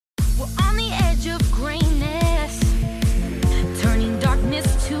We're on the edge of greatness, turning darkness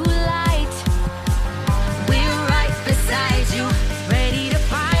to light. We're right beside you, ready to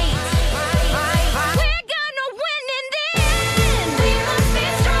fight. We're gonna win in the end. We must be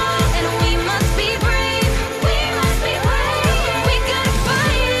strong and we must be brave. We must be brave. We gotta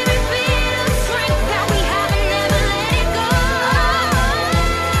fight every bit of strength that we have and never let it go.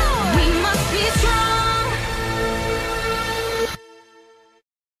 We must be strong.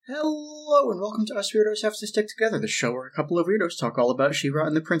 Hello and welcome to Us Weirdos Have to Stick Together, the show where a couple of weirdos talk all about She-Ra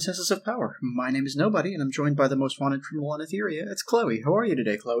and the Princesses of Power. My name is Nobody, and I'm joined by the most wanted criminal on Etheria. It's Chloe. How are you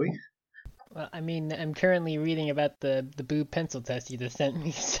today, Chloe? Well, I mean, I'm currently reading about the boob pencil test you just sent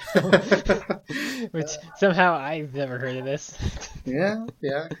me, so, which somehow I've never heard of this. Yeah.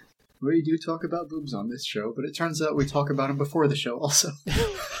 We do talk about boobs on this show, but it turns out we talk about them before the show also.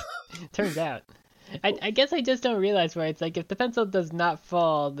 Turns out. I guess I just don't realize where it's like, if the pencil does not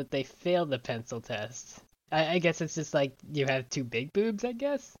fall, that they fail the pencil test. I guess it's just like, you have too big boobs, I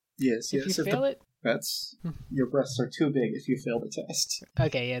guess? Yes. If you fail it? That's... Your breasts are too big if you fail the test.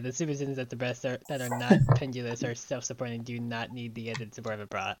 Okay, yeah, the supervisions at the breasts that are not pendulous or self-supporting do not need the added support of a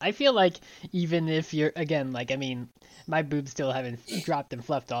bra. I feel like even if you're, again, like, I mean, my boobs still haven't dropped and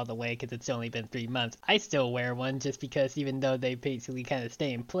fluffed all the way because it's only been 3 months. I still wear one just because even though they basically kind of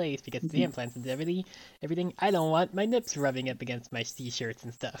stay in place because of the implants and everything, I don't want my nips rubbing up against my t-shirts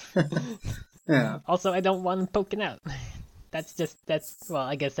and stuff. Yeah. Also, I don't want them poking out. Well,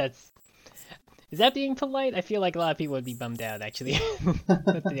 I guess that's... Is that being polite? I feel like a lot of people would be bummed out, actually,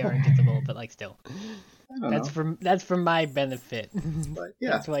 that they are invisible, but like still. That's for my benefit. But yeah.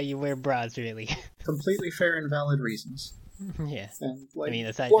 That's why you wear bras, really. Completely fair and valid reasons. Yeah. And, like, I mean,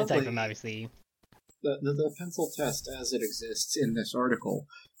 aside from obviously... The pencil test as it exists in this article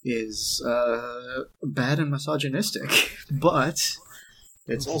is bad and misogynistic, but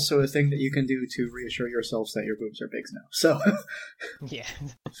it's also a thing that you can do to reassure yourselves that your boobs are big now. So, yeah,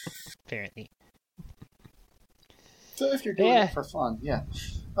 apparently. So if you're doing it for fun, yeah.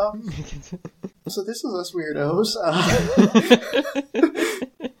 So this is Us Weirdos.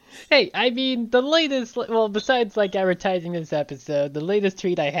 Hey, I mean, the latest, well, besides, like, advertising this episode, the latest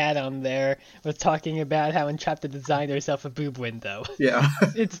tweet I had on there was talking about how Entrapta designed herself a boob window. Yeah.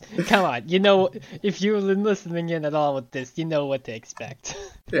 Come on, you know, if you've been listening in at all with this, you know what to expect.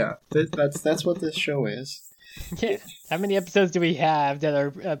 Yeah, that's what this show is. Yeah. How many episodes do we have that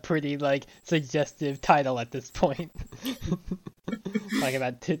are a pretty, like, suggestive title at this point? Like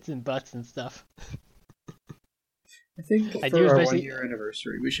about tits and butts and stuff. I think for our 1 year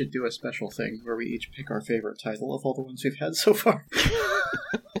anniversary, we should do a special thing where we each pick our favorite title of all the ones we've had so far.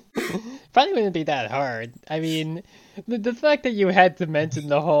 Probably wouldn't be that hard. I mean, the fact that you had to mention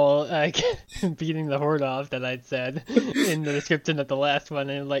the whole beating the horde off that I'd said in the description of the last one,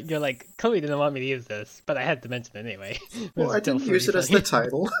 and like you're like, Chloe didn't want me to use this, but I had to mention it anyway. Well, I didn't use it as the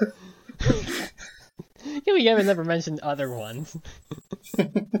title. Yeah, we haven't never mentioned other ones.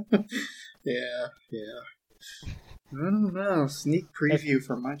 Yeah. I don't know. Sneak preview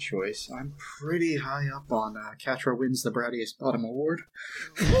for my choice. I'm pretty high up on Catra Wins the Brattiest Bottom Award.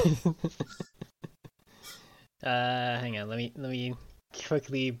 Hang on. Let me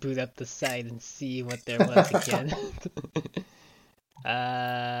quickly boot up the site and see what there was again.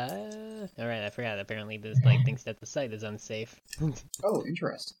 Alright, I forgot. Apparently this thinks that the site is unsafe. Oh,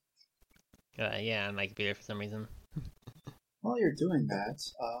 interesting. Yeah, on my computer for some reason. While you're doing that,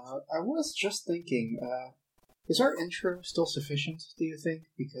 I was just thinking, is our intro still sufficient, do you think?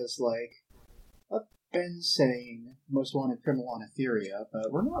 Because, like, I've been saying Most Wanted Criminal on Etheria,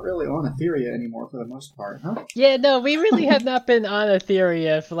 but we're not really on Etheria anymore for the most part, huh? Yeah, no, we really have not been on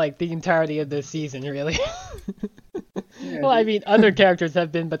Etheria for, like, the entirety of this season, really. Yeah, well, I mean, other characters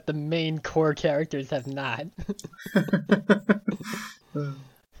have been, but the main core characters have not.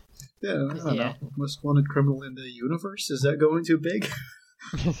 Yeah, I don't know. Most Wanted Criminal in the universe? Is that going too big?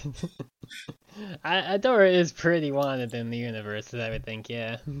 Adora is pretty wanted in the universe, I would think,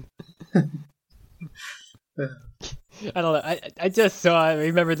 yeah. I don't know. I just I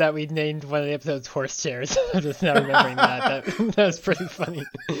remember that we named one of the episodes Horse Chairs. I'm just now remembering that. That was pretty funny.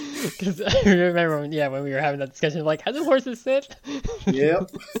 Because I remember when we were having that discussion, like, how do horses sit?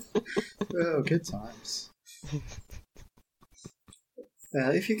 Yep. Oh, good times.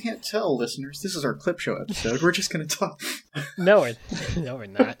 If you can't tell, listeners, this is our clip show episode. We're just going to talk. No, we're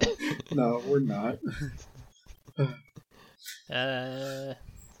not. No, we're not.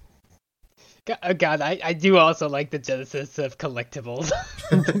 God, I do also like the genesis of collectibles.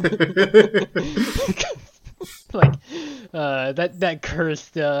 Like, that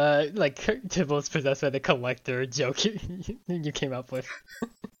cursed, like, collectibles possessed by the collector joke you came up with.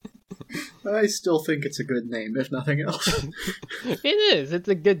 I still think it's a good name, if nothing else. It is. It's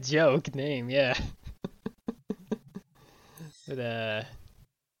a good joke name, yeah. But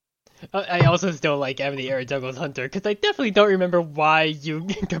I also still like Ebony Air Juggles Hunter because I definitely don't remember why you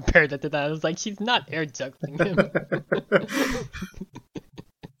compared that to that. I was like, she's not air juggling him.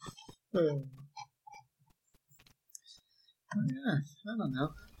 Yeah, I don't know.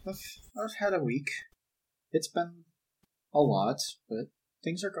 I've had a week. It's been a lot, but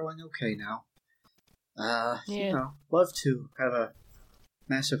things are going okay now. Love to have a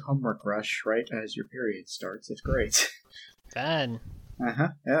massive homework rush right as your period starts. It's great. Fun.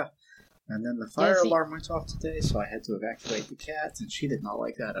 Yeah. And then the fire see- alarm went off today, so I had to evacuate the cat, and she did not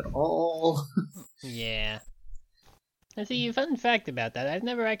like that at all. Yeah. And see, fun fact about that, I've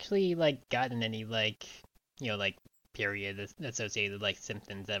never actually gotten any period associated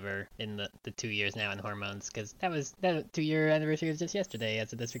symptoms ever in the 2 years now in hormones, because that 2-year anniversary was just yesterday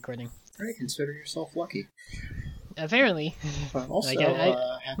as of this recording. Right, consider yourself lucky. Apparently. But also,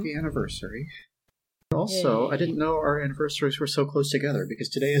 I happy anniversary. Also, Yay. I didn't know our anniversaries were so close together, because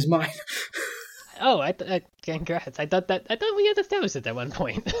today is mine. Oh, congrats! I thought we had established it at one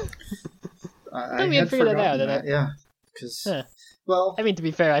point. I we had figured it out, forgotten that, yeah. Because, well... I mean, to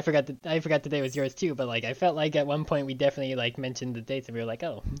be fair, I forgot today was yours too. But I felt like at one point we definitely mentioned the dates, and we were like,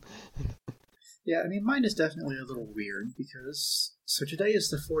 oh. Yeah, I mean, mine is definitely a little weird because today is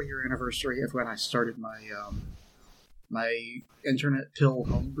the 4-year anniversary of when I started my my internet pill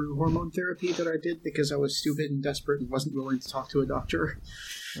homebrew hormone therapy that I did because I was stupid and desperate and wasn't willing to talk to a doctor.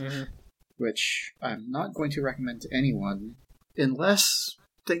 Mm-hmm. Which I'm not going to recommend to anyone unless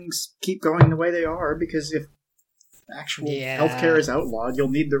things keep going the way they are, because if actual healthcare is outlawed, you'll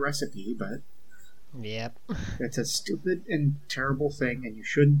need the recipe, but yep. it's a stupid and terrible thing, and you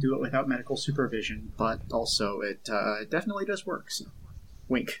shouldn't do it without medical supervision, but also it definitely does work, so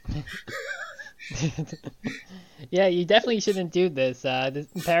wink. Yeah, you definitely shouldn't do this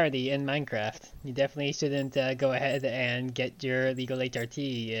parody in Minecraft. You definitely shouldn't go ahead and get your legal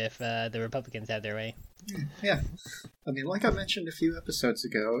HRT if the Republicans have their way. Yeah. I mean, like I mentioned a few episodes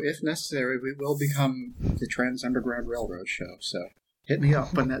ago, if necessary, we will become the Trans Underground Railroad show, so hit me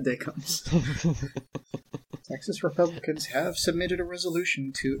up when that day comes. Texas Republicans have submitted a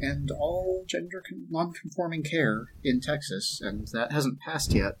resolution to end all gender non-conforming care in Texas, and that hasn't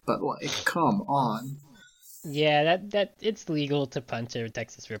passed yet, but, come on. Yeah, that it's legal to punch a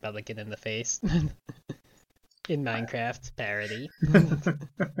Texas Republican in the face. In Minecraft parody.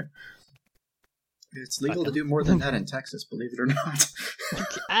 It's legal to do more than that in Texas, believe it or not.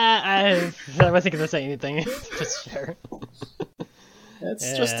 I wasn't going to say anything, just sure.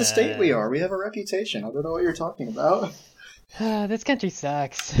 That's just the state we are. We have a reputation. I don't know what you're talking about. This country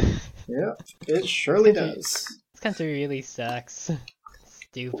sucks. Yeah, it surely does. This country really sucks.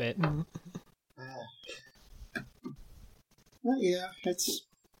 Stupid. Well, yeah,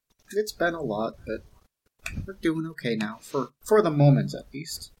 it's been a lot, but we're doing okay now, for the moment at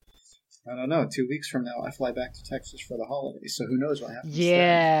least. I don't know, 2 weeks from now I fly back to Texas for the holidays, so who knows what happens then.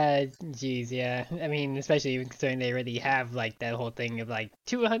 Yeah, jeez, yeah. I mean, especially considering they already have that whole thing of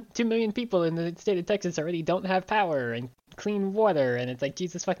 2 million people in the state of Texas already don't have power and clean water, and it's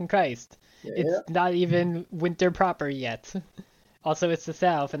Jesus fucking Christ. Yeah. It's not even winter proper yet. Also, it's the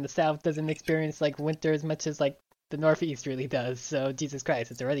South, and the South doesn't experience winter as much as the Northeast really does, so Jesus Christ,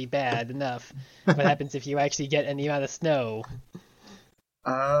 it's already bad enough. What happens if you actually get any amount of snow?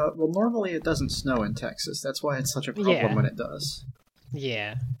 Well, normally it doesn't snow in Texas. That's why it's such a problem when it does.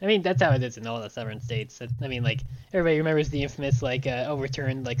 Yeah. I mean, that's how it is in all the southern states. I mean, everybody remembers the infamous,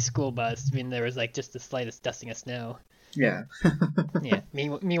 overturned, school bus when there was, just the slightest dusting of snow. Yeah. Yeah.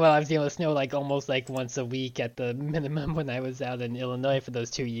 Meanwhile, I was dealing with snow, almost, once a week at the minimum when I was out in Illinois for those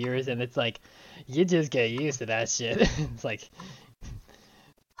 2 years, and it's you just get used to that shit. It's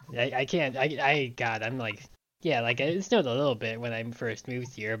I can't, God, I'm yeah, it snowed a little bit when I first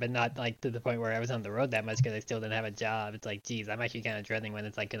moved here, but not to the point where I was on the road that much because I still didn't have a job. It's geez, I'm actually kind of dreading when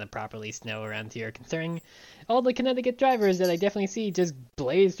it's gonna properly snow around here, considering all the Connecticut drivers that I definitely see just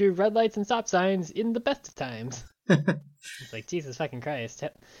blaze through red lights and stop signs in the best of times. It's Jesus fucking Christ.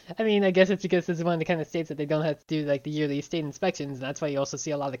 I mean, I guess it's because this is one of the kind of states that they don't have to do the yearly state inspections, and that's why you also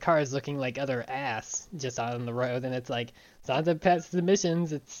see a lot of cars looking like other ass just out on the road, and it's as long as it passes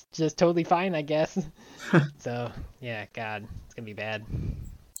emissions, it's just totally fine, I guess. So, yeah, God, it's gonna be bad.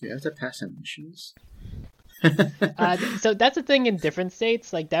 You have to pass emissions? So that's a thing in different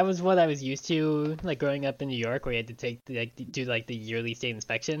states. That was what I was used to, growing up in New York, where you had to take do the yearly state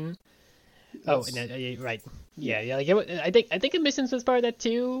inspection. Oh, no, right. Yeah. I think emissions was part of that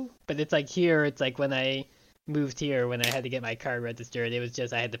too. But it's here. It's when I moved here, when I had to get my car registered, it was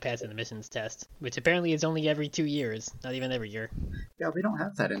just I had to pass an emissions test, which apparently is only every 2 years, not even every year. Yeah, we don't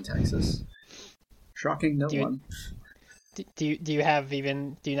have that in Texas. Shocking no one. Do you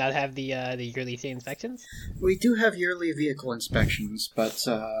not have the yearly state inspections? We do have yearly vehicle inspections, but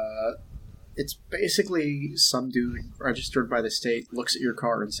it's basically some dude registered by the state looks at your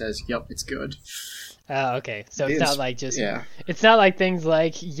car and says, "Yep, it's good." Oh, okay. So it's not like just... Yeah. It's not like things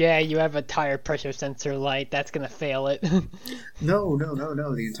like, yeah, you have a tire pressure sensor light, that's gonna fail it. No.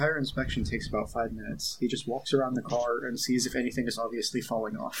 The entire inspection takes about 5 minutes. He just walks around the car and sees if anything is obviously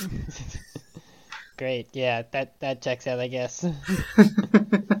falling off. Great, yeah, that checks out, I guess.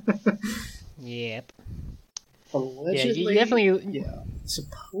 Yep. Allegedly, yeah, you definitely... Yeah.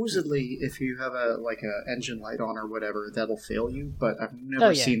 Supposedly, if you have a engine light on or whatever, that'll fail you, but I've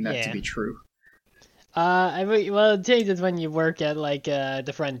never seen that to be true. It changes when you work at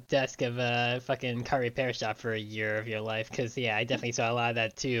the front desk of a fucking car repair shop for a year of your life. Because I definitely saw a lot of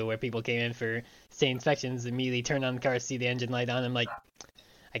that too, where people came in for state inspections, immediately turn on the car, see the engine light on, I'm like,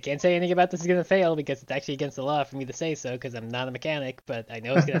 I can't say anything about this is gonna fail because it's actually against the law for me to say so because I'm not a mechanic, but I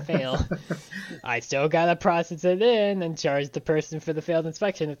know it's gonna fail. I still gotta process it in and charge the person for the failed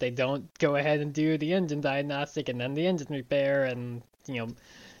inspection if they don't go ahead and do the engine diagnostic and then the engine repair and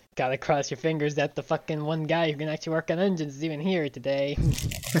gotta cross your fingers that the fucking one guy who can actually work on engines is even here today.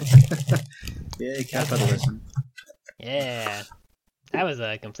 Yay, capitalism. Yeah. That was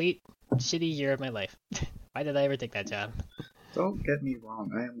a complete shitty year of my life. Why did I ever take that job? Don't get me wrong,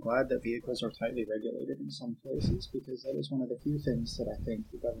 I am glad that vehicles are tightly regulated in some places, because that is one of the few things that I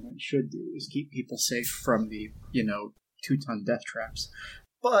think the government should do, is keep people safe from the, 2-ton death traps.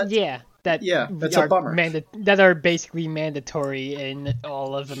 But that's a bummer. That are basically mandatory in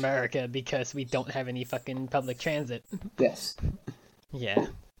all of America because we don't have any fucking public transit. Yes. Yeah.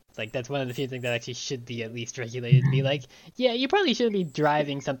 It's that's one of the few things that actually should be at least regulated. Be you probably shouldn't be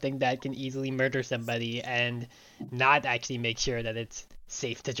driving something that can easily murder somebody and not actually make sure that it's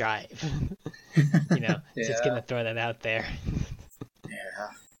safe to drive. Just gonna throw that out there.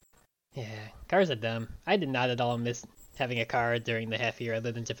 Yeah. Cars are dumb. I did not at all miss having a car during the half year I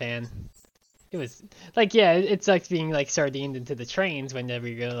lived in Japan. It was it sucks being sardined into the trains whenever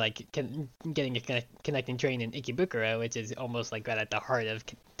you're getting a connecting train in Ikebukuro, which is almost right at the heart of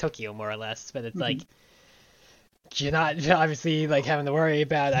Tokyo, more or less. But it's you're not obviously having to worry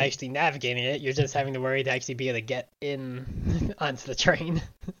about actually navigating it. You're just having to worry to actually be able to get in onto the train.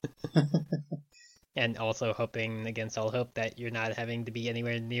 And also hoping against all hope that you're not having to be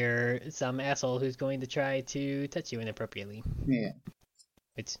anywhere near some asshole who's going to try to touch you inappropriately. Yeah.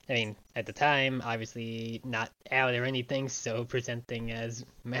 Which, at the time, obviously not out or anything, so presenting as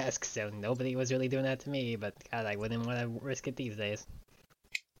masks, so nobody was really doing that to me, but God, I wouldn't want to risk it these days.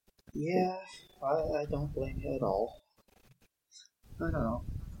 Yeah, I don't blame you at all. I don't know.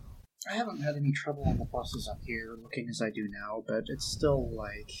 I haven't had any trouble on the buses up here, looking as I do now, but it's still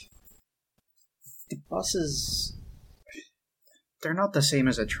the buses, they're not the same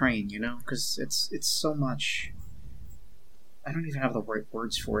as a train, because it's so much... I don't even have the right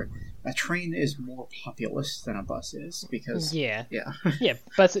words for it. A train is more populous than a bus is, because... Yeah.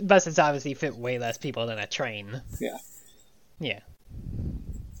 Buses obviously fit way less people than a train. Yeah.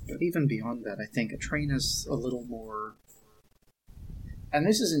 But even beyond that, I think a train is a little more... And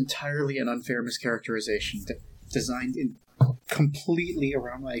this is entirely an unfair mischaracterization, designed completely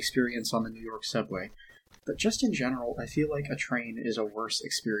around my experience on the New York subway. But just in general, I feel like a train is a worse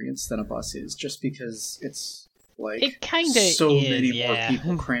experience than a bus is, just because it's... it kind of so is, many more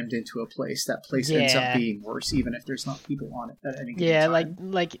people crammed into a place. That place ends up being worse, even if there's not people on it at any given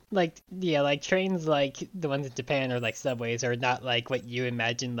time. Trains like the ones in Japan or subways are not what you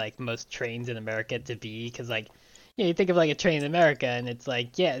imagine most trains in America to be. Because you think of a train in America and it's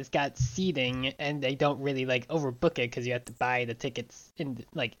it's got seating and they don't really overbook it because you have to buy the tickets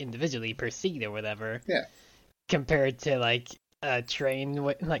individually per seat or whatever. Yeah. Compared to a train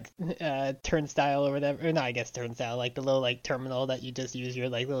with turnstile or whatever, or not, I guess turnstile, the little terminal that you just use your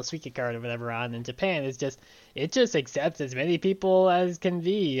little Suica card or whatever on. In Japan, it just accepts as many people as can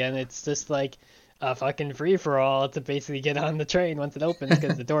be, and it's just a fucking free for all to basically get on the train once it opens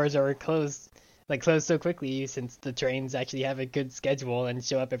because the doors are closed so quickly since the trains actually have a good schedule and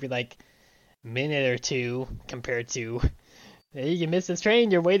show up every minute or two compared to. You miss this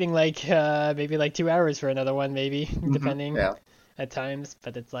train, you're waiting maybe 2 hours for another one, maybe, depending at times.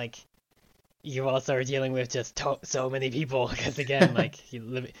 But it's you also are dealing with just so many people because again,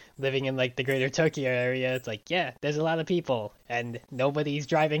 you living in the greater Tokyo area, it's there's a lot of people and nobody's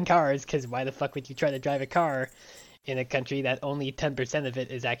driving cars because why the fuck would you try to drive a car in a country that only 10% of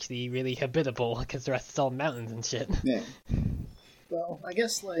it is actually really habitable because the rest is all mountains and shit. Yeah. Well, I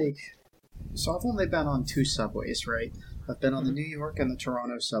guess, like... So I've only been on 2 subways, right? I've been on the New York and the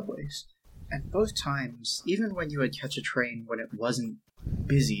Toronto subways. And both times, even when you would catch a train when it wasn't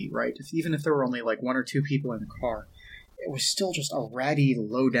busy, right? Even if there were only, like, 1 or 2 people in the car, it was still just a ratty,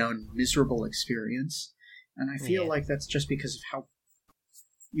 low-down, miserable experience. And I feel like that's just because of how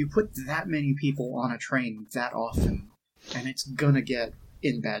you put that many people on a train that often, and it's gonna get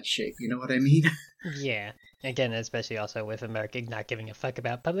in bad shape, you know what I mean? Yeah. Again, especially also with America not giving a fuck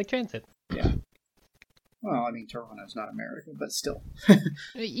about public transit. Yeah. Well, I mean, Toronto's not America, but still.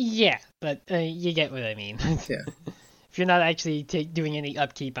 Yeah, but you get what I mean. Yeah. If you're not actually doing any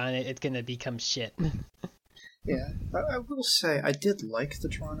upkeep on it, it's gonna become shit. Yeah, I will say I did like the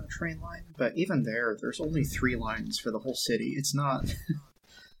Toronto train line, but even there's only 3 lines for the whole city. It's not...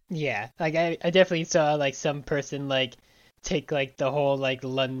 Yeah, like I definitely saw like some person like take like the whole like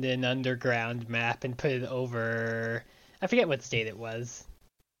London Underground map and put it over, I forget what state it was,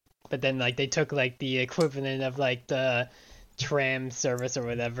 but then like they took like the equivalent of like the tram service or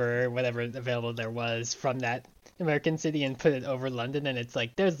whatever available there was from that American city and put it over London, and it's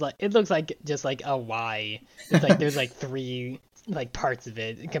like there's like it looks like just like a Y. It's like there's like 3 like parts of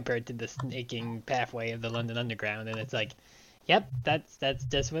it compared to the snaking pathway of the London Underground, and it's like, yep, that's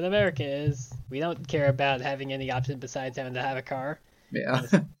just what America is. We don't care about having any option besides having to have a car. Yeah.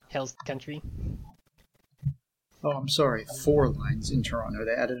 Hell's country. Oh, I'm sorry. 4 lines in Toronto.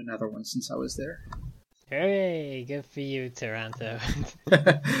 They added another one since I was there. Hooray! Good for you, Toronto.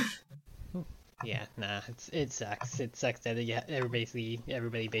 Yeah, nah, it sucks. It sucks that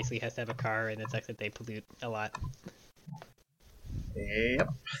everybody basically has to have a car, and it sucks that they pollute a lot. Yep.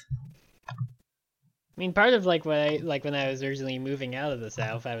 I mean, part of like when I was originally moving out of the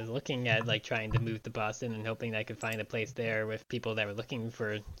South, I was looking at like trying to move to Boston and hoping that I could find a place there with people that were looking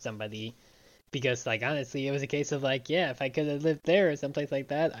for somebody. Because, like, honestly, it was a case of, like, yeah, if I could have lived there or someplace like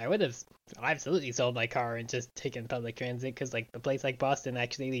that, I would have absolutely sold my car and just taken public transit, because, like, a place like Boston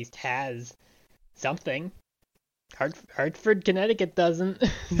actually at least has something. Hartford, Connecticut doesn't.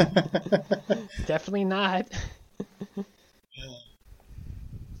 Definitely not.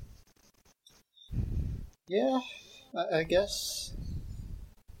 Yeah, I guess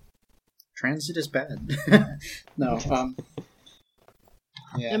transit is bad. No,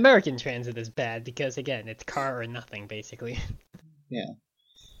 yeah. American transit is bad because, again, it's car or nothing, basically. Yeah.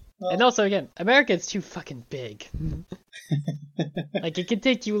 Well, and also, again, America is too fucking big. Like, it could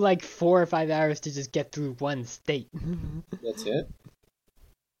take you, like, 4 or 5 hours to just get through one state. That's it?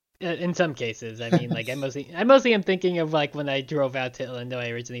 In some cases. I mean, like, I mostly am thinking of, like, when I drove out to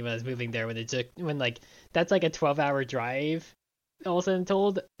Illinois originally when I was moving there, that's, like, a 12-hour drive, all of a sudden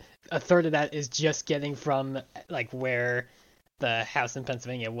told. A third of that is just getting from, like, where the house in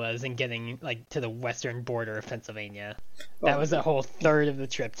Pennsylvania was and getting like to the western border of Pennsylvania. That was a whole third of the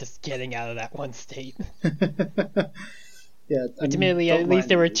trip, just getting out of that one state. Yeah, ultimately, at least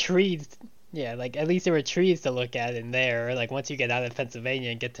there were trees. Yeah, like at least there were trees to look at in there. Like once you get out of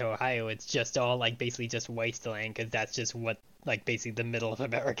Pennsylvania and get to Ohio, it's just all like basically just wasteland, because that's just what like basically the middle of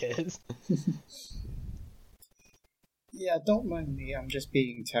America is. Yeah, don't mind me. I'm just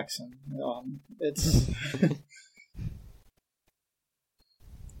being Texan. It's.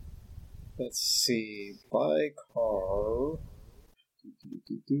 Let's see. By car.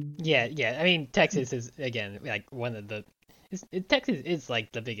 Yeah. I mean, Texas is again like one of the. Texas is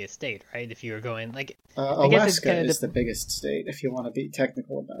like the biggest state, right? If you were going like, I guess it's Alaska is the biggest state, if you want to be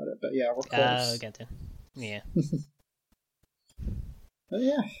technical about it. But yeah, we're close. Oh, gotcha. Yeah. But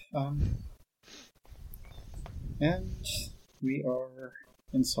yeah, and we are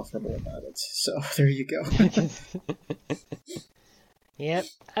insufferable about it. So there you go. Yep.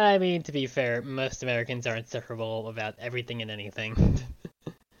 I mean, to be fair, most Americans are insufferable about everything and anything.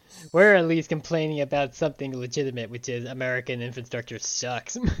 We're at least complaining about something legitimate, which is American infrastructure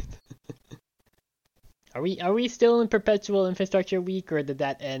sucks. Are we still in perpetual infrastructure week, or did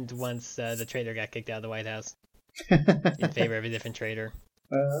that end once the traitor got kicked out of the White House in favor of a different traitor?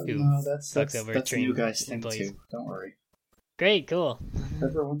 No, that's over you guys think too. Don't worry. Great, cool.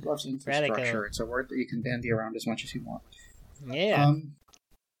 Everyone loves infrastructure. Radical. It's a word that you can bandy around as much as you want. Yeah.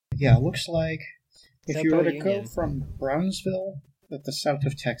 Yeah, it looks like if So you were to pro-union. go from Brownsville at the south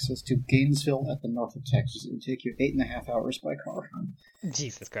of Texas to Gainesville at the north of Texas, it would take you 8.5 hours by car.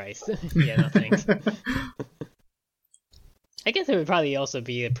 Jesus Christ. Yeah, no thanks. I guess it would probably also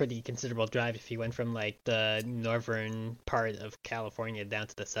be a pretty considerable drive if you went from like the northern part of California down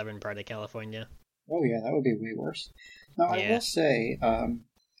to the southern part of California. Oh yeah, that would be way worse. Now, I Yeah. will say,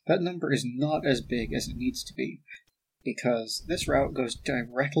 that number is not as big as it needs to be. because this route goes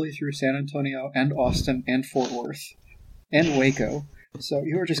directly through San Antonio and Austin and Fort Worth and Waco. So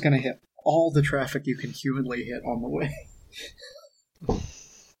you're just going to hit all the traffic you can humanly hit on the way.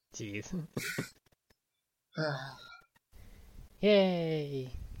 Jeez.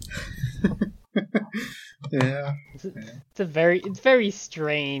 Yay. Yeah. It's very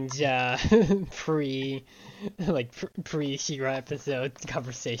strange pre She-Ra episode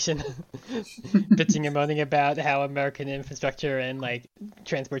conversation. Bitching and moaning about how American infrastructure and like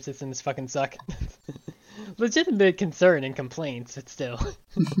transport systems fucking suck. Legitimate concern and complaints, but still.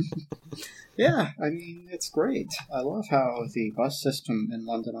 Yeah, I mean, it's great. I love how the bus system in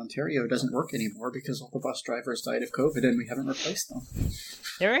London, Ontario doesn't work anymore because all the bus drivers died of COVID and we haven't replaced them.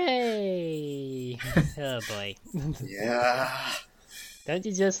 Hooray! Oh boy. Yeah. Don't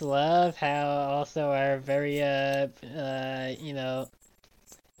you just love how also our very,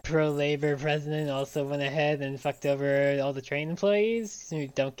 pro-labor president also went ahead and fucked over all the train employees who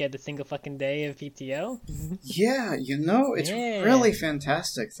don't get a single fucking day of PTO? Yeah, it's really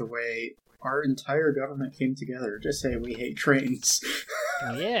fantastic the way our entire government came together to say we hate trains.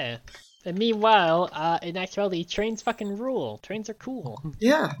 Yeah. And meanwhile, in actuality, trains fucking rule. Trains are cool.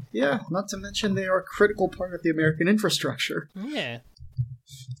 Yeah. Not to mention they are a critical part of the American infrastructure. Yeah.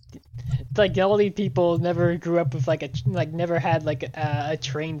 It's like all these people never grew up with never had a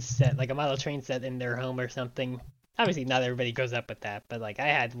train set, like a model train set in their home or something. Obviously, not everybody grows up with that, but like I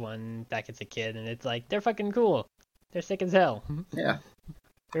had one back as a kid, and it's like they're fucking cool. They're sick as hell. Yeah.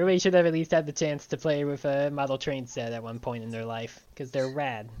 Everybody should have at least had the chance to play with a model train set at one point in their life, because they're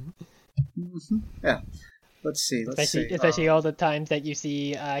rad. Mm-hmm. Yeah. Let's see. Especially all the times that you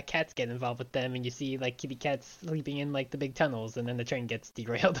see cats get involved with them, and you see like kitty cats sleeping in like the big tunnels, and then the train gets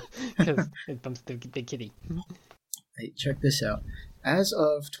derailed because it bumps the big kitty. Hey, check this out. As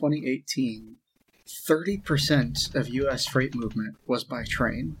of 2018, 30% of U.S. freight movement was by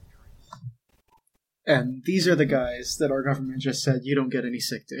train. And these are the guys that our government just said, you don't get any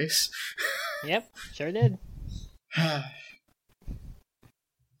sick days. Yep, sure did.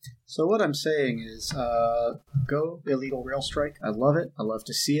 So what I'm saying is, go illegal rail strike. I love it. I love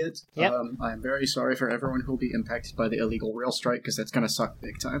to see it. Yep. I'm very sorry for everyone who will be impacted by the illegal rail strike, because that's going to suck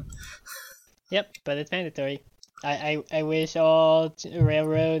big time. Yep, but it's mandatory. I wish all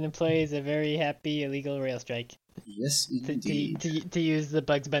railroad employees a very happy illegal rail strike. Yes, indeed. To use the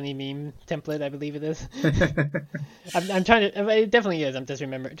Bugs Bunny meme template, I believe it is. I'm trying to. It definitely is. I'm just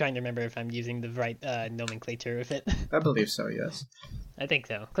trying to remember if I'm using the right nomenclature with it. I believe so. Yes. I think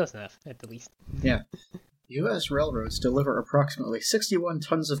so. Close enough, at the least. Yeah. U.S. railroads deliver approximately 61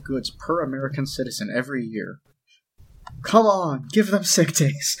 tons of goods per American citizen every year. Come on, give them sick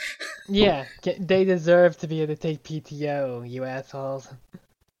days. Yeah, they deserve to be able to take PTO, you assholes.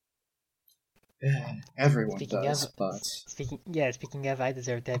 Everyone does, but... Speaking of, I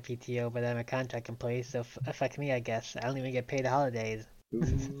deserve that PTO, but I'm a contract employee, so fuck me, I guess. I don't even get paid holidays.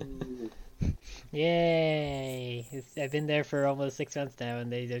 Yay! I've been there for almost 6 months now,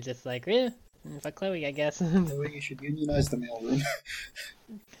 and they're just like, fuck Chloe, I guess. You should unionize the mailroom.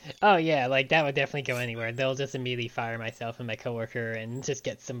 Oh yeah, like that would definitely go anywhere. They'll just immediately fire myself and my coworker and just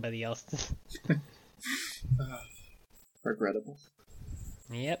get somebody else. Regrettable.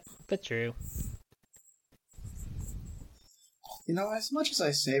 Yep, but true. As much as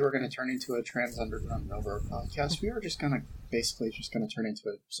I say we're going to turn into a Trans Underground Railroad podcast, we are just going to turn into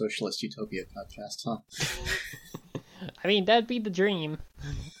a Socialist Utopia podcast, huh? I mean, that'd be the dream.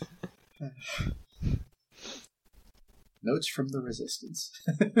 Notes from the Resistance.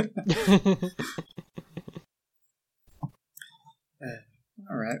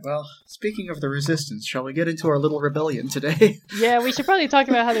 Alright, well, speaking of the Resistance, shall we get into our little rebellion today? Yeah, we should probably talk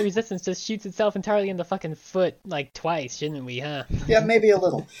about how the Resistance just shoots itself entirely in the fucking foot, like, twice, shouldn't we, huh? Yeah, maybe a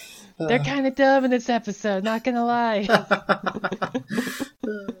little. They're kind of dumb in this episode, not gonna lie.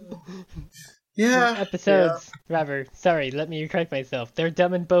 Yeah. Episodes, rather. Sorry, let me correct myself. They're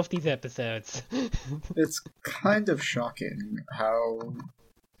dumb in both these episodes. It's kind of shocking how...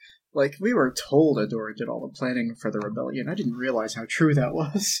 we were told Adora did all the planning for the rebellion. I didn't realize how true that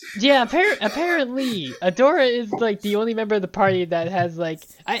was. Yeah, apparently, Adora is, the only member of the party that has,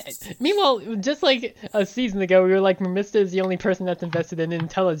 Meanwhile, just, a season ago, we were like, Mermista is the only person that's invested in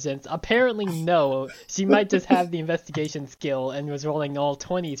intelligence. Apparently, no. She might just have the investigation skill and was rolling all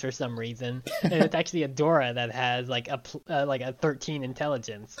 20s for some reason. And it's actually Adora that has, a 13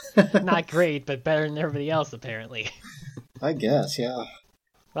 intelligence. Not great, but better than everybody else, apparently. I guess, yeah.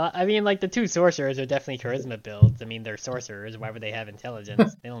 Well, I mean, the two sorcerers are definitely charisma builds. I mean, they're sorcerers. Why would they have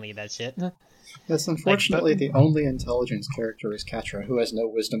intelligence? They don't need that shit. Yes, unfortunately, the only intelligence character is Catra, who has no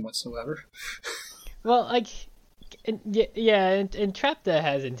wisdom whatsoever. Well, Entrapta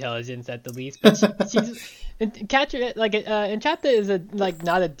has intelligence at the least, but she's Entrapta is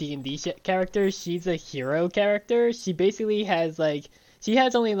not a D&D character. She's a hero character. She basically has she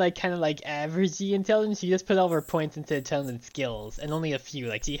has only kind of averagey intelligence. She just put all her points into intelligence skills, and only a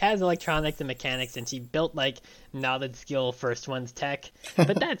few. She has electronics and mechanics, and she built knowledge skill first one's tech,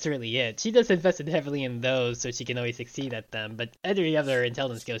 but that's really it. She just invested heavily in those so she can always succeed at them. But every other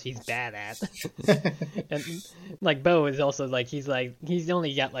intelligence skill she's bad at. And Bo is also he's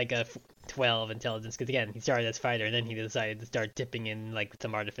only got a 12 intelligence because again he started as fighter and then he decided to start dipping in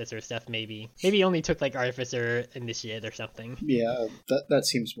some artificer stuff. Maybe he only took artificer initiate or something. Yeah, that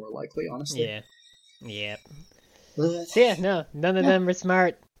seems more likely, honestly. Yeah. Yeah, no, none of them are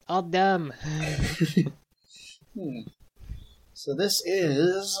smart. All dumb. So this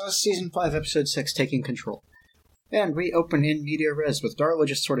is Season 5, Episode 6, Taking Control. And we open in media res with Darla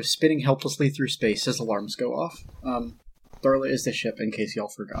just sort of spinning helplessly through space as alarms go off. Darla is the ship, in case y'all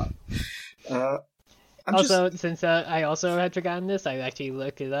forgot. Since I also had forgotten this, I actually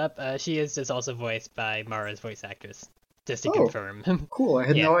looked it up. She is just also voiced by Mara's voice actress. Just to confirm. Cool, I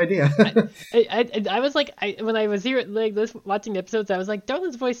had no idea. I was when I was here watching the episodes, I was like,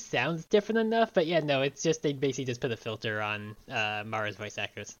 Darla's voice sounds different enough, but it's just they basically just put a filter on Mara's voice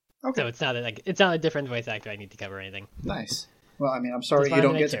actress. Okay. So it's not a different voice actor I need to cover or anything. Nice. Well, I I'm sorry you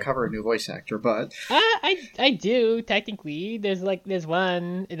don't get to cover a new voice actor, but I do technically. There's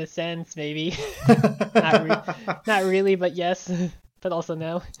one in a sense, maybe. Not really, but yes, but also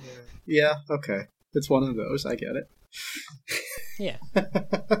no. Yeah. Okay. It's one of those. I get it. Yeah.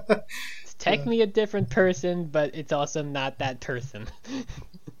 It's technically a different person, but it's also not that person.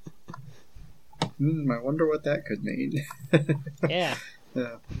 I wonder what that could mean. Yeah.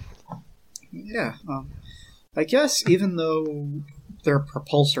 Yeah. I guess even though their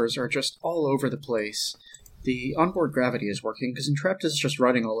propulsors are just all over the place, the onboard gravity is working because Entrapta is just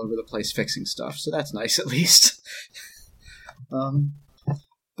running all over the place fixing stuff, so that's nice at least.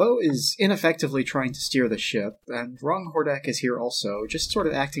 Bo is ineffectively trying to steer the ship, and Rong Hordak is here also, just sort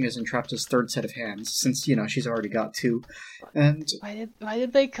of acting as Entrapta's third set of hands, since, she's already got two. And why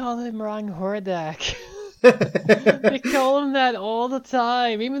did they call him Rong Hordak? They call him that all the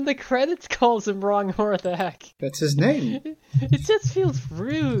time. Even the credits calls him Rong Hordak. That's his name. It just feels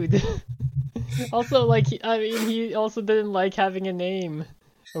rude. Also, he also didn't like having a name.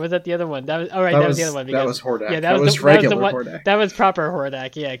 Or was that the other one? That was the other one. That was Hordak. Yeah, that was regular Hordak. That was proper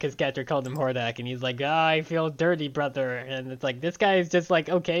Hordak, yeah, because Catcher called him Hordak, and he's like, I feel dirty, brother. And it's this guy is just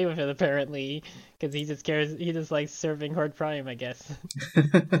okay with it, apparently, because he just cares, he just likes serving Horde Prime, I guess.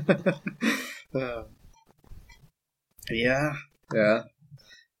 Yeah.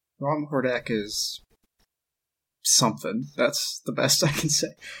 Rong Hordak is something. That's the best I can say.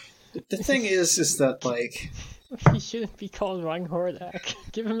 The thing is that, he shouldn't be called Rong Hordak.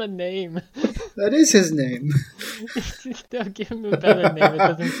 Give him a name. That is his name. Don't give him a better name. It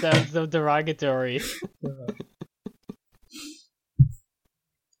doesn't sound so derogatory.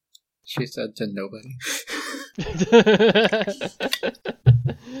 She said to nobody.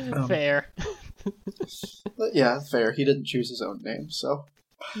 Fair. But yeah, fair. He didn't choose his own name, so...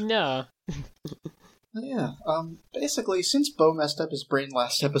 No. Yeah, basically, since Bo messed up his brain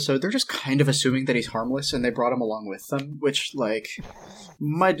last episode, they're just kind of assuming that he's harmless, and they brought him along with them, which,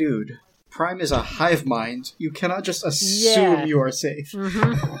 my dude, Prime is a hive mind. You cannot just assume you are safe.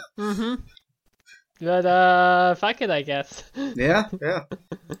 Mm-hmm. But, fuck it, I guess. Yeah.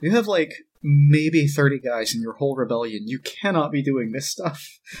 You have, maybe 30 guys in your whole rebellion. You cannot be doing this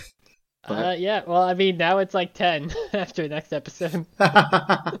stuff. Yeah, well, now it's 10 after next episode.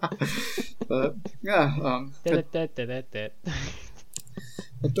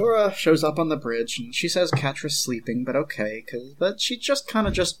 Adora shows up on the bridge, and she says Catra's sleeping, but okay, but she just kind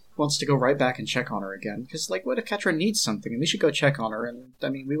of just wants to go right back and check on her again, because, what if Catra needs something, and we should go check on her, and,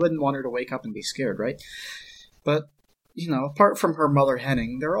 we wouldn't want her to wake up and be scared, right? But, apart from her mother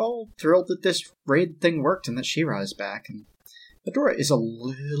Henning, they're all thrilled that this raid thing worked and that She-Ra is back, and Adora is a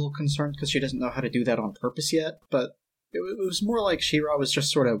little concerned because she doesn't know how to do that on purpose yet, but it was more like She-Ra was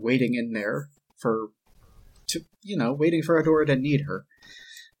just sort of waiting in there waiting for Adora to need her.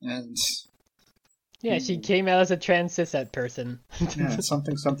 And... Yeah, she came out as a trans cishet person. Yeah,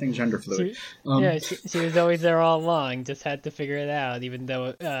 something gender fluid. She was always there all along, just had to figure it out, even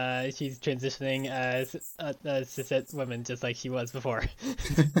though she's transitioning as a cishet woman, just like she was before.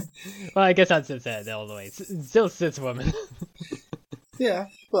 Well, I guess not cishet all the way. Still cis woman. Yeah,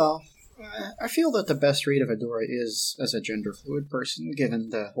 well, I feel that the best read of Adora is as a gender fluid person,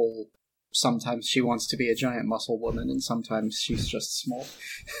 given the whole sometimes she wants to be a giant muscle woman and sometimes she's just small.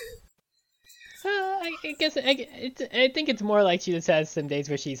 I guess I think it's more like she just has some days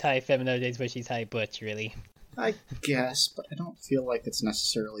where she's high femme and other days where she's high butch, really. I guess, but I don't feel like it's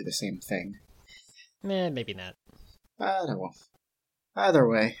necessarily the same thing. Maybe not. I don't know. Either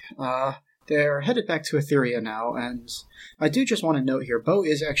way, they're headed back to Etheria now, and I do just want to note here, Bo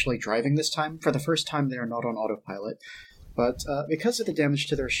is actually driving this time. For the first time, they are not on autopilot. But because of the damage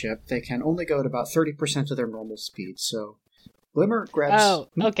to their ship, they can only go at about 30% of their normal speed, so Glimmer grabs... Oh,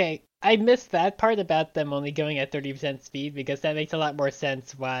 okay. I missed that part about them only going at 30% speed, because that makes a lot more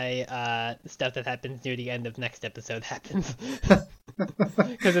sense why stuff that happens near the end of next episode happens.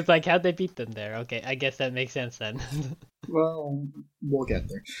 Because it's like, how'd they beat them there? Okay, I guess that makes sense then. Well, we'll get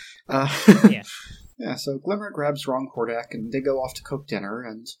there. Yeah. Yeah, so Glimmer grabs Ron Kordak, and they go off to cook dinner,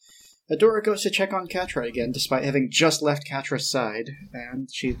 and Adora goes to check on Catra again, despite having just left Catra's side, and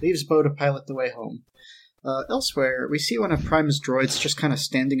she leaves Bo to pilot the way home. Elsewhere, we see one of Prime's droids just kind of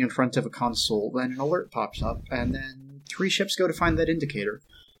standing in front of a console when an alert pops up, and then 3 ships go to find that indicator.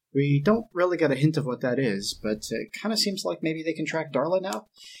 We don't really get a hint of what that is, but it kind of seems like maybe they can track Darla now.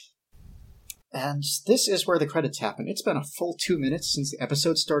 And this is where the credits happen. It's been a full 2 minutes since the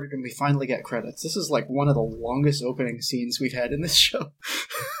episode started, and we finally get credits. This is like one of the longest opening scenes we've had in this show.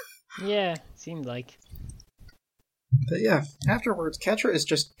 Yeah, seemed like. But yeah, afterwards, Catra is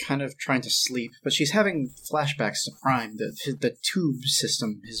just kind of trying to sleep, but she's having flashbacks to Prime, the tube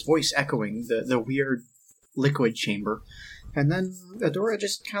system, his voice echoing, the weird liquid chamber. And then Adora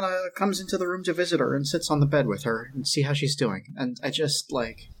just kind of comes into the room to visit her and sits on the bed with her and see how she's doing. And I just,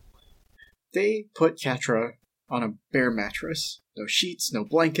 they put Catra on a bare mattress. No sheets, no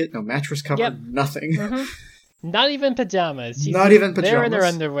blanket, no mattress cover, Yep. nothing. Mm-hmm. Not even pajamas. She's Not even there in her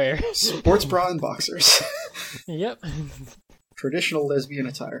pajamas. underwear. Sports bra and boxers. Yep. Traditional lesbian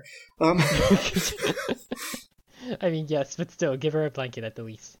attire. I mean, yes, but still, give her a blanket at the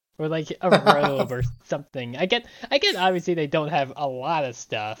least. Or like a robe or something. I get obviously they don't have a lot of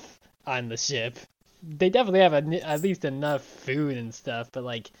stuff on the ship. They definitely have at least enough food and stuff, but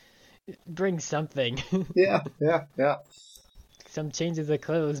like, bring something. Yeah. Some changes of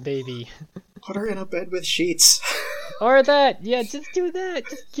clothes, baby. Put her in a bed with sheets. Or that, yeah, just do that.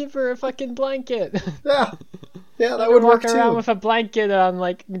 Just give her a fucking blanket. Yeah, that Let would her work walk around too. with a blanket on,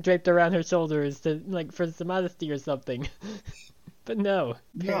 like, draped around her shoulders to, like, for some modesty or something. But no,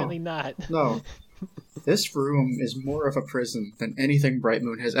 apparently not. No. This room is more of a prison than anything Bright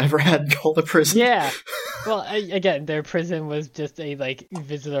Moon has ever had called a prison. Yeah. Well, again, their prison was just a, like,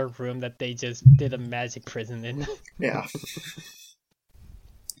 visitor room that they just did a magic prison in. Yeah.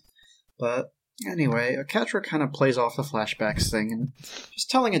 But anyway, Catra kind of plays off the flashbacks thing, and just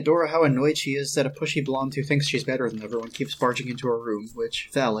telling Adora how annoyed she is that a pushy blonde who thinks she's better than everyone keeps barging into her room,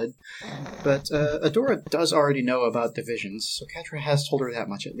 which, valid. But Adora does already know about divisions, so Catra has told her that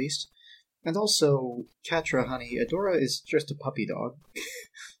much at least. And also, Catra, honey, Adora is just a puppy dog.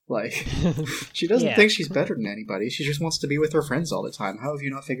 She doesn't Yeah. think she's better than anybody. She just wants to be with her friends all the time. How have you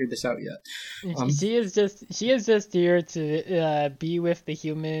not figured this out yet? She is just here to be with the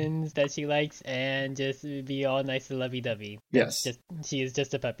humans that she likes and just be all nice and lovey-dovey. Yes. She is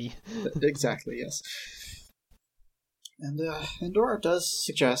just a puppy. Exactly, yes. And Andorra does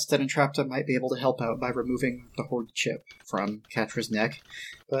suggest that Entrapta might be able to help out by removing the Horde chip from Catra's neck,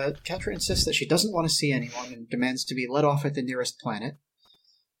 but Catra insists that she doesn't want to see anyone and demands to be let off at the nearest planet.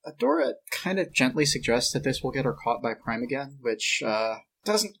 Adora kind of gently suggests that this will get her caught by Prime again, which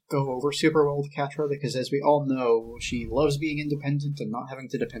doesn't go over super well with Catra, because as we all know, she loves being independent and not having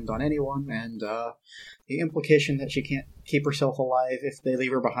to depend on anyone, and the implication that she can't keep herself alive if they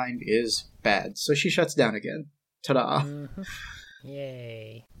leave her behind is bad. So she shuts down again. Ta-da. Mhm.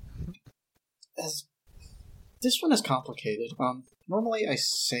 Yay. This one is complicated. Normally I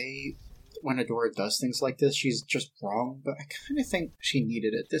say when Adora does things like this, she's just wrong, but I kind of think she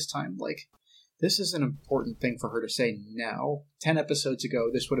needed it this time. This is an important thing for her to say now. 10 episodes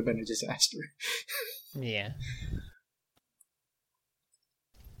ago, this would have been a disaster. Yeah.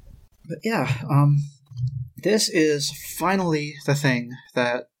 But yeah, this is finally the thing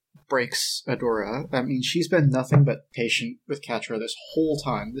that breaks Adora. I mean, she's been nothing but patient with Catra this whole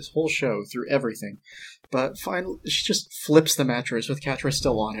time, this whole show, through everything. But finally, she just flips the mattress with Catra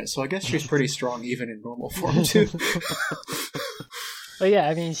still on it, so I guess she's pretty strong even in normal form, too. Well, yeah,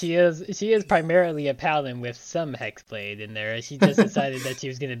 I mean, she is primarily a paladin with some hexblade in there. She just decided that she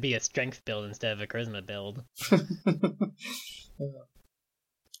was going to be a strength build instead of a charisma build.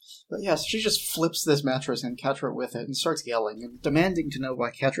 But yes, she just flips this mattress and Catra with it and starts yelling and demanding to know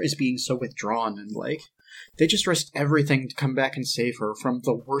why Catra is being so withdrawn, and they just risked everything to come back and save her from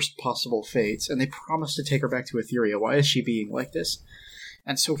the worst possible fates, and they promised to take her back to Etheria. Why is she being like this?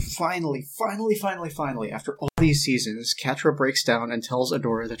 And so finally, after all these seasons, Catra breaks down and tells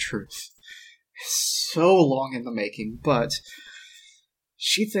Adora the truth. So long in the making, but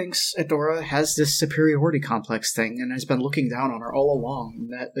she thinks Adora has this superiority complex thing and has been looking down on her all along,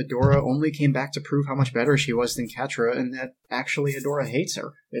 and that Adora only came back to prove how much better she was than Catra, and that actually Adora hates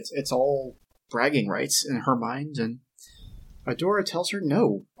her. It's all bragging rights in her mind, and Adora tells her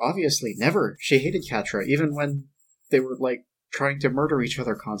no, obviously, never. She hated Catra, even when they were, like, trying to murder each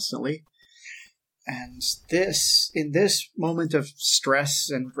other constantly. And in this moment of stress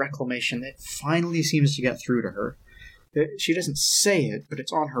and reclamation, it finally seems to get through to her. She doesn't say it, but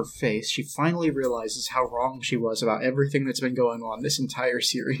it's on her face. She finally realizes how wrong she was about everything that's been going on this entire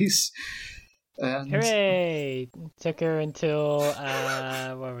series. And Hooray! Took her until,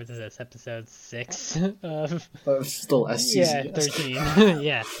 what was this, episode 6 of the last season. Yeah, 13.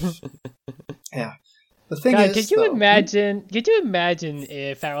 Yeah. Yeah. The thing God, is, could you imagine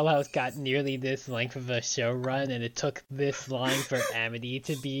if Owl House got nearly this length of a show run and it took this long for Amity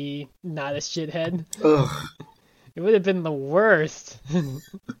to be not a shithead? Ugh. It would have been the worst.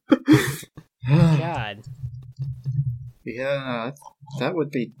 God. Yeah, that would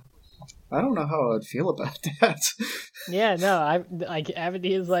be... I don't know how I would feel about that. Yeah, no,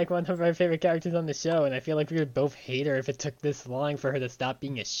 Amity is like one of my favorite characters on the show, and I feel like we would both hate her if it took this long for her to stop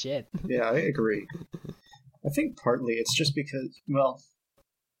being a shit. Yeah, I agree. I think partly it's just because, well,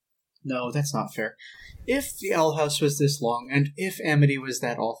 no, that's not fair. If the Owl House was this long, and if Amity was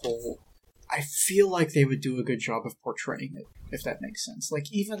that awful, I feel like they would do a good job of portraying it, if that makes sense.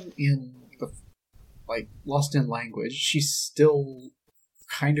 Like, even in the, Lost in Language, she's still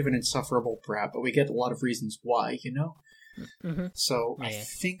kind of an insufferable brat, but we get a lot of reasons why, you know? Mm-hmm. So Yeah. I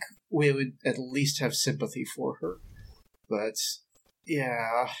think we would at least have sympathy for her. But,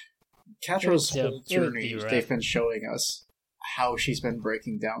 yeah, Catra's whole journey, they've been showing us how she's been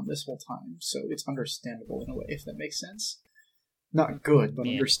breaking down this whole time, so it's understandable in a way, if that makes sense. Not good, but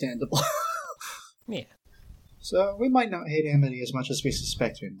understandable. Yeah. So we might not hate Amity as much as we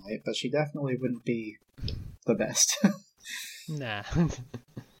suspect we might, but she definitely wouldn't be the best. Nah.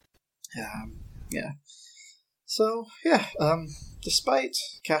 Yeah. So, yeah, despite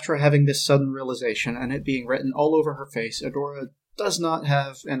Catra having this sudden realization and it being written all over her face, Adora does not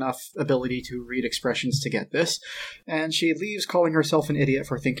have enough ability to read expressions to get this, and she leaves calling herself an idiot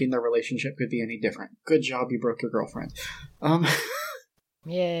for thinking their relationship could be any different. Good job, you broke your girlfriend.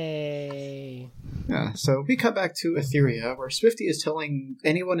 Yay. Yeah, so we cut back to Etheria, where Swifty is telling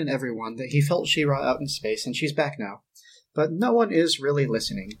anyone and everyone that he felt She-Ra out in space, and she's back now. But no one is really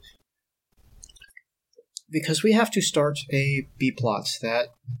listening. Because we have to start a B-plot that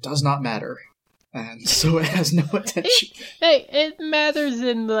does not matter. And so it has no attention. It matters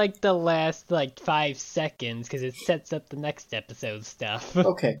in, the last, 5 seconds, because it sets up the next episode stuff.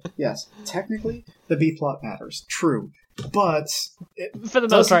 Okay, yes. Technically, the B-plot matters. True. But... For the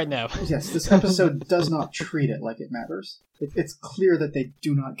most part, no. Yes, this episode does not treat it like it matters. It's clear that they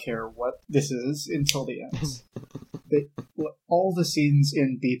do not care what this is until the end. All the scenes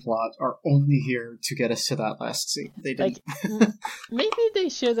in B-plot are only here to get us to that last scene. They didn't... Maybe they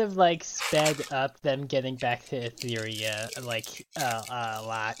should have, sped up them getting back to Etheria, a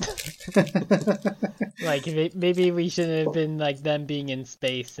lot. Maybe we shouldn't have been, them being in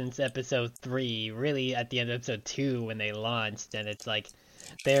space since episode 3, really at the end of episode 2 when they launched, and it's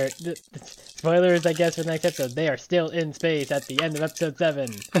they're spoilers, I guess, for the next episode. They are still in space at the end of episode 7.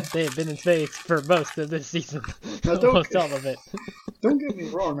 They have been in space for most of this season. Almost all of it. Don't get me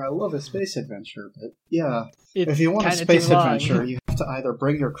wrong, I love a space adventure, but yeah, It's if you want a kinda space too long. adventure, you have to either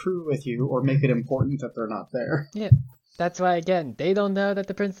bring your crew with you or make it important that they're not there. Yeah. That's why, again, they don't know that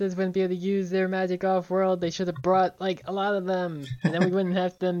the princes wouldn't be able to use their magic off-world. They should have brought, a lot of them. And then we wouldn't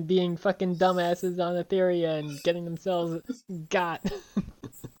have them being fucking dumbasses on Etheria and getting themselves got.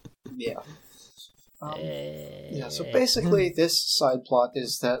 Yeah. So basically this side plot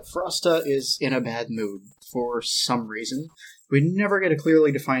is that Frosta is in a bad mood for some reason. We never get a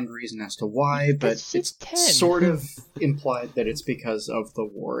clearly defined reason as to why, but it's 10. sort of implied that it's because of the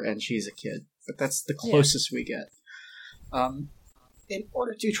war and she's a kid. But that's the closest we get. In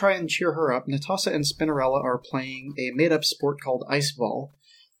order to try and cheer her up, Netossa and Spinnerella are playing a made-up sport called Ice Ball.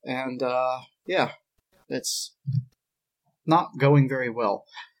 And, it's not going very well.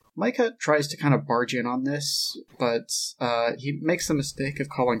 Micah tries to kind of barge in on this, but he makes the mistake of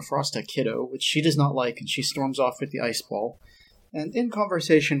calling Frost a kiddo, which she does not like, and she storms off with the ice ball. And in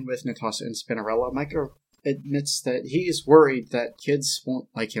conversation with Netossa and Spinnerella, Micah admits that he's worried that kids won't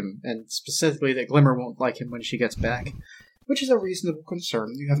like him, and specifically that Glimmer won't like him when she gets back, which is a reasonable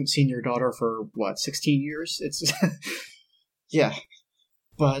concern. You haven't seen your daughter for, 16 years? It's... yeah.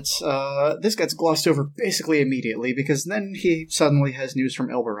 But this gets glossed over basically immediately, because then he suddenly has news from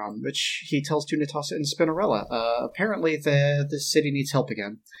Elberon, which he tells to Netossa and Spinnerella. Apparently the city needs help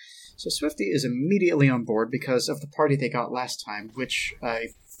again. So Swifty is immediately on board because of the party they got last time, which I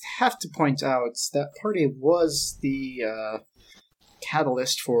have to point out, that party was the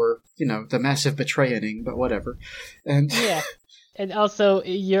catalyst for, the massive betraying, but whatever. And Yeah, and also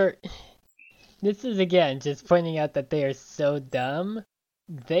this is again just pointing out that they are so dumb.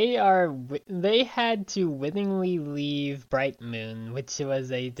 They had to wittingly leave Bright Moon, which was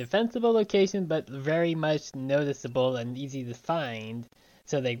a defensible location but very much noticeable and easy to find.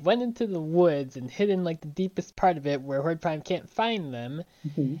 So they went into the woods and hid in the deepest part of it where Horde Prime can't find them.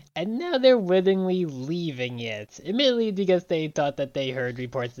 Mhm. And now they're wittingly leaving it. Admittedly because they thought that they heard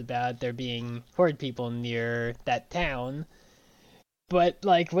reports about there being Horde people near that town. But,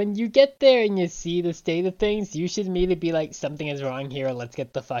 when you get there and you see the state of things, you should immediately be like, something is wrong here, let's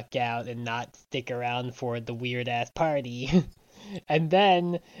get the fuck out and not stick around for the weird-ass party. And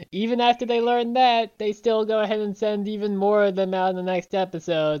then, even after they learn that, they still go ahead and send even more of them out in the next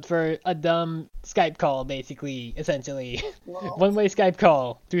episode for a dumb Skype call, basically, essentially. Well, One-way Skype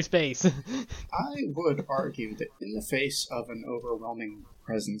call through space. I would argue that in the face of an overwhelming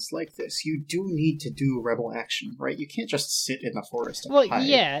presence like this, you do need to do rebel action, right? You can't just sit in the forest and Well, hide.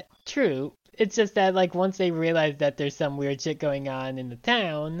 yeah, true. It's just that, once they realize that there's some weird shit going on in the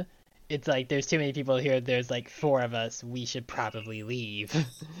town, it's there's too many people here, there's 4 of us, we should probably leave.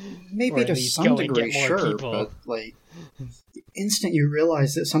 Maybe Or at to least some go and degree, get more sure, people. but the instant you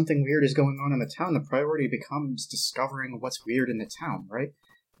realize that something weird is going on in the town, the priority becomes discovering what's weird in the town, right?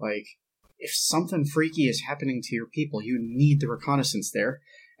 If something freaky is happening to your people, you need the reconnaissance there,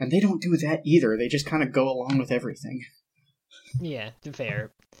 and they don't do that either. They just kind of go along with everything. Yeah, fair.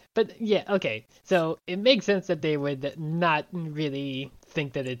 But, yeah, okay. So, it makes sense that they would not really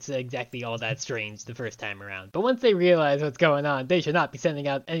think that it's exactly all that strange the first time around. But once they realize what's going on, they should not be sending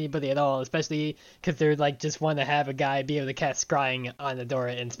out anybody at all, especially because they're, just want to have a guy be able to cast scrying on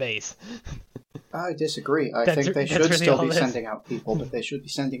Adora in space. I disagree. I think they that's should really still all be it is. sending out people, but they should be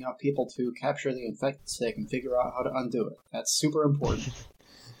sending out people to capture the infected so they can figure out how to undo it. That's super important.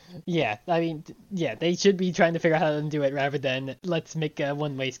 Yeah, I mean, yeah, they should be trying to figure out how to do it rather than let's make a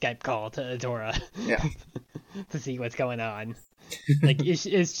one-way Skype call to Adora Yeah. to see what's going on.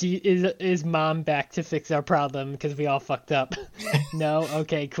 Is mom back to fix our problem because we all fucked up? No?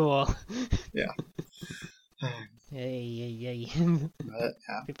 Okay, cool. Yeah. Hey. But,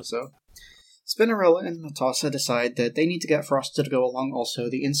 yeah. So, Spinnerella and Netossa decide that they need to get Frosta to go along also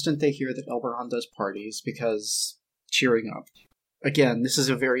the instant they hear that Elberon does parties, because cheering up. Again, this is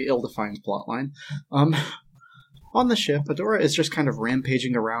a very ill-defined plotline. On the ship, Adora is just kind of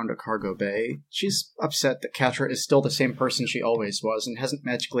rampaging around a cargo bay. She's upset that Catra is still the same person she always was and hasn't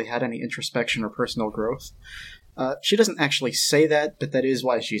magically had any introspection or personal growth. She doesn't actually say that, but that is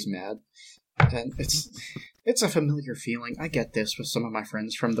why she's mad. And it's a familiar feeling. I get this with some of my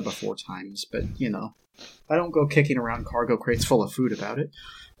friends from the before times, but, I don't go kicking around cargo crates full of food about it.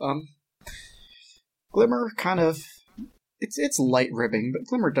 Glimmer kind of... It's light ribbing, but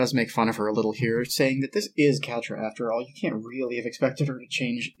Glimmer does make fun of her a little here, saying that this is Catra after all. You can't really have expected her to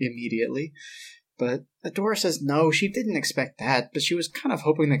change immediately. But Adora says no, she didn't expect that, but she was kind of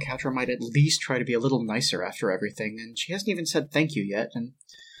hoping that Catra might at least try to be a little nicer after everything, and she hasn't even said thank you yet, and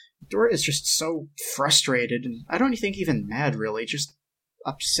Adora is just so frustrated, and I don't think even mad, really, just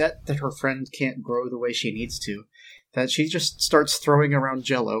upset that her friend can't grow the way she needs to, that she just starts throwing around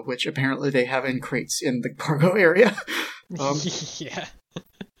Jell-O, which apparently they have in crates in the cargo area. Yeah.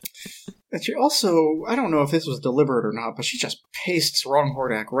 And she also, I don't know if this was deliberate or not, but she just pastes Wrong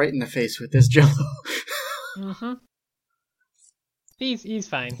Hordak right in the face with this Jell-O. Mm-hmm. He's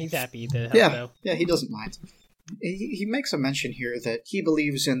fine. He's happy to help, Yeah, though. yeah, he doesn't mind. He makes a mention here that he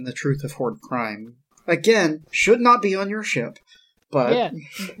believes in the truth of Horde Prime. Again, should not be on your ship, but... Yeah,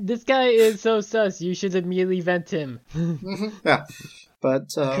 this guy is so sus, you should immediately vent him. Yeah, but...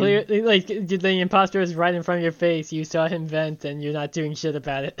 Clearly, the imposter is right in front of your face, you saw him vent, and you're not doing shit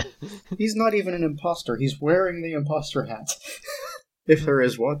about it. He's not even an imposter, he's wearing the imposter hat. If there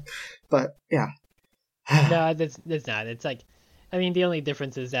is one. But, yeah. No, that's not. It's the only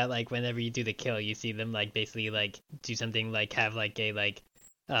difference is that, whenever you do the kill, you see them, basically, do something, have,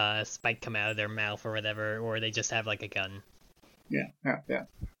 a spike come out of their mouth or whatever, or they just have, a gun. Yeah.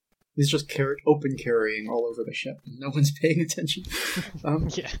 He's just open carrying all over the ship. No one's paying attention.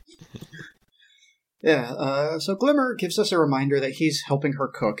 Yeah. Yeah, so Glimmer gives us a reminder that he's helping her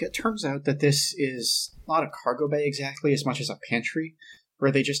cook. It turns out that this is not a cargo bay exactly as much as a pantry,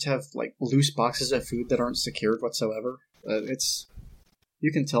 where they just have, loose boxes of food that aren't secured whatsoever. It's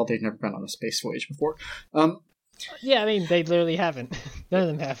You can tell they've never been on a space voyage before. Yeah, I mean, they literally haven't. None of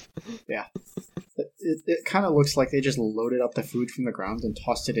them have. Yeah. It kind of looks like they just loaded up the food from the ground and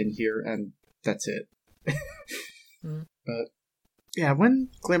tossed it in here, and that's it. But, yeah, when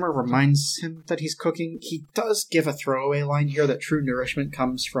Glimmer reminds him that he's cooking, he does give a throwaway line here that true nourishment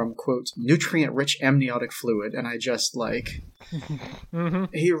comes from, quote, nutrient-rich amniotic fluid, and I just, like...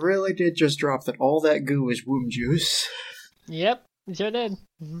 He really did just drop that all that goo is womb juice. Yep, sure did.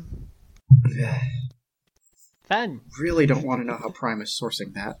 Fun. Really don't want to know how Prime is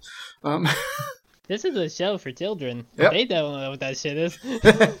sourcing that. This is a show for children. Yep. They don't know what that shit is.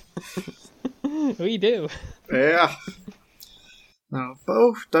 We do. Yeah. Now,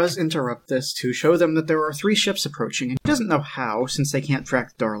 Bo does interrupt this to show them that there are 3 ships approaching, and he doesn't know how, since they can't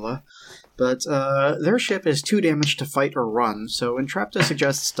track Darla. But their ship is too damaged to fight or run, so Entrapta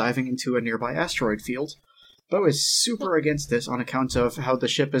suggests diving into a nearby asteroid field. Bo is super against this on account of how the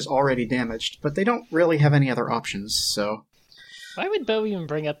ship is already damaged, but they don't really have any other options, so... Why would Bo even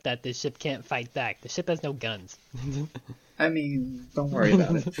bring up that the ship can't fight back? The ship has no guns. I mean, don't worry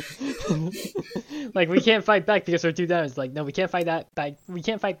about it. Like, we can't fight back because we're too damaged. Like, no, we can't fight that back. We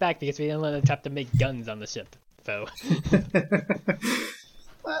can't fight back because we didn't let Entrapta make guns on the ship. So...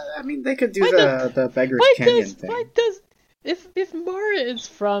 I mean, they could do the Beggar's Canyon thing. Why does... If Mara is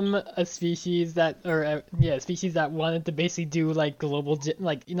from a species that, species that wanted to basically do like global,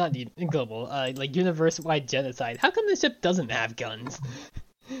 like not global, like universe-wide genocide, how come the ship doesn't have guns?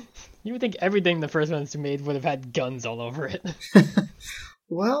 You would think everything the first ones made would have had guns all over it.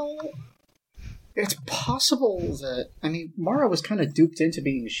 Well, it's possible that, I mean, Mara was kind of duped into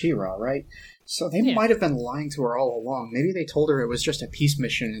being She-Ra, right? So they might have been lying to her all along. Maybe they told her it was just a peace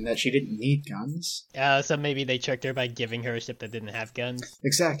mission and that she didn't need guns. So maybe they tricked her by giving her a ship that didn't have guns.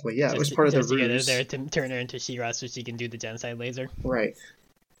 Exactly, yeah, it was part of the ruse. To get her there to turn her into She-Ra so she can do the genocide laser. Right.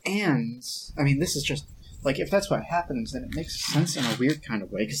 And, I mean, this is just... Like, if that's what happens, then it makes sense in a weird kind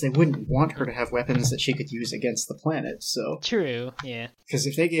of way, because they wouldn't want her to have weapons that she could use against the planet, so... True, yeah. Because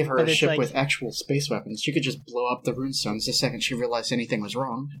if they gave her a ship with actual space weapons, she could just blow up the runestones the second she realized anything was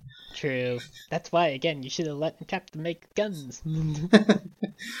wrong. True. That's why, again, you should have let Captain make guns.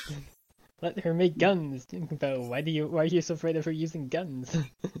 Let her make guns, Bo. Why are you so afraid of her using guns?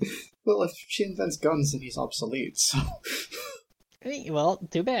 Well, if she invents guns, then he's obsolete, so... Well,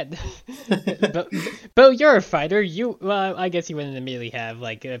 too bad. Bo, you're a fighter. Well, I guess you wouldn't immediately have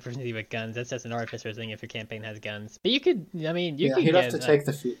like a proficiency with guns. That's just an artificer thing if your campaign has guns. But you could, I mean, you could. He'd have to take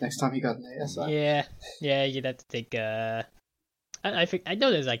the feat next time he got an ASI. Yeah, you'd have to take. I know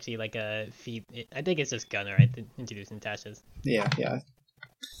there's actually like a feat. I think it's just gunner. I introduced Natasha's. Yeah. I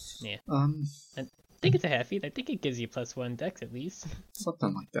think it's a half feat. I think it gives you +1 dex at least.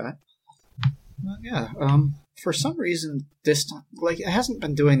 Something like that. For some reason, this time, like, it hasn't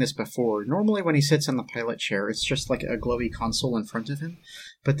been doing this before. Normally when he sits in the pilot chair, it's just like a glowy console in front of him.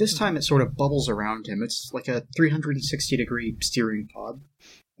 But this time it sort of bubbles around him. It's like a 360-degree steering pod.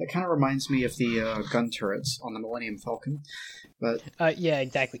 It kind of reminds me of the gun turrets on the Millennium Falcon. But yeah,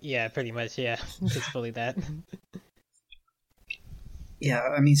 exactly. Yeah, pretty much, yeah. Just fully that. Yeah,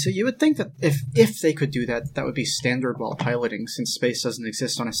 I mean, so you would think that if they could do that, that would be standard while piloting, since space doesn't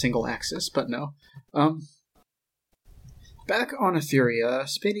exist on a single axis, but no. Back on Etheria,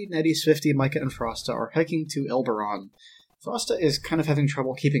 Spinny, Nettie, Swifty, Micah, and Frosta are hiking to Elberon. Frosta is kind of having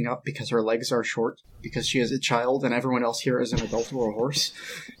trouble keeping up because her legs are short, because she is a child and everyone else here is an adult or a horse.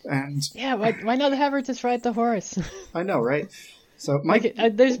 And yeah, why not have her just ride the horse? I know, right? So Mike,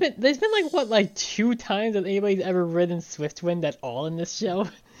 there's been like 2 times that anybody's ever ridden Swiftwind at all in this show.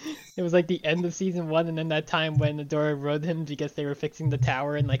 It was like the end of season 1, and then that time when Adora rode him because they were fixing the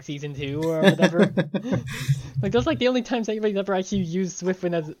tower in like season 2 or whatever. Like those are like the only times anybody's ever actually used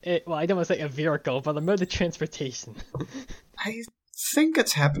Swiftwind as I don't want to say a vehicle, but a mode of transportation. I think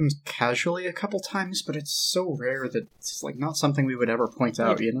it's happened casually a couple times, but it's so rare that it's like not something we would ever point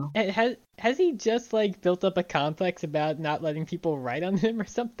out, you know? Has he just like built up a complex about not letting people ride on him or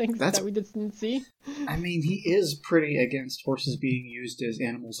something that we just didn't see? I mean, he is pretty against horses being used as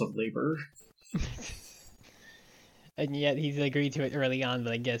animals of labor. And yet he's agreed to it early on,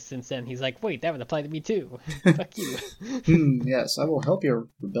 but I guess since then he's like, wait, that would apply to me too. Fuck you. Yes, I will help your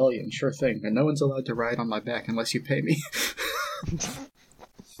rebellion, sure thing, and no one's allowed to ride on my back unless you pay me.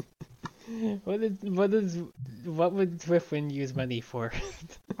 What would Swiftwind use money for?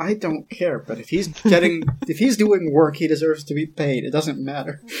 I don't care, but if he's doing work, he deserves to be paid. It doesn't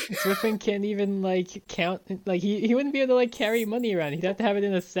matter. Swiftwind can't even like count, like he wouldn't be able to like carry money around. He'd have to have it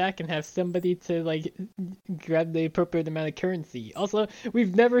in a sack and have somebody to like grab the appropriate amount of currency. Also,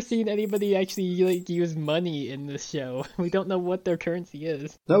 we've never seen anybody actually like use money in this show. We don't know what their currency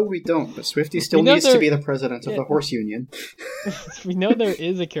is. No, we don't, but Swifty still needs to be the president of the horse union. We know there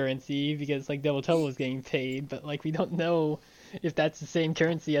is a currency because like Double Trouble is getting paid, but like we don't know if that's the same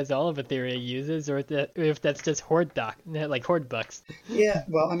currency as all of Etheria uses, or if that's just horde bucks. Yeah,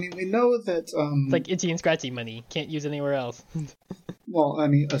 well, I mean, we know that It's like itchy and scratchy money, can't use anywhere else. well, I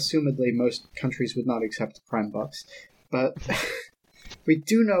mean, assumedly most countries would not accept prime bucks, but we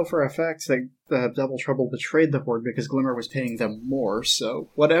do know for a fact that Double Trouble betrayed the Horde because Glimmer was paying them more, so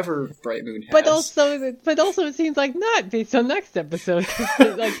whatever Bright Moon has. But also it seems like not based on next episode.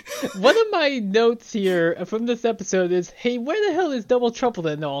 Like, one of my notes here from this episode is, hey, where the hell is Double Trouble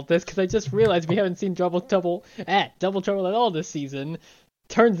in all this? Because I just realized we haven't seen Double Trouble at all this season.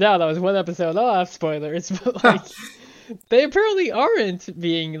 Turns out I was one episode off, spoilers, but like... They apparently aren't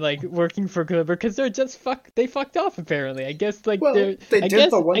being like working for Glimmer because they're just they fucked off apparently. I guess like they did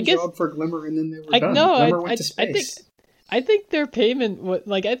the one job for Glimmer and then they were done. Glimmer went to space. I think their payment was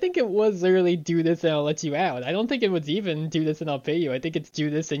like I think it was literally do this and I'll let you out. I don't think it was even do this and I'll pay you. I think it's do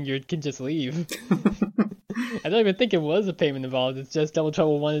this and you can just leave. I don't even think it was a payment involved. It's just Double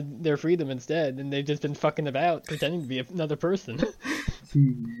Trouble wanted their freedom instead, and they've just been fucking about pretending to be another person.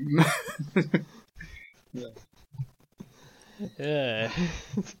 Yeah. Yeah.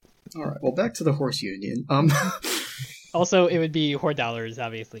 All right. Well, back to the horse union. Also, it would be Horde dollars,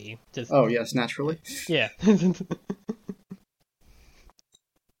 obviously. Just. Oh yes, naturally. Yeah.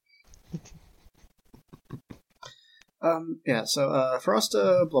 Yeah. So,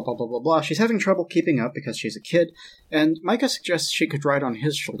 Frosta, blah blah blah blah blah. She's having trouble keeping up because she's a kid, and Micah suggests she could ride on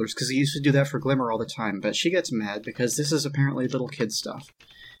his shoulders because he used to do that for Glimmer all the time. But she gets mad because this is apparently little kid stuff,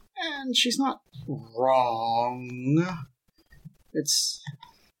 and she's not wrong. It's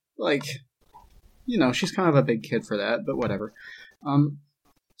like, you know, she's kind of a big kid for that, but whatever.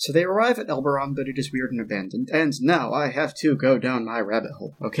 So they arrive at Elberon, but it is weird and abandoned, and now I have to go down my rabbit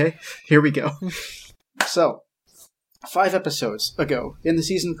hole, okay? Here we go. So, 5 episodes ago, in the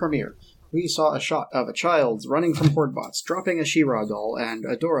season premiere, we saw a shot of a child running from Hordebots, dropping a She-Ra doll, and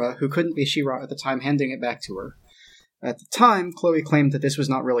Adora, who couldn't be She-Ra at the time, handing it back to her. At the time, Chloe claimed that this was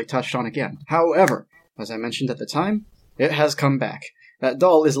not really touched on again. However, as I mentioned at the time, it has come back. That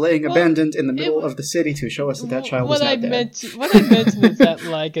doll is laying abandoned in the middle of the city to show us that child was not dead. What I mentioned is that,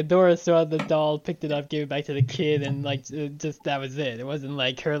 like, Adora saw the doll, picked it up, gave it back to the kid, and, like, just that was it. It wasn't,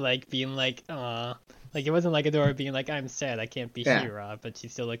 like, her, like, being like, aw. Like, it wasn't like Adora being like, I'm sad, I can't be She-Ra, but she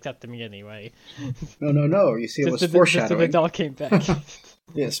still accepted me anyway. No. You see, it was foreshadowing. Just so the doll came back.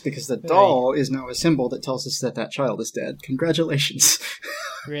 Yes, because the doll is now a symbol that tells us that child is dead. Congratulations.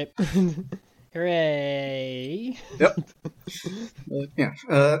 Rip. Hooray! Yep.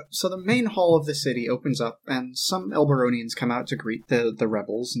 So the main hall of the city opens up, and some Elberonians come out to greet the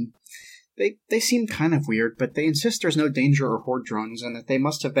rebels, and they seem kind of weird, but they insist there's no danger or horde drones, and that they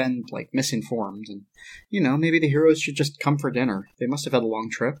must have been, like, misinformed, and, you know, maybe the heroes should just come for dinner. They must have had a long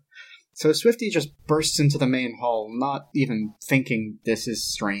trip. So Swifty just bursts into the main hall, not even thinking this is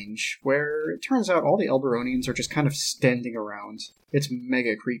strange, where it turns out all the Elberonians are just kind of standing around. It's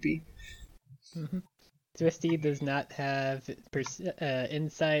mega creepy. Mm-hmm. Swifty does not have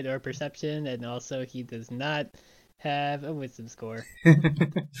insight or perception, and also he does not have a wisdom score.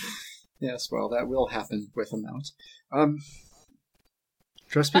 Yes, well, that will happen with a mount.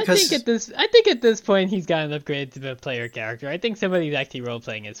 Just because I think at this point he's got an upgrade to the player character. I think somebody's actually role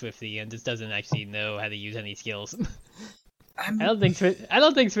playing as Swifty and just doesn't actually know how to use any skills. I don't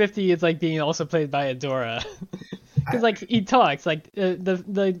think Swifty is like being also played by Adora. Because like he talks like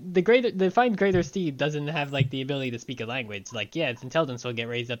the Find Greater Steed doesn't have like the ability to speak a language. Like yeah, its intelligence will get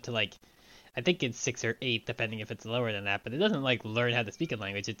raised up to like I think it's 6 or 8 depending if it's lower than that. But it doesn't like learn how to speak a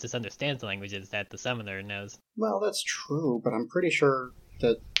language. It just understands the languages that the summoner knows. Well, that's true, but I'm pretty sure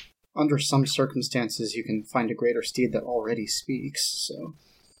that under some circumstances you can find a Greater Steed that already speaks. So.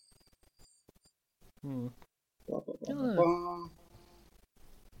 Blah, blah, blah, blah, blah.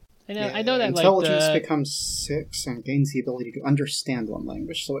 I know that intelligence becomes 6 and gains the ability to understand one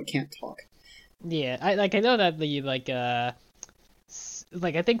language, so it can't talk. Yeah, I know that the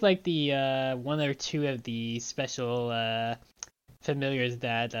I think like the 1 or 2 of the special familiars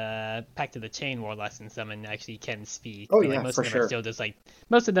that Pact of the Chain Warlocks and summon actually can speak. Oh, but, yeah, most for of them sure. Are still just like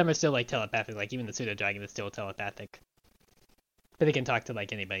most of them are still like telepathic. Like even the pseudo dragon is still telepathic. But they can talk to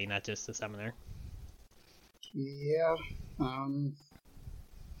like anybody, not just the summoner. Yeah.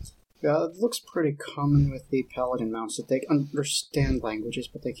 Yeah, it looks pretty common with the paladin mounts that they understand languages,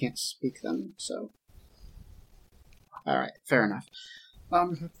 but they can't speak them, so... Alright, fair enough.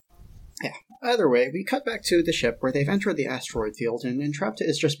 Yeah, either way, we cut back to the ship where they've entered the asteroid field, and Entrapta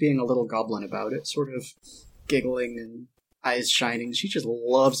is just being a little goblin about it, sort of giggling and eyes shining. She just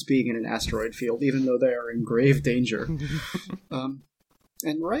loves being in an asteroid field, even though they are in grave danger.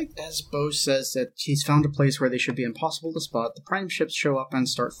 And right as Bo says that he's found a place where they should be impossible to spot, the Prime ships show up and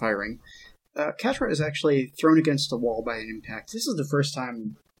start firing. Catra is actually thrown against a wall by an impact. This is the first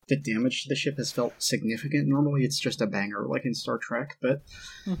time the damage to the ship has felt significant. Normally it's just a banger, like in Star Trek, but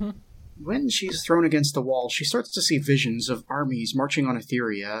when she's thrown against the wall, she starts to see visions of armies marching on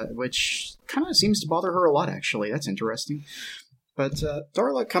Etheria, which kind of seems to bother her a lot, actually. That's interesting. But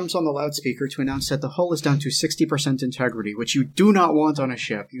Darla comes on the loudspeaker to announce that the hull is down to 60% integrity, which you do not want on a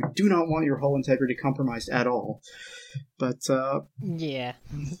ship. You do not want your hull integrity compromised at all. But, yeah.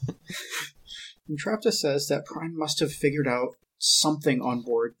 Entrapta says that Prime must have figured out something on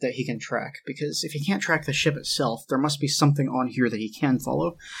board that he can track, because if he can't track the ship itself, there must be something on here that he can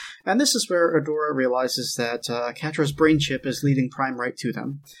follow. And this is where Adora realizes that Catra's brain chip is leading Prime right to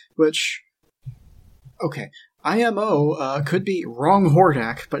them, which... Okay, IMO could be wrong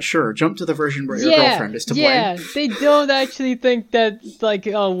Hordak, but sure, jump to the version where your girlfriend is to blame. Yeah, they don't actually think that, like,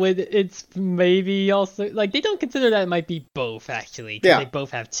 it's maybe also, like, they don't consider that it might be both, actually, because they both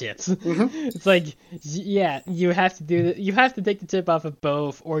have chips. It's like, yeah, you have to take the chip off of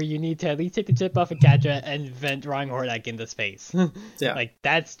both, or you need to at least take the chip off of Catra and vent wrong Hordak into space. Like,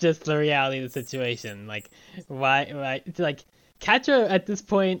 that's just the reality of the situation. Like, why, it's like, Catra at this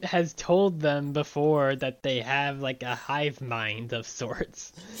point has told them before that they have like a hive mind of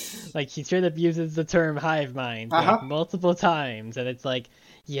sorts. Like she straight up uses the term hive mind like, multiple times, and it's like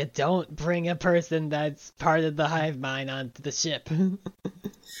you don't bring a person that's part of the hive mind onto the ship.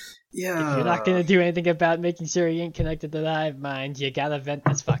 Yeah. If you're not gonna do anything about making sure he ain't connected to the hive mind, you gotta vent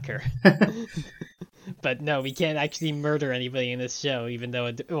this fucker. But no, we can't actually murder anybody in this show, even though,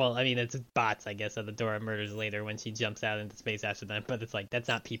 it's bots, I guess, that Adora murders later when she jumps out into space after them, but it's like, that's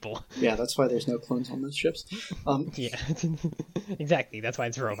not people. Yeah, that's why there's no clones on those ships. Yeah, exactly, that's why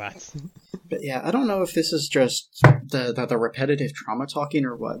it's robots. But yeah, I don't know if this is just the repetitive trauma talking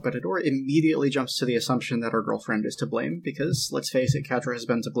or what, but Adora immediately jumps to the assumption that her girlfriend is to blame, because, let's face it, Catra has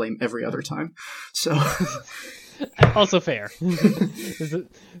been to blame every other time, so... Also fair. It's a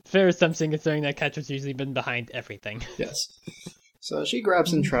fair assumption considering that Catra's usually been behind everything. Yes. So she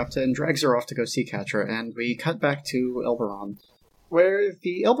grabs Entrapta and drags her off to go see Catra, and we cut back to Elberon, where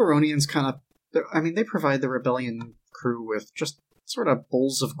the Elberonians they provide the rebellion crew with just sort of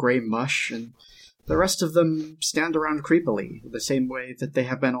bowls of grey mush, and the rest of them stand around creepily, the same way that they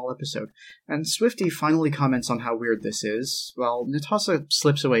have been all episode. And Swifty finally comments on how weird this is, while Natasha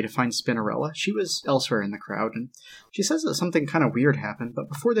slips away to find Spinnerella. She was elsewhere in the crowd, and she says that something kind of weird happened, but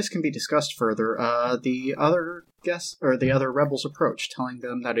before this can be discussed further, the other rebels approach, telling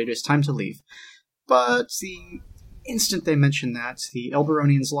them that it is time to leave. But the instant they mention that, the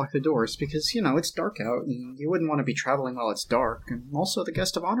Elberonians lock the doors, because, it's dark out, and you wouldn't want to be traveling while it's dark, and also the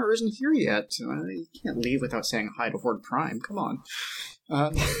guest of honor isn't here yet. You can't leave without saying hi to Horde Prime, come on.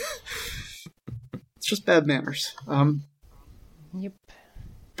 It's just bad manners. Yep.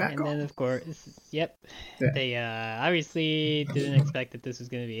 Back and off. then, of course, yep, Yeah. they obviously didn't expect that this was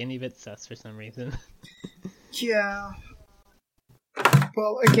going to be any bit sus for some reason. Yeah.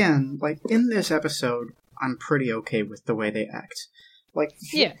 Well, again, in this episode, I'm pretty okay with the way they act.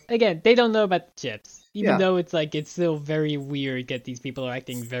 Yeah, again, they don't know about the chips. Even Yeah. though it's still very weird that these people are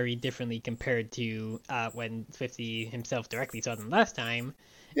acting very differently compared to when Swifty himself directly saw them last time.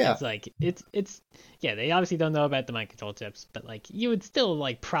 Yeah. It's they obviously don't know about the mind control chips, but you would still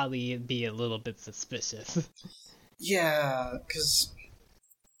probably be a little bit suspicious. Yeah, because...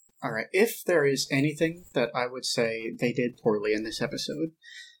 Alright, if there is anything that I would say they did poorly in this episode,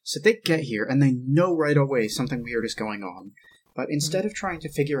 so they get here and they know right away something weird is going on, but instead of trying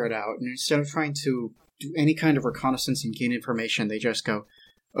to figure it out, and instead of trying to do any kind of reconnaissance and gain information, they just go,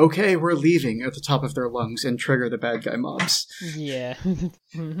 okay, we're leaving, at the top of their lungs, and trigger the bad guy mobs. Yeah.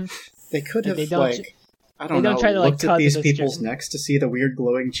 They could have, They don't try to, looked at cause these a people's distraction. necks to see the weird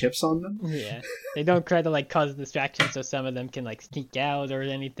glowing chips on them. Yeah. They don't try to cause a distraction so some of them can sneak out or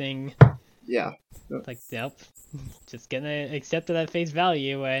anything. Yeah. It's like, nope. Just gonna accept it at face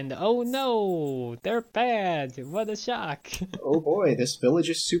value, and oh no, they're bad. What a shock. Oh boy, this village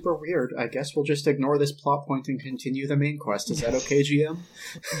is super weird. I guess we'll just ignore this plot point and continue the main quest. Is that okay, GM?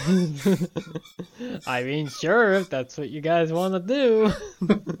 I mean, sure, if that's what you guys want to do.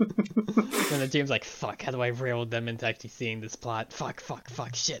 And the GM's like, fuck, how do I rail them into actually seeing this plot? Fuck,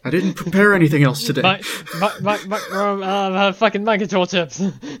 shit. I didn't prepare anything else today. Fucking mind control chips.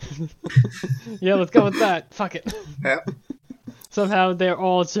 Yeah, let's go with that. Fuck it. Yep. Somehow they're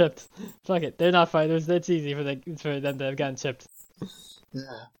all chipped. Fuck it. They're not fighters. It's easy for them to have gotten chipped.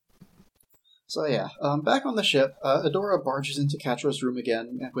 Yeah. So yeah, back on the ship, Adora barges into Catra's room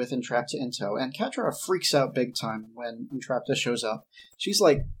again with Entrapta in tow, and Catra freaks out big time when Entrapta shows up. She's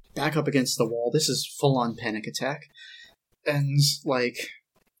like back up against the wall. This is full-on panic attack. And like,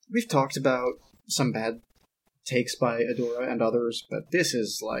 we've talked about some bad takes by Adora and others, but this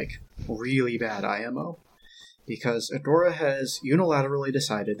is like really bad IMO. Because Adora has unilaterally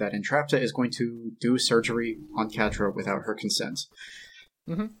decided that Entrapta is going to do surgery on Catra without her consent.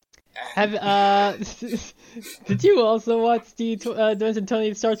 Mm-hmm. Did you also watch the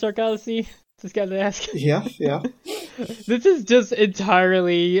 2020 Star Trek Odyssey? Just gotta ask. Yeah. This is just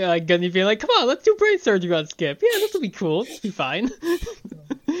entirely Gunny being like, come on, let's do brain surgery on Skip. Yeah, this will be cool. This will be fine.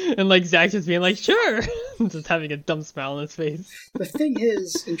 And like Zach just being like, sure. Just having a dumb smile on his face. The thing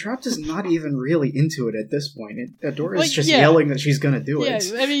is, Entrapta's not even really into it at this point. Adora's just yelling that she's gonna do it.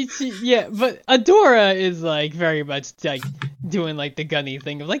 Yeah, I mean, but Adora is like very much like doing like the Gunny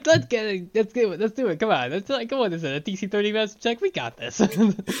thing of like, let's do it, come on. It's like, what is it, a DC-30 master check? We got this.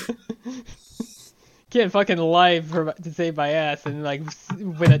 Can't fucking lie to save my ass and like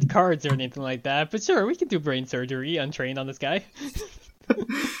win at cards or anything like that, but sure, we can do brain surgery untrained on this guy.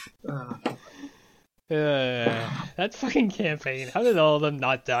 That fucking campaign. How did all of them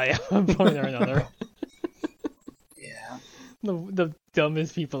not die at one point or another? Yeah. The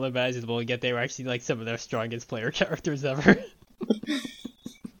dumbest people imaginable, yet they were actually like some of their strongest player characters ever.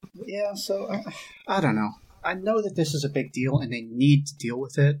 Yeah, so I don't know. I know that this is a big deal and they need to deal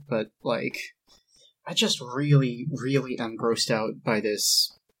with it, but like, I just really, really am grossed out by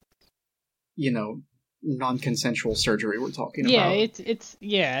this, non-consensual surgery we're talking about.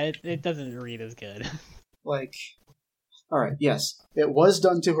 It doesn't read as good. Like, alright, yes, it was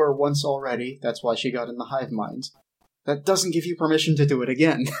done to her once already, that's why she got in the hive mind. That doesn't give you permission to do it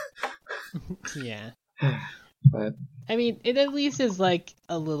again. Yeah. But I mean, it at least is like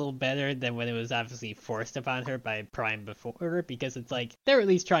a little better than when it was obviously forced upon her by Prime before, because it's like they're at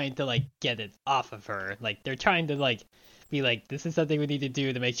least trying to like get it off of her. Like they're trying to like be like, this is something we need to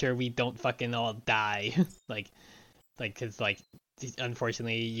do to make sure we don't fucking all die. like, cause like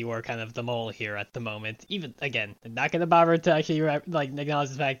unfortunately you are kind of the mole here at the moment. Even again, I'm not gonna bother to actually like acknowledge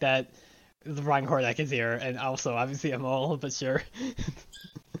the fact that the wrong Hordak is here, and also obviously a mole, but sure.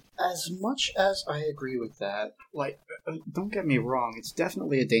 As much as I agree with that, like, don't get me wrong, it's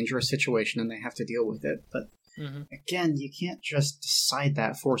definitely a dangerous situation and they have to deal with it, but again, you can't just decide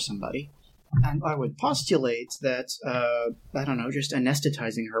that for somebody. And I would postulate that, I don't know, just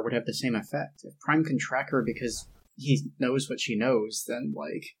anesthetizing her would have the same effect. If Prime can track her because he knows what she knows, then,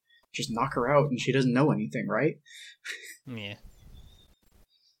 like, just knock her out and she doesn't know anything, right? Yeah.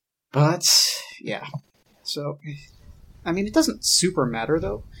 But, yeah. So, I mean, it doesn't super matter,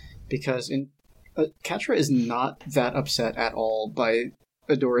 though, because Catra is not that upset at all by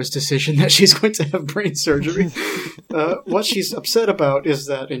Adora's decision that she's going to have brain surgery. What she's upset about is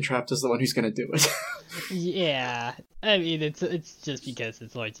that Entrapta is the one who's going to do it. Yeah, I mean, it's just because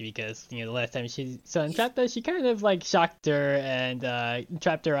it's largely because, the last time she saw Entrapta, she kind of, like, shocked her and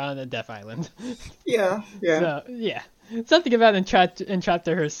trapped her on a death island. Yeah. So, yeah. Something about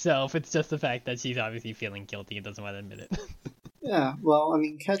Entrapta herself, it's just the fact that she's obviously feeling guilty and doesn't want to admit it. Yeah, well, I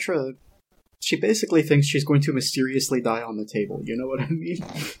mean, Catra, she basically thinks she's going to mysteriously die on the table, you know what I mean?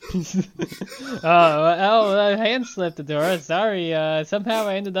 Hand slipped, Adora, sorry, somehow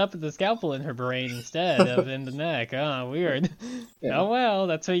I ended up with the scalpel in her brain instead of in the neck, weird. Yeah. Oh well,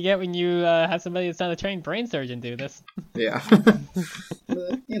 that's what you get when you have somebody that's not a trained brain surgeon do this. Yeah.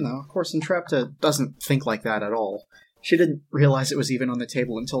 But, of course, Entrapta doesn't think like that at all. She didn't realize it was even on the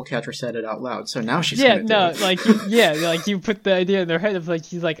table until Catra said it out loud, so now she's gonna do it. Like you put the idea in their head of like,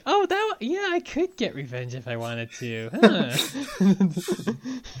 she's like, oh, I could get revenge if I wanted to. Huh.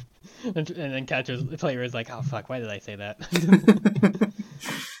 and then Catra's player is like, oh fuck, why did I say that?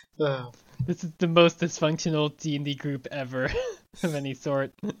 This is the most dysfunctional D&D group ever of any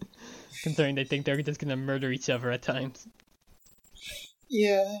sort, considering they think they're just gonna murder each other at times.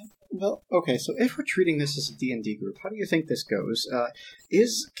 Yeah, Well, okay, so if we're treating this as a D&D group, how do you think this goes?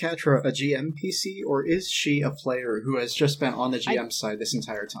 Is Katra a GM PC, or is she a player who has just been on the GM side this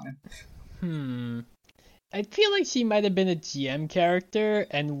entire time? I feel like she might have been a GM character,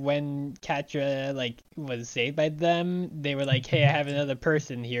 and when Katra was saved by them, they were like, "Hey, I have another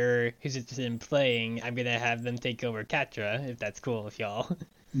person here who's interested in playing. I'm gonna have them take over Katra, if that's cool with y'all."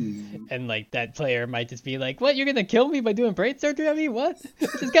 And that player might just be like, "What? You're gonna kill me by doing brain surgery on me? What?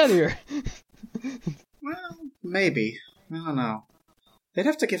 Just got here." Well, maybe. I don't know. They'd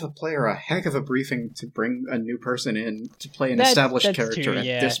have to give a player a heck of a briefing to bring a new person in to play an established character true, at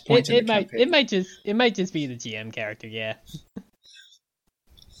yeah. this point in the campaign. It might just be the GM character, yeah.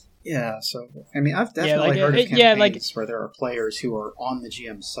 Yeah, so I mean, I've definitely heard of campaigns where there are players who are on the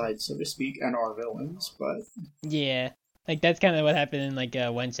GM side, so to speak, and are villains, but yeah. That's kind of what happened in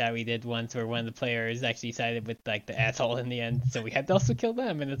a one shot we did once, where one of the players actually sided with the asshole in the end, so we had to also kill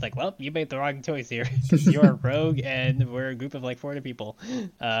them. And it's well, you made the wrong choice here. You're a rogue, and we're a group of 40 people.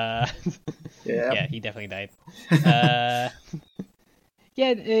 Yeah, he definitely died. Yeah,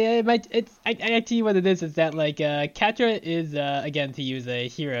 it might. I tell you what it is that Katra is again, to use a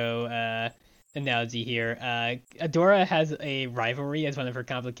hero analogy here. Adora has a rivalry as one of her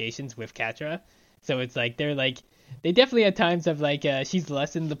complications with Katra, so it's they definitely at times have she's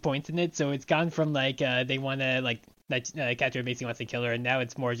lessened the points in it, so it's gone from they want to that Katra basically wants to kill her, and now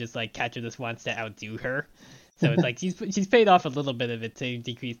it's more just Katra just wants to outdo her. So it's she's paid off a little bit of it to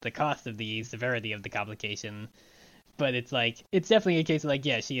decrease the cost of the severity of the complication. But it's it's definitely a case of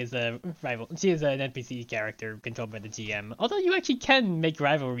she is a rival. She is an NPC character controlled by the GM. Although you actually can make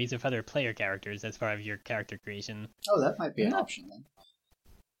rivalries with other player characters as part of your character creation. Oh, that might be an option then.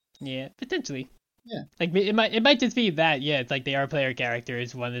 Yeah, potentially. Yeah. It might just be that, yeah, it's they are player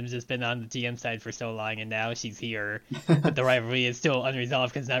characters, one of them's just been on the GM side for so long, and now she's here, but the rivalry is still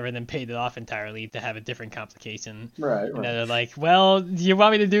unresolved because neither of them paid it off entirely to have a different complication. Right. And then they're well, you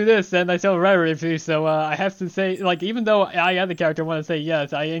want me to do this, then I still have a rivalry for you, so I have to say, even though I, as the character, want to say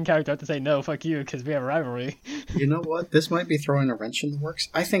yes, I, in character, have to say no, fuck you, because we have a rivalry. You know what? This might be throwing a wrench in the works.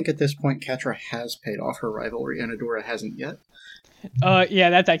 I think at this point, Katra has paid off her rivalry, and Adora hasn't yet.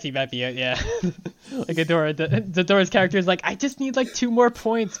 Yeah, that's actually might be it, yeah. Adora's character is I just need 2 more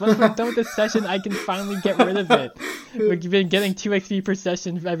points. Once we're done with this session, I can finally get rid of it. We've been getting 2 XP per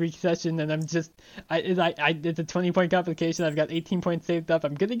session every session, and I'm just, it's a 20-point complication. I've got 18 points saved up.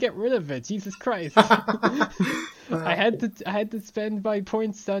 I'm gonna get rid of it. Jesus Christ. I had to spend my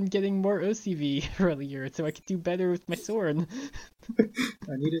points on getting more OCV earlier, so I could do better with my sword.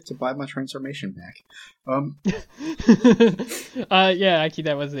 I needed to buy my transformation back. Yeah, actually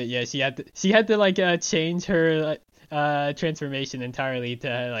that was it. Yeah, she had to change her transformation entirely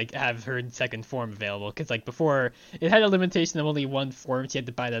to have her second form available, because before it had a limitation of only one form. She had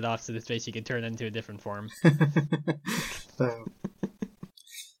to buy that off so this way she could turn into a different form.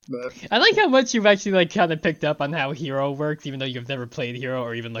 I like how much you've actually kind of picked up on how Hero works, even though you've never played Hero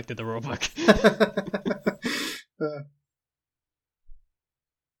or even looked at the rulebook.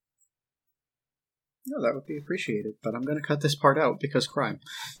 No, that would be appreciated, but I'm going to cut this part out because crime.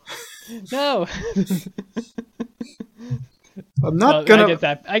 No! I'm not gonna...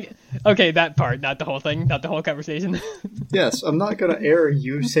 Okay, that part, not the whole thing, not the whole conversation. Yes, I'm not gonna air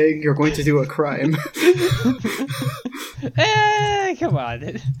you saying you're going to do a crime. Come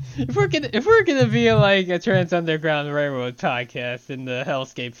on. If we're gonna be a Trans Underground Railroad podcast in the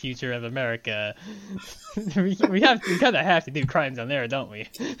hellscape future of America, we kind of have to do crimes on there, don't we?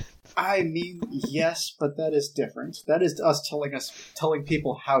 I mean, yes, but that is different. That is us telling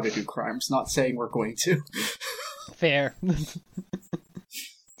people how to do crimes, not saying we're going to. Fair.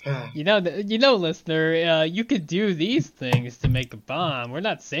 You know, listener, you could do these things to make a bomb. We're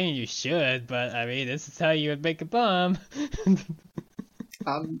not saying you should, but I mean, this is how you would make a bomb.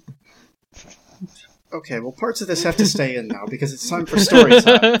 Okay, well, parts of this have to stay in now because it's time for story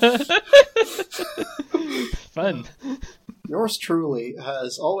time. Fun. Yours truly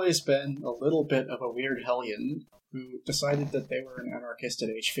has always been a little bit of a weird hellion who decided that they were an anarchist at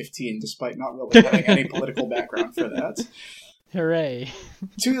age 15, despite not really having any political background for that. Hooray.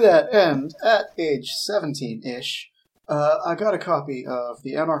 To that end, at age 17-ish, I got a copy of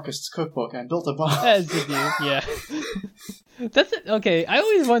the Anarchist's Cookbook and built a bomb. As did you, yeah. That's it. Okay, I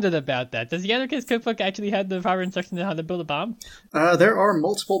always wondered about that. Does the Anarchist's Cookbook actually have the proper instructions on how to build a bomb? There are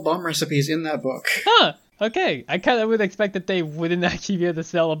multiple bomb recipes in that book. Huh! Okay, I kind of would expect that they wouldn't actually be able to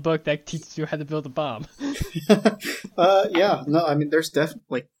sell a book that teaches you how to build a bomb. Yeah, no, I mean, there's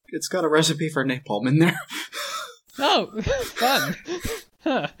definitely, it's got a recipe for napalm in there. Oh, fun.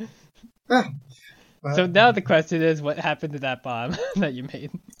 Huh. So now the question is, what happened to that bomb that you made?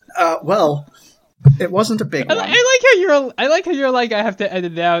 Well, it wasn't a big one. I like how you're like, I have to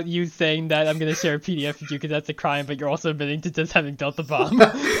edit out you saying that I'm gonna share a PDF with you because that's a crime, but you're also admitting to just having built the bomb.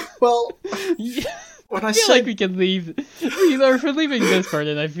 Well, Yeah. when I feel like we can leave. Or for leaving this part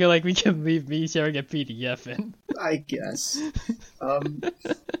in, I feel like we can leave me sharing a PDF in. I guess.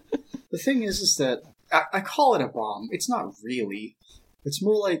 The thing is that I call it a bomb. It's not really. It's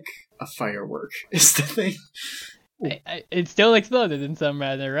more like a firework, is the thing. It still exploded in some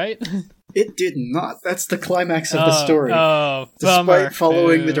manner, right? It did not. That's the climax of the story. Oh, Despite bummer.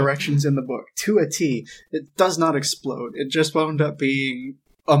 following the Boo. directions in the book to a T, it does not explode. It just wound up being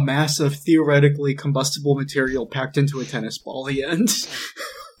a mass of theoretically combustible material packed into a tennis ball. The end.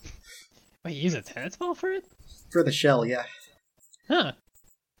 Wait, you use a tennis ball for it? For the shell, yeah. Huh.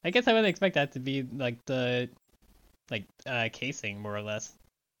 I guess I wouldn't expect that to be like the casing, more or less.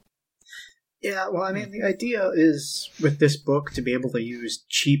 Yeah, well, I mean, the idea is, with this book, to be able to use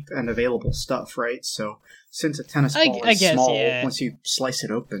cheap and available stuff, right? So, since a tennis ball I is guess, small, yeah. once you slice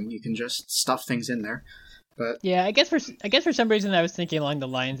it open, you can just stuff things in there. But Yeah, I guess for some reason I was thinking along the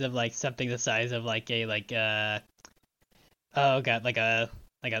lines of like something the size of like a like an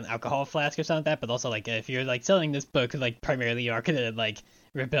alcohol flask or something like that, but also like if you're like selling this book like primarily marketed at like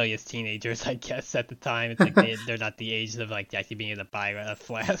rebellious teenagers, I guess at the time it's like they're not the age of like actually being able to buy a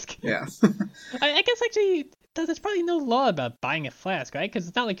flask. yeah, I guess actually there's probably no law about buying a flask, right? Because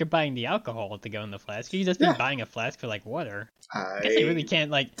it's not like you're buying the alcohol to go in the flask. You just be Yeah. buying a flask for like water. I I guess you really can't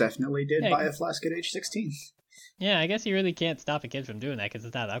like. definitely did Yeah. buy a flask at age 16. Yeah, I guess you really can't stop a kid from doing that because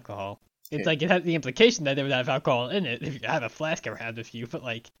it's not alcohol. It's Yeah. like it has the implication that it would have alcohol in it if you have a flask around with you, but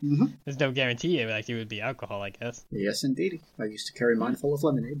like Mm-hmm. there's no guarantee it actually would be alcohol, I guess. Yes, indeed. I used to carry mine full of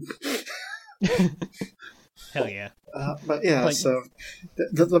lemonade. Hell yeah. But yeah, Like- so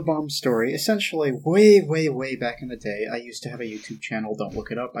the bomb story, essentially, way, way, way back in the day, I used to have a YouTube channel. Don't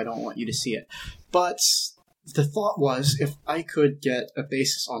look it up. I don't want you to see it. But the thought was, if I could get a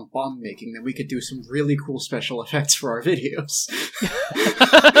basis on bomb making, then we could do some really cool special effects for our videos.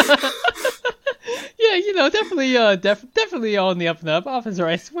 Yeah, you know, definitely, definitely all in the up and up. Officer,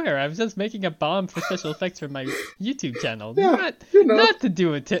 I swear, I was just making a bomb for special effects for my YouTube channel, Yeah, you know. not to do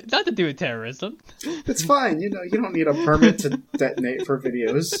with terrorism. It's fine, you know, you don't need a permit to detonate for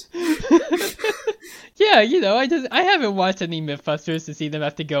videos. Yeah, you know, I haven't watched any Mythbusters to see them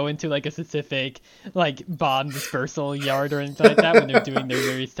have to go into like a specific like bomb dispersal yard or anything like that when they're doing their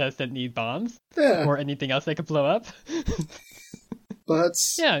various tests that need bombs Yeah, or anything else that could blow up. but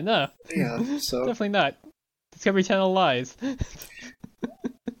Yeah, no, yeah, so definitely not. Discovery Channel lies. thing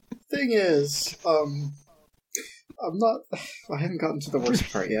is, I haven't gotten to the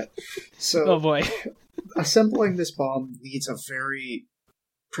worst part yet. So Oh boy. assembling this bomb needs a very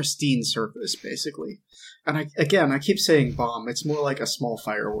pristine surface, basically. And I keep saying bomb. It's more like a small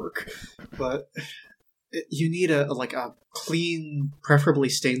firework, but you need a clean, preferably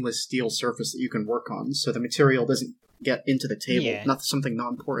stainless steel surface that you can work on, so the material doesn't get into the table. Yeah. Not something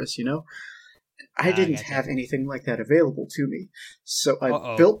non-porous, you know. I Ah, didn't gotcha. have anything like that available to me, so I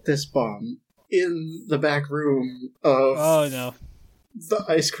Uh-oh. built this bomb in the back room of Oh no. the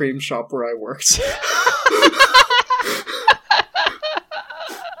ice cream shop where I worked.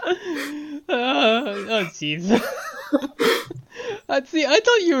 Oh jeez. See, I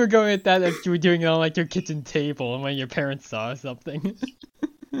thought you were going at that if you were doing it on like your kitchen table and when your parents saw or something.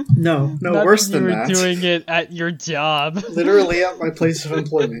 No, Not worse that than you were that. doing it at your job. Literally at my place of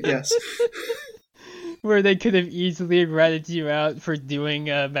employment, yes. Where they could have easily ratted you out for doing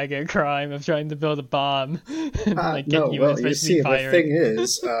a mega crime of trying to build a bomb. Like, No, getting well, especially you see, the fired. thing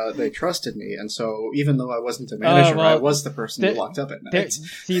is, they trusted me, and so even though I wasn't a manager, well, I was the person who there- locked up at There, night.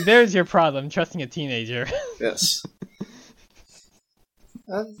 see, there's your problem, trusting a teenager. Yes.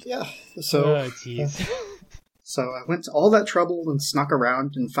 And yeah, so Oh, jeez. so I went to all that trouble and snuck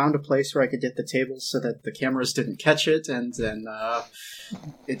around and found a place where I could get the tables so that the cameras didn't catch it, and then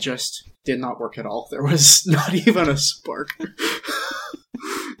it just did not work at all. There was not even a spark.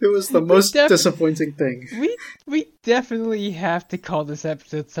 It was the most disappointing thing. We definitely have to call this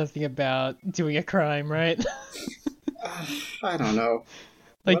episode something about doing a crime, right? I don't know.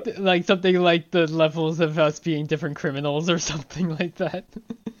 Like something like the levels of us being different criminals or something like that.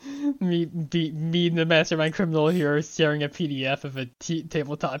 me the mastermind criminal here sharing a PDF of a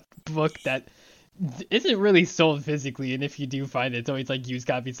tabletop book that isn't really sold physically, and if you do find it, it's always like used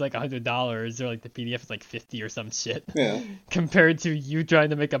copies like $100 or like the PDF is like 50 or some shit. Yeah. Compared to you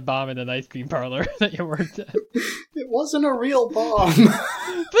trying to make a bomb in an ice cream parlor that you worked at. It wasn't a real bomb.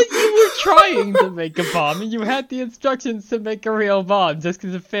 But you were trying to make a bomb, and you had the instructions to make a real bomb. Just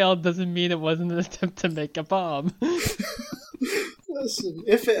because it failed doesn't mean it wasn't an attempt to make a bomb. Listen,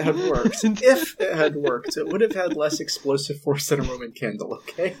 if it had worked, it would have had less explosive force than a Roman candle,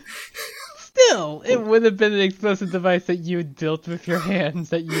 okay? Still, it would have been an explosive device that you had built with your hands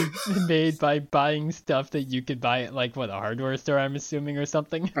that you made by buying stuff that you could buy at, like, what, a hardware store, I'm assuming, or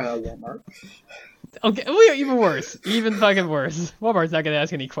something? Walmart. Okay, well, even worse. Even fucking worse. Walmart's not gonna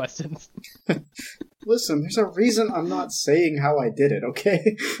ask any questions. Listen, there's a reason I'm not saying how I did it,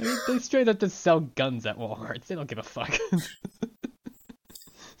 okay? I mean, they straight up just sell guns at Walmart. They don't give a fuck.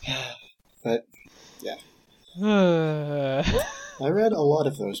 But, yeah. I read a lot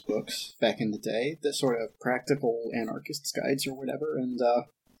of those books back in the day, the sort of practical anarchist's guides or whatever, and a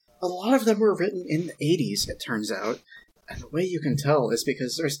lot of them were written in the 80s, it turns out. And the way you can tell is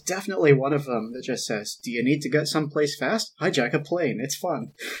because there's definitely one of them that just says, "Do you need to get someplace fast? Hijack a plane, it's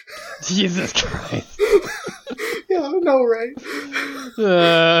fun." Jesus Christ. Yeah, I know, right?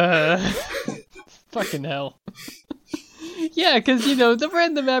 Fucking hell. Yeah, because, you know, the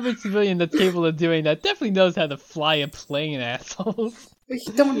random average civilian that's capable of doing that definitely knows how to fly a plane, assholes. You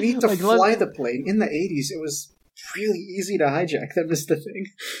don't need to Like, fly the plane. In the 80s, it was really easy to hijack them, is the thing.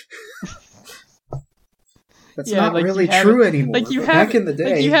 That's not like really true anymore. Like but back in the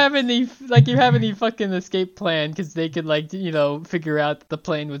day, you have any fucking escape plan because they could, like, you know, figure out that the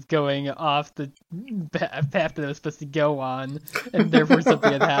plane was going off the path that it was supposed to go on, and therefore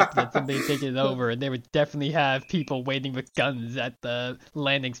something had happened and somebody had taken it over, and they would definitely have people waiting with guns at the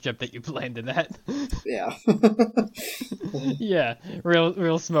landing strip that you landed at. Yeah. Yeah,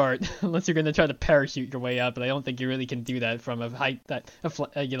 real smart. Unless you're gonna try to parachute your way up, but I don't think you really can do that from a height that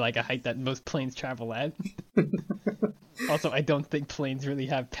a height that most planes travel at. Also, I don't think planes really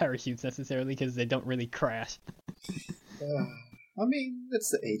have parachutes necessarily because they don't really crash. I mean, it's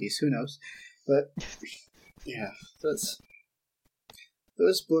the 80s. Who knows? But yeah,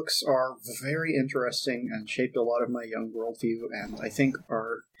 those books are very interesting and shaped a lot of my young worldview, and I think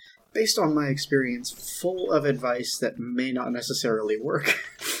are, based on my experience, full of advice that may not necessarily work.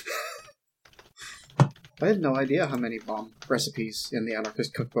 I had no idea how many bomb recipes in the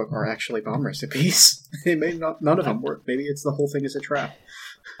Anarchist Cookbook are actually bomb recipes. None of them work. Maybe it's the whole thing is a trap.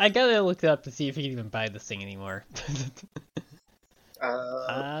 I gotta look it up to see if you can even buy this thing anymore.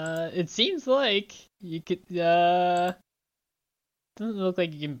 It seems like you could, doesn't look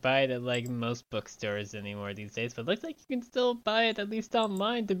like you can buy it at, like, most bookstores anymore these days, but it looks like you can still buy it at least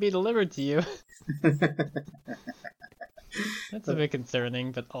online to be delivered to you. That's a bit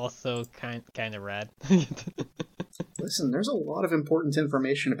concerning, but also kind of rad. Listen, there's a lot of important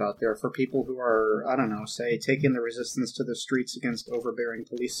information about there for people who are, I don't know, say, taking the resistance to the streets against overbearing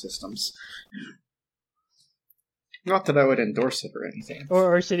police systems. Not that I would endorse it or anything.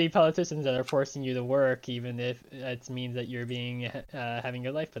 Or shitty politicians that are forcing you to work, even if it means that you're being having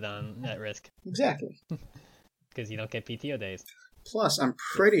your life put on at risk. Exactly. Because you don't get PTO days. Plus, I'm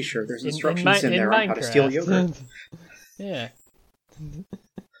pretty sure there's instructions in there on how to steal yogurt. Yeah.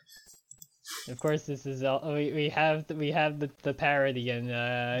 Of course, this is all. We have the parody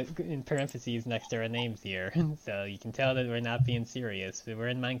in parentheses next to our names here, so you can tell that we're not being serious. We're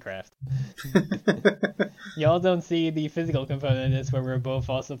in Minecraft. Y'all don't see the physical component of this, where we're both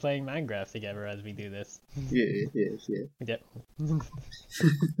also playing Minecraft together as we do this. Yeah. Yep.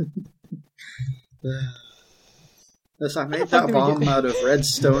 Yes, I made that bomb out of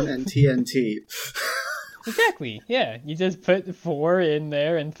redstone and TNT. Exactly, yeah. You just put 4 in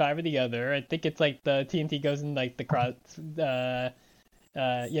there and 5 in the other. I think it's like the TNT goes in, like, the cross, the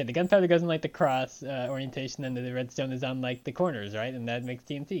gunpowder goes in, like, the cross orientation, and the redstone is on, like, the corners, right? And that makes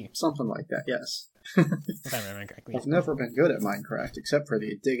TNT. Something like that, yes. If I remember correctly. I've never been good at Minecraft, except for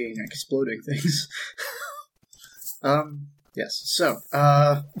the digging and exploding things. Yes, so,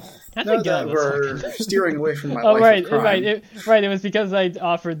 now that we're steering away from my life of crime... Right, it was because I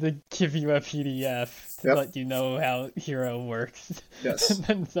offered to give you a PDF to let you know how Hero works. Yes. And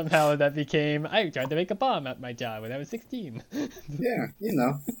then somehow that became, I tried to make a bomb at my job when I was 16. Yeah, you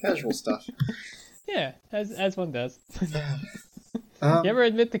know, casual stuff. Yeah, as one does. You ever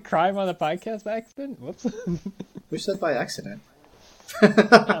admit to crime on a podcast by accident? Whoops. Who said by accident?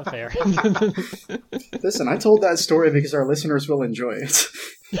 Not fair. Listen, I told that story because our listeners will enjoy it.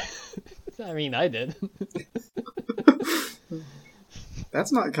 I mean, I did.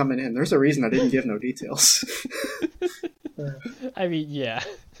 That's not coming in. There's a reason I didn't give no details. I mean, yeah.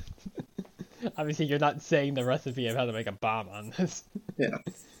 Obviously, you're not saying the recipe of how to make a bomb on this. Yeah.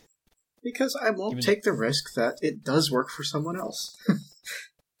 Because I won't take the risk that it does work for someone else.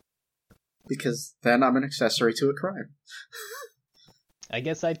 Because then I'm an accessory to a crime. I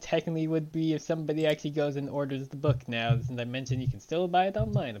guess I technically would be if somebody actually goes and orders the book now, since I mentioned you can still buy it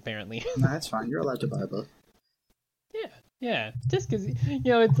online, apparently. Nah, that's fine. You're allowed to buy a book. Yeah, Yeah, just because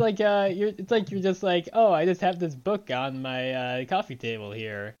it's like you're just like, oh, I just have this book on my coffee table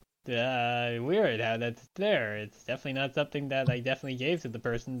here. Weird how that's there. It's definitely not something that I definitely gave to the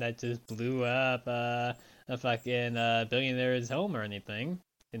person that just blew up a fucking billionaire's home or anything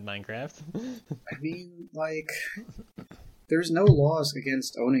in Minecraft. I mean, like, there's no laws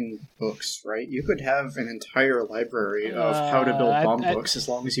against owning books, right? You could have an entire library of how to build bomb books as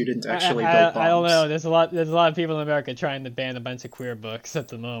long as you didn't actually build bombs. I don't know. There's a lot of people in America trying to ban a bunch of queer books at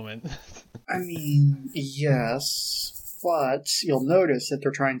the moment. I mean, yes. But you'll notice that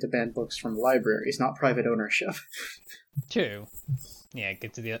they're trying to ban books from libraries, not private ownership. True. Yeah,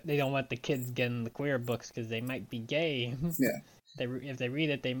 they don't want the kids getting the queer books because they might be gay. Yeah. If they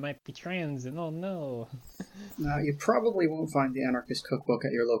read it, they might be trans, and oh no. Now, you probably won't find the Anarchist Cookbook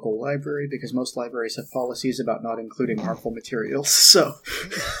at your local library because most libraries have policies about not including harmful materials, so...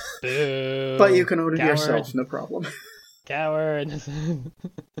 Boo. But you can own it Coward. yourself, no problem. Coward.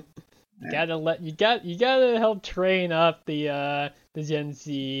 You gotta help train up the Gen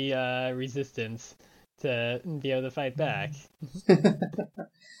Z resistance to be able to fight back.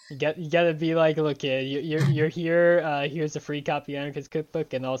 You gotta be like, look, kid, you're here. Here's a free copy of Anarchist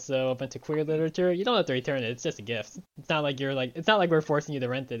Cookbook and also a bunch of queer literature. You don't have to return it. It's just a gift. It's not like we're forcing you to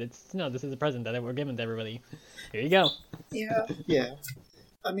rent it. This is a present that we're giving to everybody. Here you go. Yeah.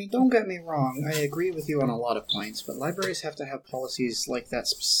 I mean, don't get me wrong, I agree with you on a lot of points, but libraries have to have policies like that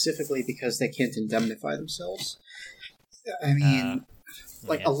specifically because they can't indemnify themselves. I mean,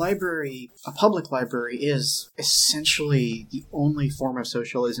 a public library is essentially the only form of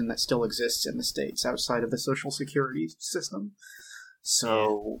socialism that still exists in the States outside of the social security system.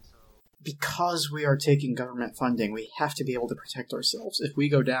 So, because we are taking government funding, we have to be able to protect ourselves. If we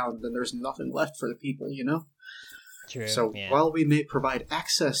go down, then there's nothing left for the people, you know? True. So while we may provide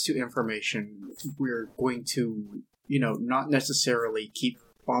access to information, we're going to, not necessarily keep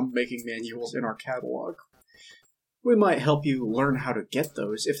bomb-making manuals in our catalog. We might help you learn how to get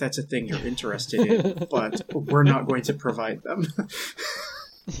those if that's a thing you're interested in, but we're not going to provide them.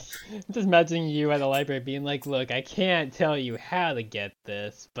 Just imagining you at a library being like, look, I can't tell you how to get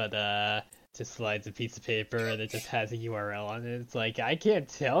this, but just slides a piece of paper that just has a URL on it. It's like, I can't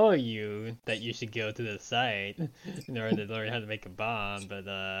tell you that you should go to the site in order to learn how to make a bomb, but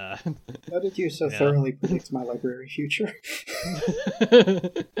How did you so thoroughly predict my library future?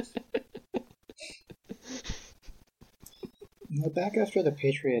 Back after the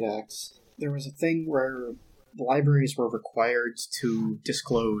Patriot Act, there was a thing where libraries were required to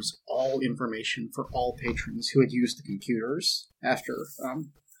disclose all information for all patrons who had used the computers after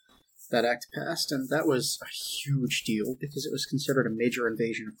that act passed, and that was a huge deal because it was considered a major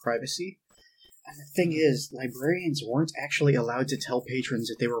invasion of privacy. And the thing is, librarians weren't actually allowed to tell patrons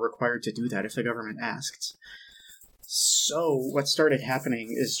that they were required to do that if the government asked. So what started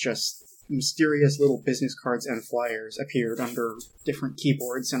happening is just mysterious little business cards and flyers appeared under different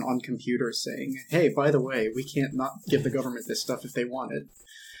keyboards and on computers saying, hey, by the way, we can't not give the government this stuff if they want it.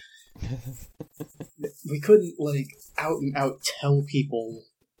 We couldn't, out and out tell people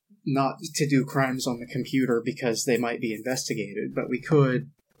not to do crimes on the computer because they might be investigated, but we could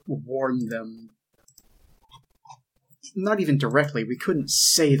warn them. Not even directly, we couldn't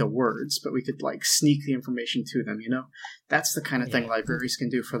say the words, but we could, sneak the information to them, That's the kind of thing libraries can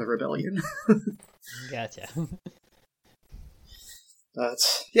do for the rebellion. Gotcha. But,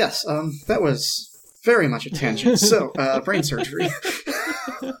 yes, that was very much a tangent. So, brain surgery.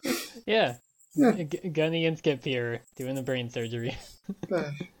 Yeah. Gunny and Skip here, doing the brain surgery.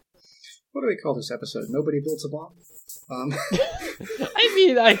 What do we call this episode? Nobody builds a bomb? I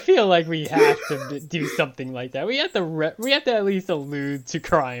mean, I feel like we have to do something like that. We have to at least allude to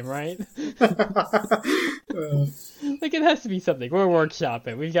crime, right? It has to be something. We're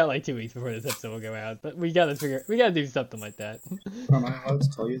workshopping. We've got 2 weeks before this episode will go out, but we gotta do something like that. Am I allowed to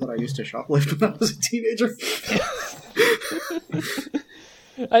tell you that I used to shoplift when I was a teenager?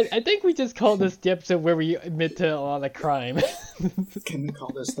 I think we just call this the episode where we admit to a lot of crime. Can we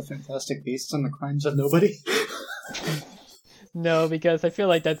call this The Fantastic Beasts and the Crimes of Nobody? No, because I feel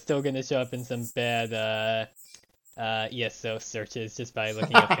like that's still going to show up in some bad ESO searches just by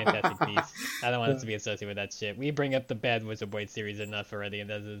looking up Fantastic Beasts. I don't want us to be associated with that shit. We bring up the bad Wizard Boy series enough already,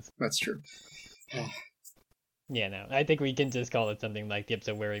 and That's true. Yeah, no. I think we can just call it something like the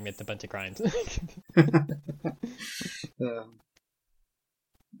episode where we admit a bunch of crimes.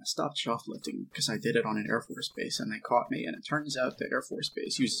 I stopped shoplifting because I did it on an Air Force base and they caught me, and it turns out the Air Force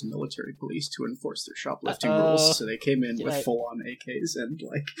base uses military police to enforce their shoplifting rules, so they came in with full-on AKs and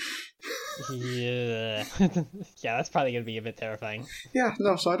Yeah. Yeah, that's probably going to be a bit terrifying. Yeah,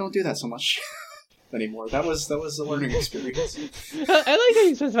 no, so I don't do that so much. anymore. That was a learning experience. I like how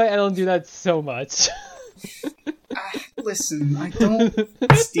you specify I don't do that so much. Listen, I don't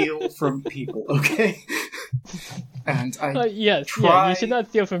steal from people, okay? And I yes, try... you should not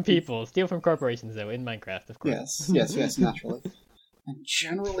steal from people. Steal from corporations, though, in Minecraft, of course. Yes, naturally. And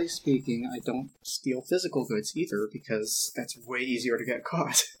generally speaking, I don't steal physical goods either, because that's way easier to get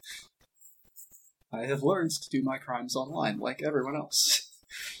caught. I have learned to do my crimes online, like everyone else.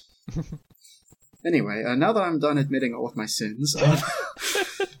 Anyway, now that I'm done admitting all of my sins...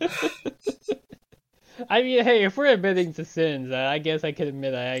 I mean, hey, if we're admitting to sins, I guess I could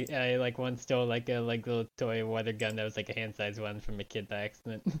admit I like once stole like a little toy water gun that was like a hand-sized one from a kid by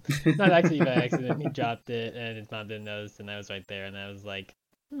accident. Not actually by accident. He dropped it and his mom didn't notice, and I was right there, and I was like,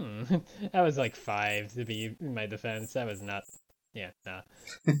 I was like 5 to be in my defense. That was not, that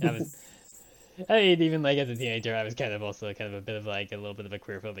was. I mean, even like as a teenager, I was kind of also kind of a bit of like a little bit of a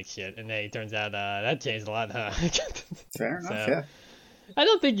queerphobic shit, and hey, it turns out that changed a lot, huh? Fair enough, so, yeah. I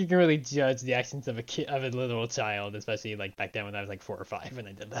don't think you can really judge the actions of a literal child, especially like back then when I was like 4 or 5 when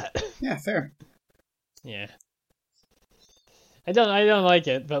I did that. Yeah, fair. Yeah. I don't like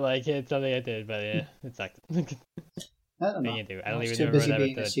it, but like it's something I did, but yeah, it sucked. I don't know. I don't even too remember busy what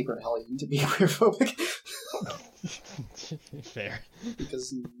being a secret hellion to be queerphobic. Fair.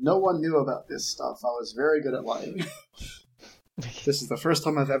 Because no one knew about this stuff. I was very good at lying. This is the first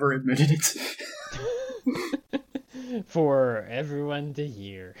time I've ever admitted it. For everyone to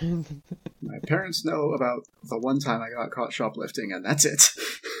hear. My parents know about the one time I got caught shoplifting, and that's it.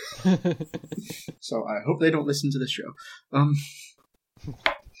 So I hope they don't listen to this show.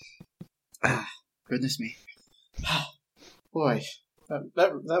 Goodness me. Boy,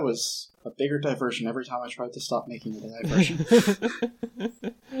 that was a bigger diversion every time I tried to stop making it a diversion.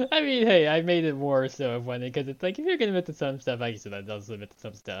 I mean, hey, I made it more so of one because it's like if you're gonna admit to some stuff, I guess that does admit to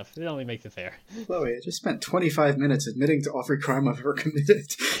some stuff. It only makes it fair. Chloe, I just spent 25 minutes admitting to every crime I've ever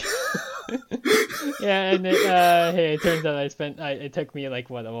committed. Yeah, and hey, it turns out it took me like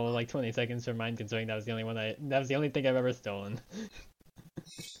 20 seconds for mine, considering that was the only thing I've ever stolen.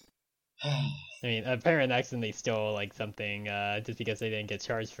 I mean, a parent accidentally stole like something just because they didn't get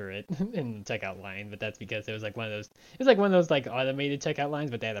charged for it in the checkout line, but that's because it was like one of those like automated checkout lines,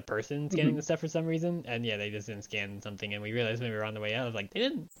 but they had a person scanning the stuff for some reason, and yeah, they just didn't scan something, and we realized when we were on the way out, I was like, they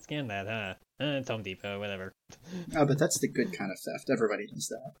didn't scan that, huh? It's Home Depot, whatever. Oh, but that's the good kind of theft. Everybody does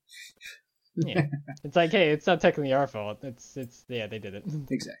that. Yeah, it's like, hey, it's not technically our fault. It's yeah, they did it.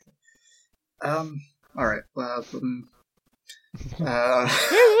 Exactly. All right. Where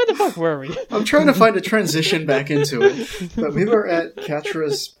the fuck were we? I'm trying to find a transition back into it, but we were at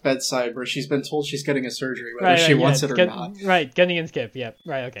Katra's bedside where she's been told she's getting a surgery, whether she wants it or not. Right, Gunny and Skip, yep,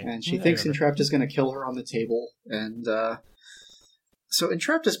 right, okay. And she thinks Entrapta's going to kill her on the table, and so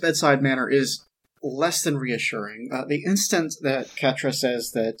Entrapta's bedside manner is less than reassuring. The instant that Katra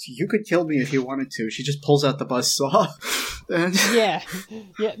says that you could kill me if you wanted to, she just pulls out the buzzsaw. And... Yeah.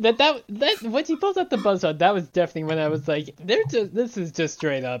 That when she pulls out the buzzsaw, that was definitely when I was like, this is just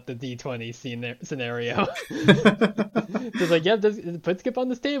straight up the D20 scenario. Just like, yeah, put Skip on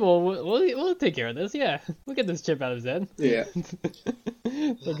this table. We'll take care of this. Yeah, we'll get this chip out of his head. Yeah.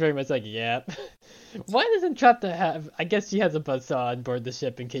 Like very much like, yeah. Why doesn't Entrapta have? I guess she has a buzzsaw on board the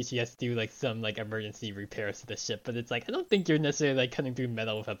ship in case she has to do like some like emergency repairs to the ship. But it's like I don't think you're necessarily like cutting through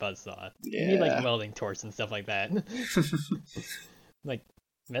metal with a buzzsaw. Yeah. You need like welding torch and stuff like that. Like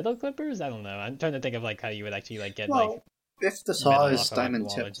metal clippers? I don't know. I'm trying to think of like how you would actually like get like. If the saw is diamond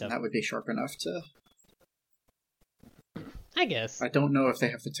tipped, then that would be sharp enough to. I guess. I don't know if they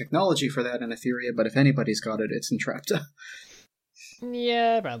have the technology for that in Etheria, but if anybody's got it, it's Entrapta.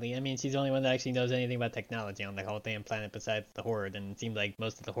 Yeah, probably. I mean, she's the only one that actually knows anything about technology on the whole damn planet besides the Horde, and it seemed like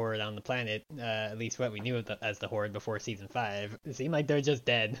most of the Horde on the planet, at least what we knew of as the Horde before Season 5, it seemed like they're just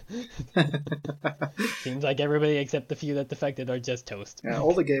dead. Seems like everybody except the few that defected are just toast. Yeah,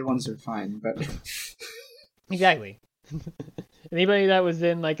 all the gay ones are fine, but... Exactly. Anybody that was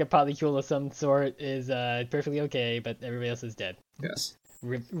in like a polycule of some sort is perfectly okay, but everybody else is dead. Yes.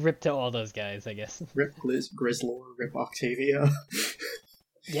 Rip to all those guys, I guess. Rip Grizzlor, rip Octavia.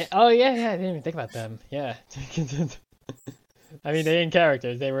 Yeah. Oh, yeah, I didn't even think about them. Yeah. I mean, they ain't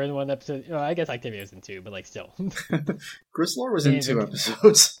characters. They were in one episode. Well, I guess Octavia was in 2, but like still. Grizzlor was in 2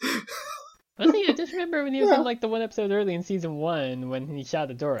 episodes. Was he? I just remember when he was in like the one episode early in Season 1 when he shot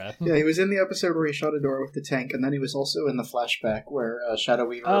Adora. Yeah, he was in the episode where he shot Adora with the tank, and then he was also in the flashback where Shadow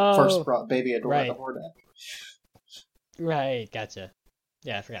Weaver first brought baby Adora to Hordak. Right, gotcha.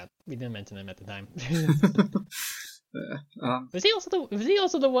 Yeah, I forgot. We didn't mention him at the time. Was he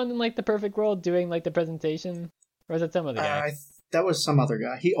also the one in like the Perfect World doing like the presentation, or was it some other guy? that was some other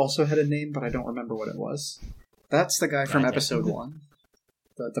guy. He also had a name, but I don't remember what it was. That's the guy from Gotcha. episode 1.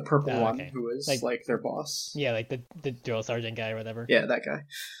 The purple one, okay. who is Like- their boss. Yeah, like the drill sergeant guy or whatever. Yeah, that guy.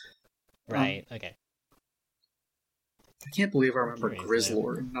 Right. Okay. I can't believe I remember Curious,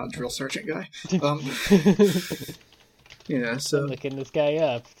 Grizzlord, not Drill Sergeant guy. Yeah, I'm so... looking this guy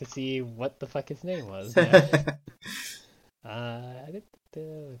up to see what the fuck his name was. Let's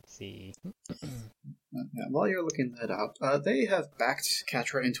see. Yeah, while you're looking that up, they have backed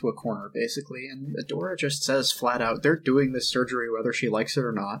Catra into a corner, basically, and Adora just says flat out, they're doing this surgery whether she likes it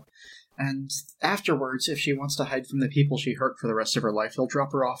or not. And afterwards, if she wants to hide from the people she hurt for the rest of her life, they'll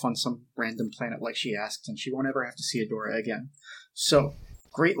drop her off on some random planet like she asked, and she won't ever have to see Adora again. So,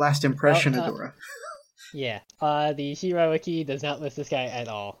 great last impression, Adora. Yeah. The Shirawaki does not list this guy at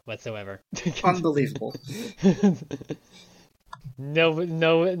all whatsoever. Unbelievable.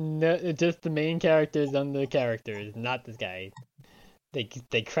 No, just the main characters on the characters, not this guy.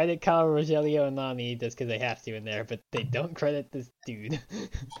 They credit Kyle, Rogelio, and Nami just because they have to in there, but they don't credit this dude.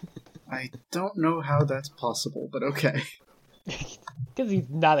 I don't know how that's possible, but okay. Because he's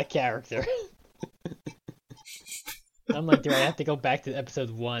not a character. I'm like, do I have to go back to episode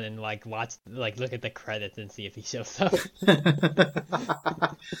 1 and like watch, like look at the credits and see if he shows up?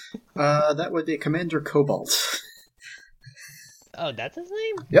 That would be Commander Cobalt. Oh, that's his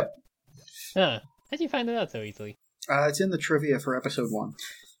name? Yep. Huh. How'd you find it out so easily? It's in the trivia for episode 1.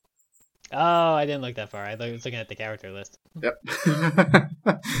 Oh, I didn't look that far. I was looking at the character list. Yep.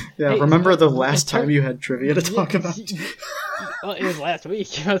 Yeah, Hey, remember the last time you had trivia to talk about? Well, it was last week,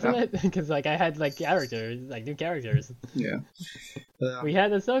 wasn't it? Because like I had like characters, like new characters. Yeah. We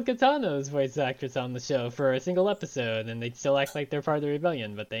had Ahsoka Tano's voice actress on the show for a single episode, and they still act like they're part of the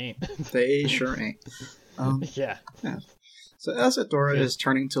rebellion, but they ain't. They sure ain't. Yeah. So as Adora is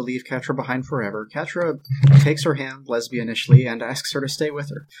turning to leave Catra behind forever, Catra takes her hand lesbianishly and asks her to stay with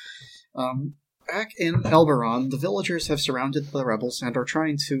her. Back in Elberon, the villagers have surrounded the rebels and are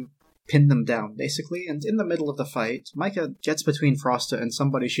trying to pin them down, basically, and in the middle of the fight, Micah gets between Frosta and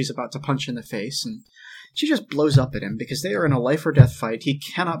somebody she's about to punch in the face, and she just blows up at him because they are in a life-or-death fight. He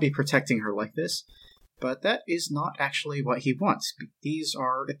cannot be protecting her like this, but that is not actually what he wants. These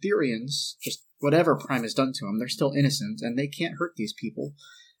are Etherians, just whatever Prime has done to them, they're still innocent, and they can't hurt these people.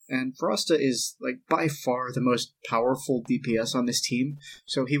 And Frosta is, like, by far the most powerful DPS on this team,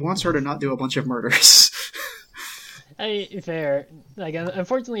 so he wants her to not do a bunch of murders. Fair. Like,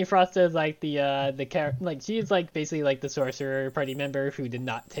 unfortunately, Frosta is like like she's like basically like the sorcerer party member who did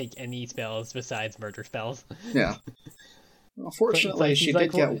not take any spells besides murder spells. Yeah. Well, fortunately, like, she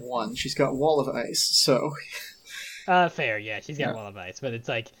did get one. She's got Wall of Ice, so... Fair, yeah, she's got Wall of Ice, but it's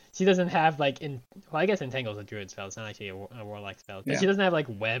like, she doesn't have, like, well, I guess Entangle's a druid spell, it's not actually a warlock spell, but she doesn't have, like,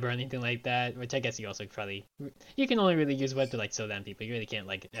 Web or anything like that, which I guess you also probably, you can only really use Web to, like, slow down people, you really can't,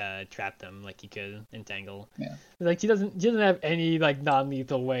 like, trap them like you could Entangle. Yeah. Like, she doesn't have any, like,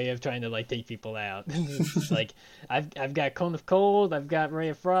 non-lethal way of trying to, like, take people out. It's just, like, I've got Cone of Cold, I've got Ray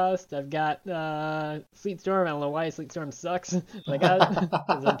of Frost, I've got, Sleet Storm, I don't know why Sleet Storm sucks, but I got it,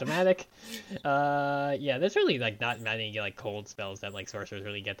 it's automatic. Yeah, there's really, like, not many like cold spells that like sorcerers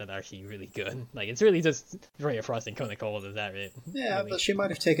really get that are actually really good. Like it's really just Ray of Frost and Cone of Cold. Is that it? Yeah, really? but she might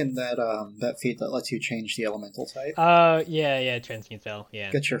have taken that feat that lets you change the elemental type. Yeah, transmute spell.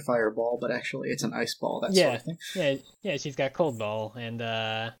 Yeah, Get your fireball, but actually it's an ice ball. That sort of thing. Yeah. She's got Cold Ball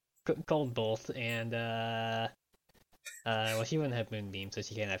and Cold Bolt and well, she wouldn't have Moonbeam, so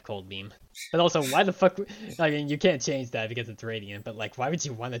she can't have Cold Beam. But also, why the fuck? I mean, you can't change that because it's Radiant. But like, why would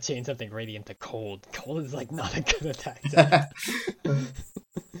you want to change something Radiant to Cold? Cold is like not a good attack type.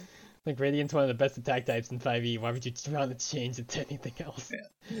 Like Radiant's one of the best attack types in 5e. Why would you want to change it to anything else?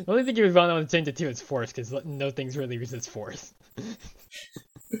 Yeah. The only thing you would want to change it to is Force, because no things really resist Force.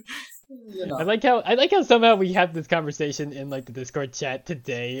 You know. I like how somehow we had this conversation in like the Discord chat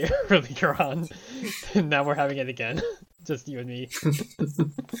today earlier on, and now we're having it again, just you and me.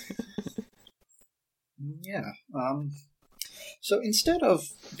 Yeah. So instead of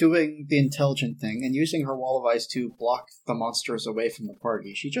doing the intelligent thing and using her Wall of Ice to block the monsters away from the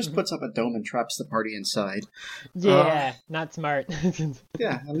party, she just puts up a dome and traps the party inside. Yeah, not smart.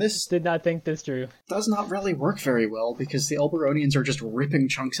 Yeah, and this Did not think this through. does not really work very well because the Elberonians are just ripping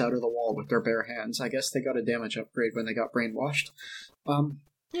chunks out of the wall with their bare hands. I guess they got a damage upgrade when they got brainwashed.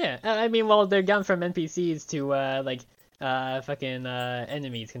 Yeah, I mean, well, they're gone from NPCs to fucking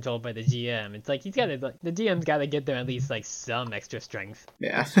enemies controlled by the GM. It's like the GM's gotta give them at least like some extra strength.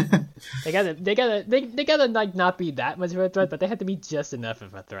 Yeah. They gotta like not be that much of a threat, but they have to be just enough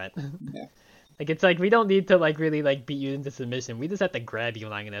of a threat. Yeah. Like it's like we don't need to like really like beat you into submission. We just have to grab you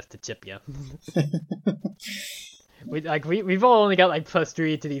long enough to chip you. we've all only got like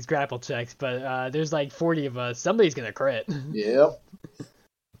 +3 to these grapple checks, but there's like 40 of us. Somebody's gonna crit. Yep.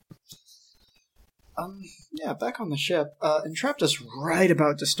 Yeah, back on the ship, Entrapped is right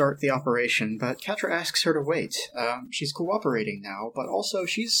about to start the operation, but Catra asks her to wait. She's cooperating now, but also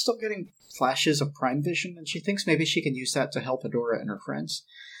she's still getting flashes of Prime Vision, and she thinks maybe she can use that to help Adora and her friends.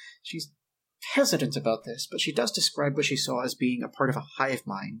 She's hesitant about this, but she does describe what she saw as being a part of a hive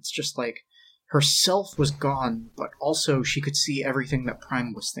mind. It's just like herself was gone, but also she could see everything that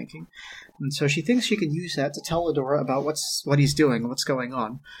Prime was thinking. And so she thinks she can use that to tell Adora about what he's doing, what's going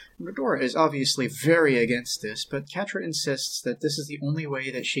on. And Adora is obviously very against this, but Catra insists that this is the only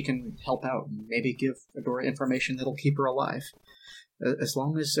way that she can help out and maybe give Adora information that'll keep her alive. As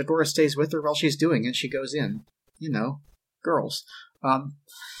long as Adora stays with her while she's doing it, she goes in. You know, girls.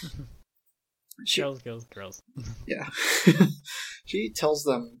 Girls. Yeah. She tells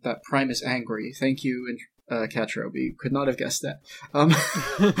them that Prime is angry. Thank you, Catra. We could not have guessed that.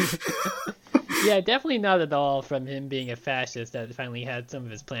 Yeah, definitely not at all from him being a fascist that finally had some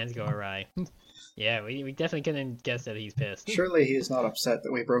of his plans go awry. Yeah, we definitely couldn't guess that he's pissed. Surely he is not upset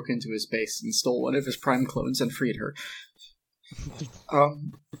that we broke into his base and stole one of his Prime clones and freed her.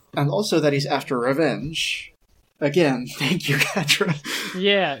 And also that he's after revenge. Again, thank you, Catra.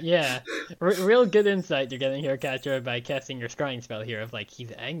 Yeah. Real good insight you're getting here, Catra, by casting your scrying spell here of, like,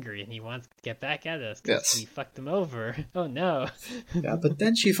 he's angry and he wants to get back at us because we fucked him over. Oh, no. Yeah, but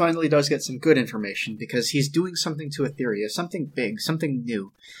then she finally does get some good information because he's doing something to Etheria, something big, something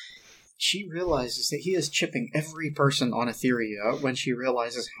new. She realizes that he is chipping every person on Etheria when she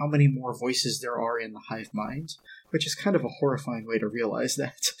realizes how many more voices there are in the hive mind, which is kind of a horrifying way to realize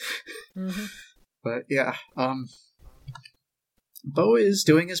that. Mm-hmm. But yeah, Bo is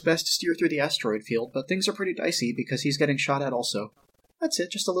doing his best to steer through the asteroid field, but things are pretty dicey because he's getting shot at also. That's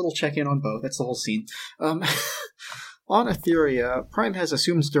it, just a little check-in on Bo, that's the whole scene. On Etheria, Prime has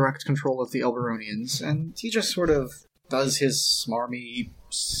assumed direct control of the Elberonians, and he just sort of does his smarmy,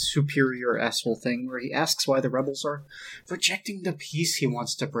 superior asshole thing where he asks why the rebels are rejecting the peace he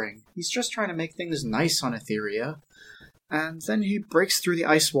wants to bring. He's just trying to make things nice on Etheria. And then he breaks through the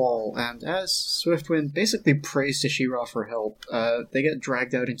ice wall, and as Swiftwind basically prays to She-Ra for help, they get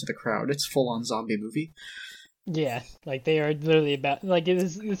dragged out into the crowd. It's full-on zombie movie. Yeah, like they are literally about like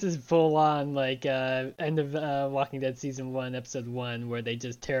this is full on like end of Walking Dead season 1 episode 1 where they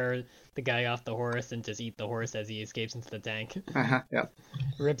just tear the guy off the horse and just eat the horse as he escapes into the tank. Yeah.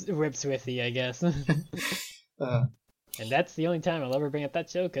 Rip Swifty, I guess. And that's the only time I'll ever bring up that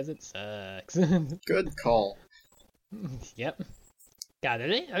show because it sucks. Good call. Yep. God, are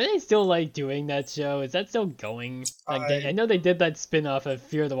they still like doing that show? Is that still going? Like, I know they did that spin-off of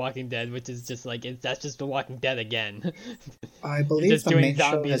Fear the Walking Dead, which is just like that's just The Walking Dead again. I believe just the doing main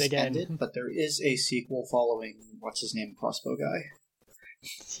show zombies has again. ended, but there is a sequel following what's his name, Crossbow Guy.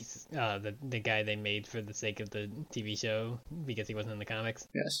 Jesus. The guy they made for the sake of the TV show because he wasn't in the comics.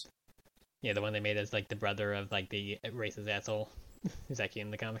 Yes. Yeah, the one they made as like the brother of like the racist asshole who's actually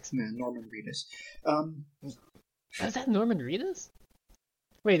in the comics. Yeah, Norman Reedus. Is that Norman Reedus?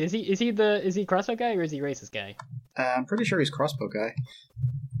 Wait, is he Crossbow Guy or is he racist guy? I'm pretty sure he's Crossbow Guy.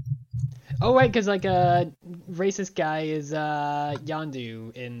 Oh right, because like racist guy is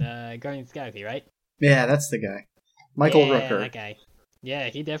Yondu in Guardians of the Galaxy, right? Yeah, that's the guy. Michael Rooker. That guy. Yeah,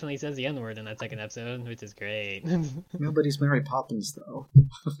 he definitely says the N-word in that second episode, which is great. Nobody's Mary Poppins, though.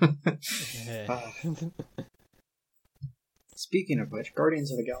 Speaking of which,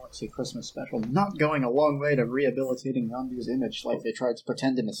 Guardians of the Galaxy Christmas special not going a long way to rehabilitating Yondu's image like they tried to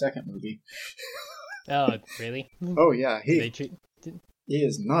pretend in the second movie. Oh, really? Oh, yeah, he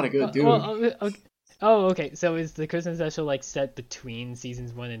is not a good dude. Okay. So is the Christmas special like set between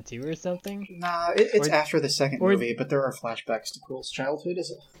seasons 1 and 2 or something? Nah, it's after the second movie, but there are flashbacks to Quill's childhood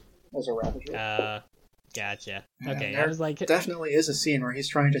as a Ravager. Gotcha. And Okay, there I was like... definitely is a scene where he's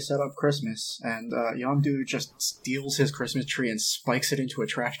trying to set up Christmas, and Yondu just steals his Christmas tree and spikes it into a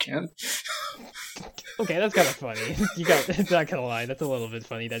trash can. Okay, that's kind of funny. It's not gonna lie, that's a little bit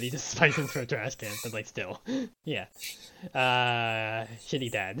funny that he just spikes into a trash can, but like still. Yeah.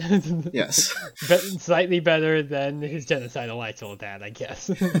 Shitty dad. Yes. But slightly better than his genocidal actual dad, I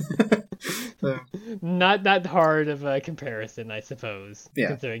guess. Not that hard of a comparison, I suppose. Yeah.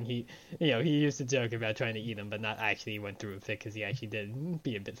 Considering he used to joke about trying to eat him, but not actually went through with it because he actually did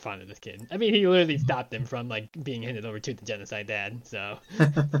be a bit fond of this kid. I mean, he literally stopped him from like being handed over to the genocide dad. So.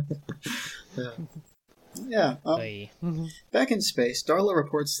 Yeah. Back in space, Darla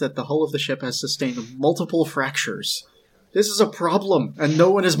reports that the hull of the ship has sustained multiple fractures. This is a problem, and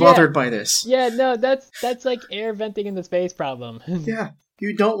no one is bothered by this. Yeah, no, that's like air venting in the space problem. Yeah.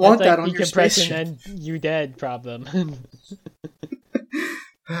 You don't want That's that like on your decompression spaceship. and you dead problem.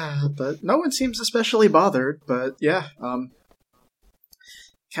 But no one seems especially bothered. But yeah,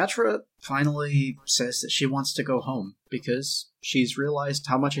 Catra finally says that she wants to go home because she's realized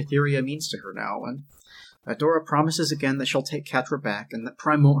how much Etheria means to her now, and Adora promises again that she'll take Catra back and that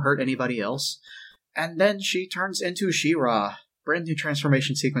Prime won't hurt anybody else. And then she turns into She-Ra, brand new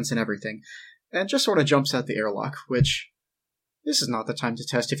transformation sequence and everything, and just sort of jumps out the airlock, which... This is not the time to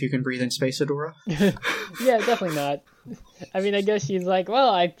test if you can breathe in space, Adora. Yeah, definitely not. I mean, I guess she's like,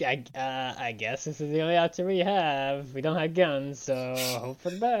 well, I guess this is the only option we have. We don't have guns, so hope for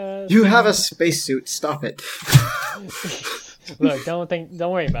the best. You have a spacesuit. Stop it. Look,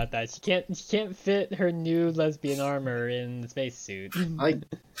 don't worry about that. She can't fit her new lesbian armor in the spacesuit. I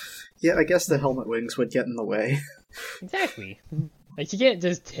guess the helmet wings would get in the way. Exactly. Like, she can't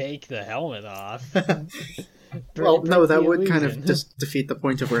just take the helmet off. Well, no, that would kind of illusion. just defeat the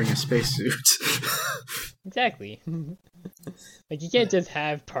point of wearing a spacesuit. Exactly. Like, you can't just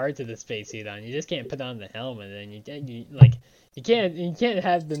have parts of the spacesuit on. You just can't put on the helmet, and you can't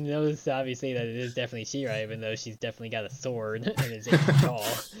have them notice obviously that it is definitely She-Ra, even though she's definitely got a sword and is 8 feet tall.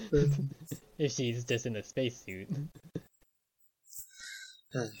 If she's just in a spacesuit.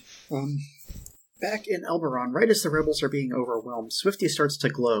 Back in Elberon, right as the rebels are being overwhelmed, Swifty starts to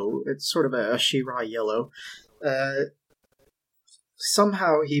glow. It's sort of a She-Ra yellow.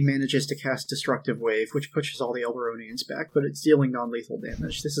 Somehow he manages to cast Destructive Wave, which pushes all the Elberonians back, but it's dealing non-lethal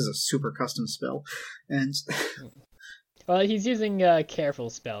damage. This is a super custom spell. And Well, he's using a careful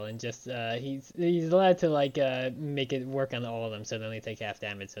spell, and just he's allowed to make it work on all of them, so they only take half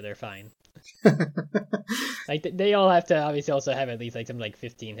damage, so they're fine. Like they all have to obviously also have at least something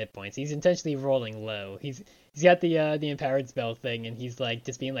 15 hit points. He's intentionally rolling low. He's got the empowered spell thing, and he's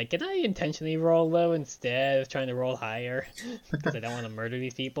just being like, can I intentionally roll low instead of trying to roll higher? Because I don't want to murder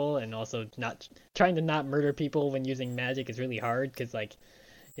these people, and also trying to not murder people when using magic is really hard, because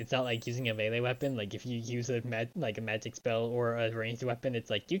it's not like using a melee weapon. Like, if you use a magic spell or a ranged weapon, it's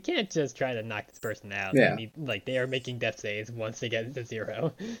like, you can't just try to knock this person out. Yeah. They are making death saves once they get to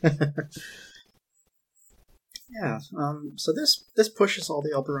 0. yeah, so this pushes all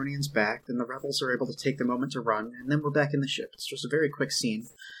the Elberonians back, and the rebels are able to take the moment to run, and then we're back in the ship. It's just a very quick scene.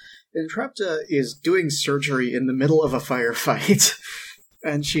 Entrapta is doing surgery in the middle of a firefight,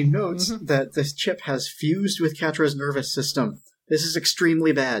 and she notes that this chip has fused with Catra's nervous system. This is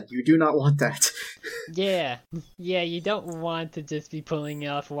extremely bad. You do not want that. Yeah, you don't want to just be pulling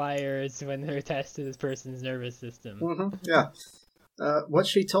off wires when they're attached to this person's nervous system. Yeah. What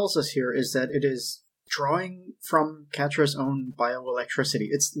she tells us here is that it is drawing from Catra's own bioelectricity.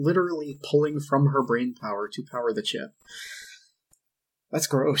 It's literally pulling from her brain power to power the chip. That's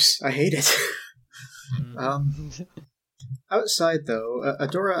gross. I hate it. Outside, though,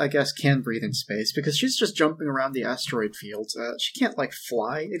 Adora, I guess, can breathe in space, because she's just jumping around the asteroid field. She can't,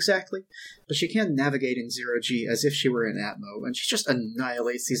 fly, exactly, but she can navigate in zero-G as if she were in Atmo, and she just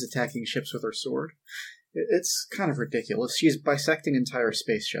annihilates these attacking ships with her sword. It's kind of ridiculous. She's bisecting entire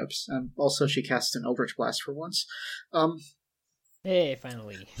spaceships, and also she casts an Eldritch Blast for once. Hey,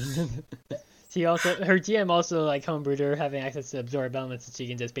 finally. Her GM also homebrewed her having access to absorb elements, so she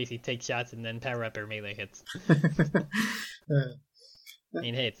can just basically take shots and then power up her melee hits. I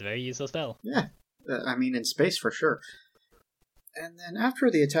mean, hey, it's a very useful spell. Yeah, in space for sure. And then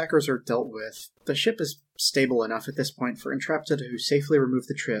after the attackers are dealt with, the ship is stable enough at this point for Entrapta to safely remove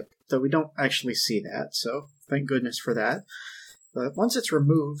the trip, though we don't actually see that, so thank goodness for that. But once it's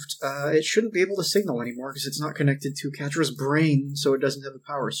removed, it shouldn't be able to signal anymore because it's not connected to Catra's brain, so it doesn't have a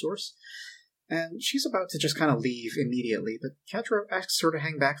power source. And she's about to just kind of leave immediately, but Catra asks her to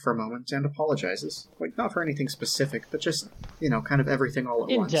hang back for a moment and apologizes. Not for anything specific, but just, kind of everything all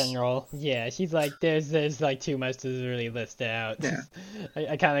at once. In general, yeah, she's like, there's too much to really list out. Yeah.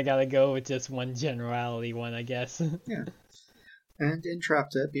 I kind of gotta go with just one generality one, I guess. Yeah. And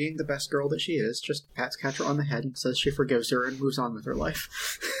Entrapta, being the best girl that she is, just pats Catra on the head and says she forgives her and moves on with her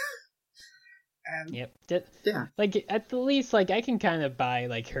life. And, yep. Yeah. At the least, I can kind of buy,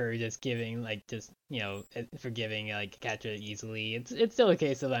 her just giving, forgiving, Catra easily. It's still a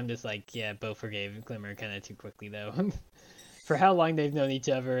case of I'm just yeah, both forgave Glimmer kind of too quickly, though. For how long they've known each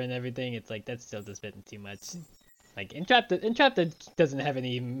other and everything, it's that's still just been too much. Entrapta doesn't have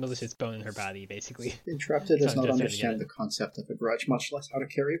any malicious bone in her body, basically. Entrapta does not understand the concept of a grudge, much less how to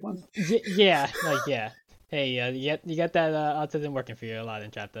carry one. Yeah. Hey, you got that autism working for you a lot,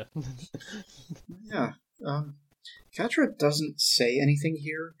 Entrapta. Yeah. Catra doesn't say anything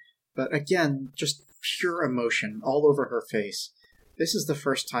here, but again, just pure emotion all over her face. This is the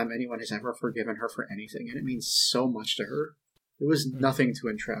first time anyone has ever forgiven her for anything, and it means so much to her. It was nothing to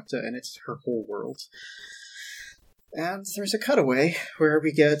Entrapta, and it's her whole world. And there's a cutaway where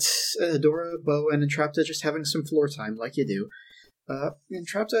we get Adora, Bo, and Entrapta just having some floor time, like you do.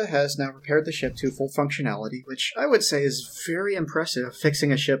 Entrapta has now repaired the ship to full functionality, which I would say is very impressive,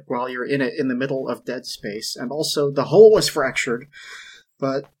 fixing a ship while you're in it in the middle of dead space. And also, the hull was fractured,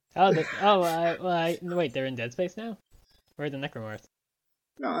 but... Wait, they're in dead space now? Where are the Necromorphs?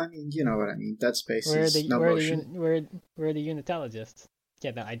 No, I mean, you know what I mean. Dead space Where is no motion. Where are the unitologists?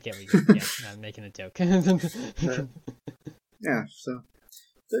 Yeah, no, I get what you... Yeah, no, I'm making a joke. Yeah, so...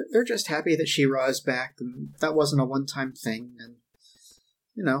 They're just happy that She-Ra is back, and that wasn't a one-time thing, and...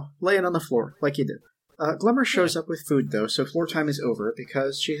 You know, laying on the floor, like you do. Glimmer shows up with food, though, so floor time is over,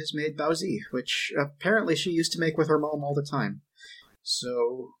 because she has made Baozi, which apparently she used to make with her mom all the time.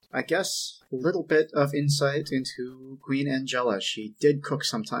 So, I guess, a little bit of insight into Queen Angela. She did cook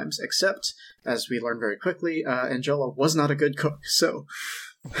sometimes, except, as we learned very quickly, Angela was not a good cook, so...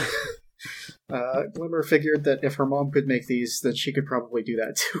 Glimmer figured that if her mom could make these, then she could probably do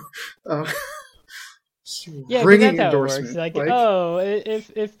that, too. Yeah, ringing that's how it endorsement. works.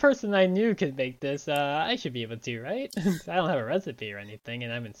 Like, if person I knew could make this, I should be able to, right? I don't have a recipe or anything,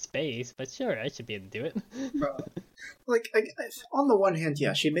 and I'm in space, but sure, I should be able to do it. On the one hand,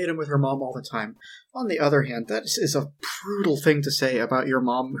 yeah, she made them with her mom all the time. On the other hand, that is a brutal thing to say about your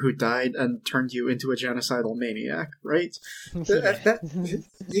mom who died and turned you into a genocidal maniac, right? Yeah.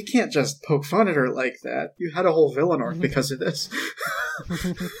 You can't just poke fun at her like that. You had a whole villain arc because of this.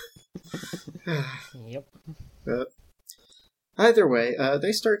 Yep. But either way,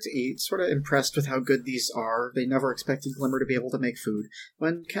 they start to eat, sort of impressed with how good these are. They never expected Glimmer to be able to make food.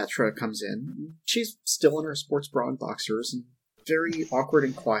 When Catra comes in, she's still in her sports bra and boxers, and very awkward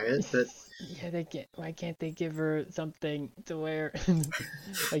and quiet, but... Yeah, why can't they give her something to wear?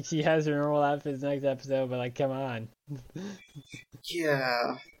 Like, she has her normal outfits next episode, but, like, come on.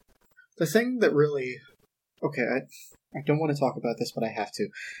 Yeah. The thing that really... Okay, I don't want to talk about this, but I have to.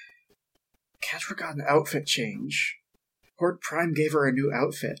 Catra got an outfit change. Horde Prime gave her a new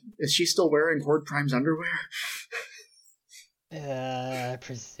outfit. Is she still wearing Horde Prime's underwear?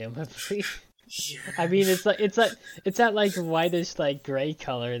 Presumably. Yeah. I mean, it's that like whitish like gray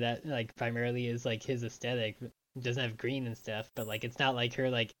color that like primarily is like his aesthetic. It doesn't have green and stuff, but like it's not like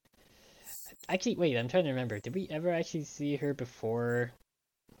her like. Actually, wait, I'm trying to remember. Did we ever actually see her before,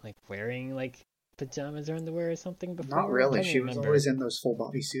 like wearing like pajamas or underwear or something before? Not really. She was always in those full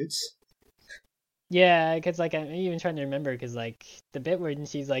body suits. Yeah, because like I'm even trying to remember because like the bit where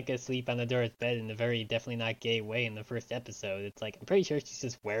she's like asleep on Adora's bed in a very definitely not gay way in the first episode, it's like I'm pretty sure she's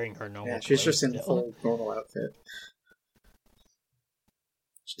just wearing her normal. Yeah, she's clothes just in still. full normal outfit.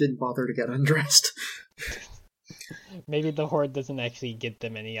 She didn't bother to get undressed. Maybe the Horde doesn't actually get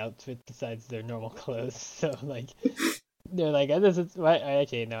them any outfit besides their normal clothes, so like they're like, this is what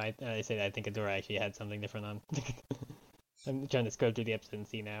actually no, I say that I think Adora actually had something different on. I'm trying to scroll through the episode and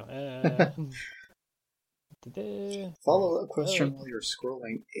see now. Follow-up question while you're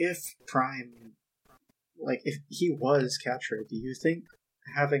scrolling. If Prime, like, if he was Catra, do you think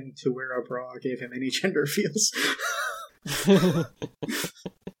having to wear a bra gave him any gender feels?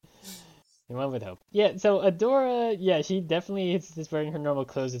 One would hope. Yeah, so Adora, yeah, she definitely is just wearing her normal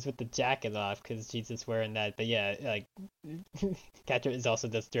clothes just with the jacket off because she's just wearing that. But yeah, like, Catra is also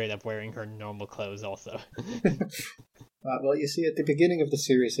just straight up wearing her normal clothes also. Well, you see, at the beginning of the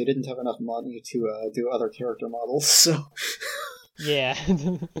series, they didn't have enough money to do other character models, so... Yeah.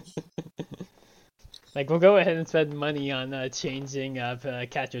 Like, we'll go ahead and spend money on changing up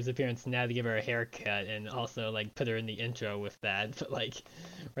Catra's appearance now to give her a haircut, and also like put her in the intro with that. But like,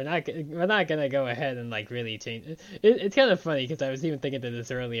 we're not gonna go ahead and like really change. It's kind of funny because I was even thinking of this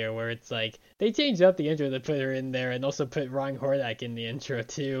earlier, where it's like they changed up the intro to put her in there, and also put Rong Hordak in the intro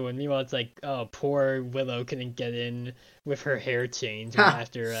too. And meanwhile, it's like, oh, poor Willow couldn't get in with her hair change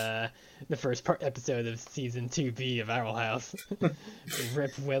after the first episode of season 2B of Owl House.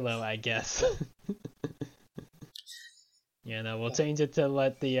 Rip Willow, I guess. Yeah, no, we'll change it to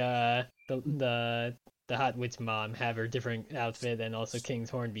let the hot witch mom have her different outfit, and also King's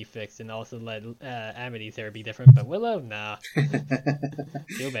Horn be fixed, and also let Amity's hair be different. But Willow, nah,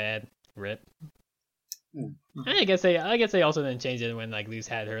 too bad. Rip. I guess they also didn't change it when like Luz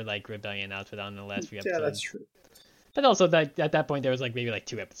had her like rebellion outfit on the last few episodes. Yeah, that's true. But also that at that point there was like maybe like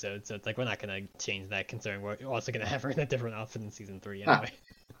 2 episodes, so it's like we're not gonna change that considering we're also gonna have her in a different outfit in season 3 anyway.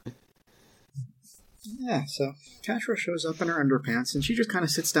 Yeah, so Catra shows up in her underpants, and she just kind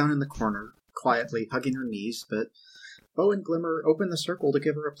of sits down in the corner, quietly hugging her knees, but Bo and Glimmer open the circle to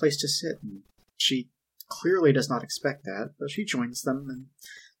give her a place to sit, and she clearly does not expect that, but she joins them, and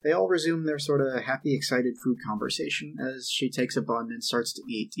they all resume their sort of happy, excited food conversation as she takes a bun and starts to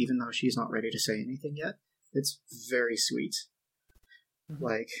eat, even though she's not ready to say anything yet. It's very sweet.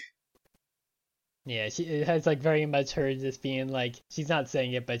 Like... Yeah, it has like very much her just being like, she's not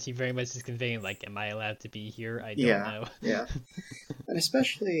saying it, but she very much is conveying like, am I allowed to be here? I don't know. Yeah. And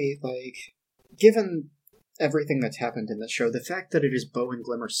especially, like, given everything that's happened in the show, the fact that it is Bow and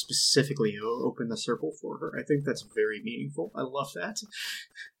Glimmer specifically who open the circle for her, I think that's very meaningful. I love that.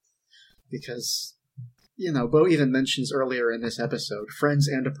 Because, you know, Bow even mentions earlier in this episode, friends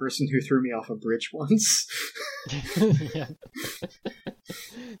and a person who threw me off a bridge once. Yeah.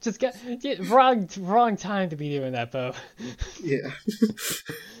 Just get wrong time to be doing that, Bo. Yeah.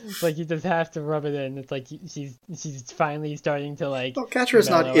 It's like you just have to rub it in. It's like she's finally starting to like. Well, Catra's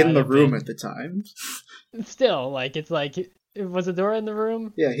not in the room at the time. Still, like it's like, was Adora in the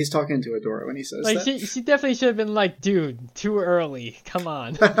room? Yeah, he's talking to Adora when he says like, that. She definitely should have been like, dude, too early. Come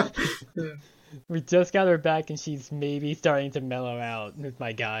on. We just got her back, and she's maybe starting to mellow out.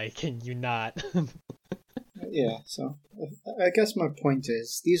 My guy, can you not? Yeah, so I guess my point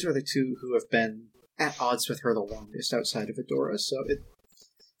is, these are the two who have been at odds with her the longest outside of Adora, so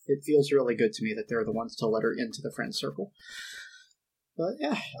it feels really good to me that they're the ones to let her into the friend circle. But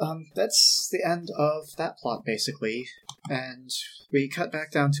yeah, that's the end of that plot, basically. And we cut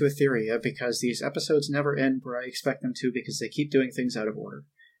back down to Etheria, because these episodes never end where I expect them to, because they keep doing things out of order.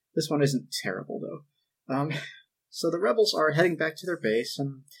 This one isn't terrible, though. So the rebels are heading back to their base,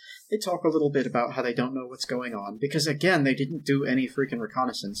 and they talk a little bit about how they don't know what's going on, because again, they didn't do any freaking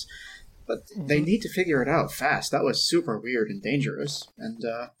reconnaissance. But they need to figure it out fast. That was super weird and dangerous. And,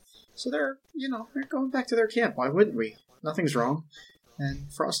 so they're going back to their camp. Why wouldn't we? Nothing's wrong. And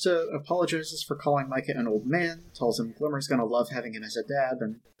Frosta apologizes for calling Micah an old man, tells him Glimmer's gonna love having him as a dad,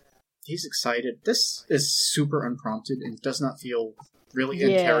 and he's excited. This is super unprompted and does not feel really in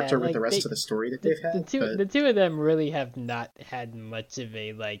character with the rest of the story that they've had. The two of them really have not had much of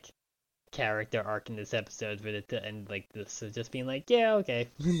a, like, character arc in this episode for it to end like this. So just being like, yeah, okay.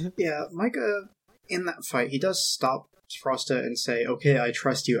 Yeah, Micah, in that fight, he does stop Frosta and say, okay, I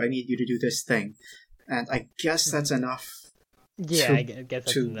trust you, I need you to do this thing. And I guess that's enough. Yeah, I guess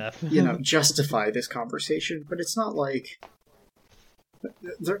that's enough. Justify this conversation, but it's not like...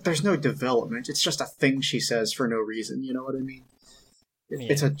 There's no development, it's just a thing she says for no reason, you know what I mean?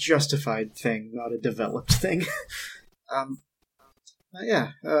 It's a justified thing, not a developed thing. So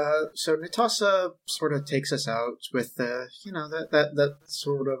Netossa sort of takes us out with, that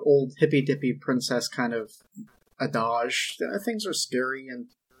sort of old hippy-dippy princess kind of adage. Things are scary and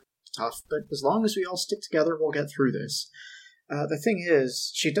tough, but as long as we all stick together, we'll get through this. The thing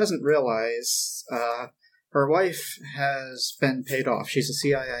is, she doesn't realize her wife has been paid off. She's a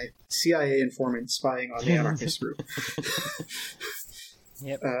CIA informant spying on the anarchist group.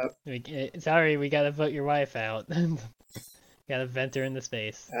 Yep. Sorry, we gotta vote your wife out. Gotta vent her into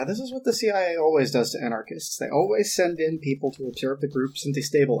space. This is what the CIA always does to anarchists. They always send in people to observe the groups and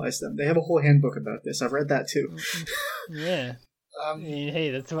destabilize them. They have a whole handbook about this. I've read that too. Yeah. I mean,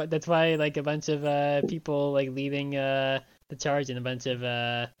 hey, that's why like a bunch of people like leading the charge and a bunch of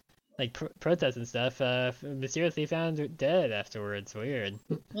like protests and stuff mysteriously found dead afterwards. Weird.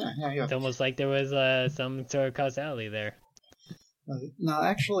 Yeah. It's almost like there was some sort of causality there. No,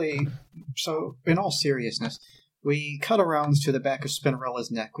 actually, so in all seriousness, we cut around to the back of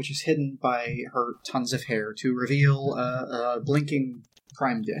Spinnerella's neck, which is hidden by her tons of hair, to reveal a blinking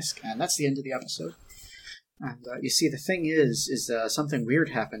prime disc, and that's the end of the episode. And you see, the thing is something weird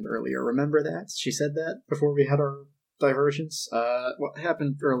happened earlier. Remember that? She said that before we had our divergence. What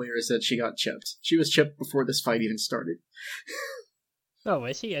happened earlier is that she got chipped. She was chipped before this fight even started. Oh,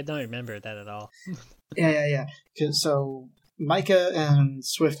 was she? I don't remember that at all. Yeah. So Micah and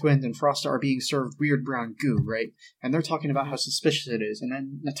Swiftwind and Frosta are being served weird brown goo, right? And they're talking about how suspicious it is, and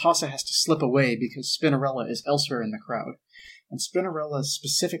then Netossa has to slip away because Spinnerella is elsewhere in the crowd. And Spinnerella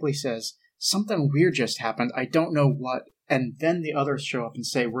specifically says, something weird just happened, I don't know what, and then the others show up and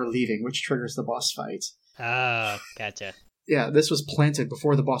say, we're leaving, which triggers the boss fight. Oh, gotcha. Yeah, this was planted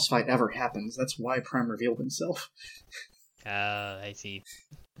before the boss fight ever happens. That's why Prime revealed himself. Oh, I see.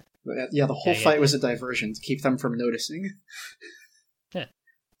 Yeah, the whole fight was a diversion to keep them from noticing. Yeah.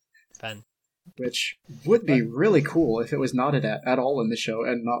 Fun. Which would be really cool if it was not at all in the show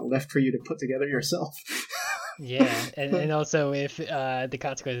and not left for you to put together yourself. Yeah, and also if the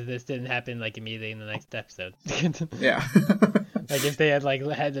consequences of this didn't happen like immediately in the next episode. Yeah. Like if they had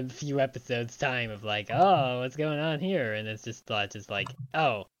had a few episodes time of like, oh, what's going on here? And it's just like,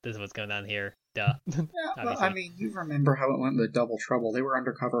 oh, this is what's going on here. duh. Yeah, well, Obviously. I mean, you remember how it went with Double Trouble. They were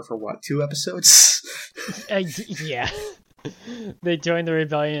undercover for, what, 2 episodes? Yeah. They joined the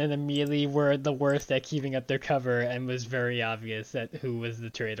rebellion and immediately were the worst at keeping up their cover, and was very obvious that who was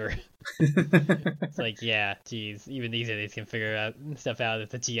the traitor. It's like, yeah, geez, even these idiots can figure out stuff out if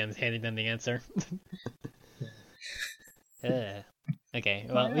the GM's handing them the answer. Okay,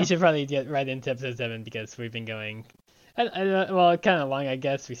 well, yeah. we should probably get right into episode 7 because we've been going. Well, kind of long, I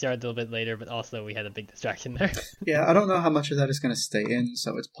guess. We started a little bit later, but also we had a big distraction there. Yeah, I don't know how much of that is going to stay in,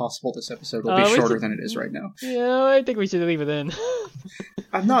 so it's possible this episode will be we shorter should- than it is right now. Yeah, I think we should leave it in.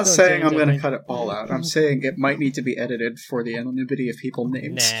 I'm not Don't saying change I'm going to anything. cut it all out. I'm saying it might need to be edited for the anonymity of people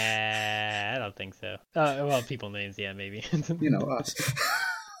names. Nah, I don't think so. Well, people names, yeah, maybe. You know, us.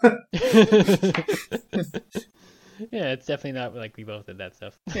 Yeah, it's definitely not like we both did that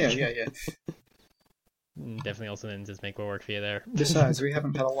stuff. Yeah. Definitely also didn't just make more work for you there. Besides, we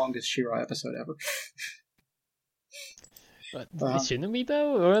haven't had a longest She-Ra episode ever. But shouldn't we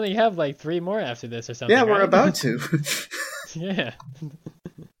though? We only have like 3 more after this or something. Yeah, we're right? about to. Yeah.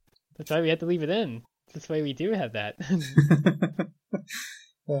 That's why we had to leave it in. That's why we do have that.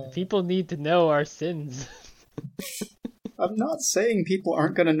 People need to know our sins. I'm not saying people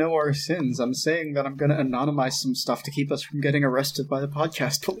aren't going to know our sins. I'm saying that I'm going to anonymize some stuff to keep us from getting arrested by the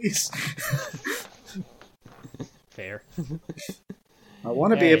podcast police. Fair. I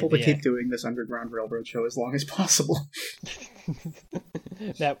want to be Hey, able to yeah. keep doing this Underground Railroad show as long as possible.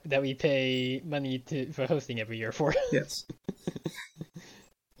 that we pay money for hosting every year for. Yes.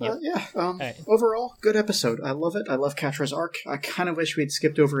 Yep. Alright. Overall, good episode. I love it. I love Catra's arc. I kind of wish we'd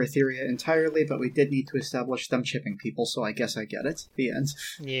skipped over Etheria entirely, but we did need to establish them chipping people, so I guess I get it. The end.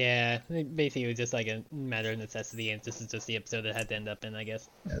 Yeah, basically it was just like a matter of necessity, and this is just the episode it had to end up in, I guess.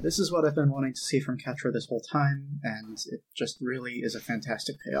 Yeah, this is what I've been wanting to see from Catra this whole time, and it just really is a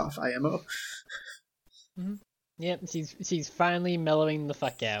fantastic payoff. IMO. Yep, she's finally mellowing the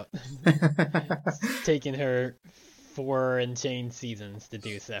fuck out. It's taken her 4 and change seasons to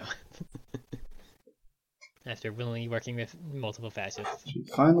do so. After willingly working with multiple fascists. She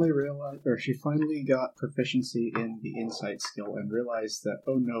finally realized, or she finally got proficiency in the insight skill and realized that,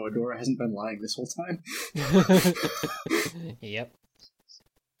 oh no, Adora hasn't been lying this whole time. Yep.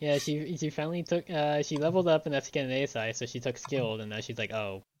 Yeah, she finally took she leveled up enough to get an ASI, so she took skilled, and now she's like,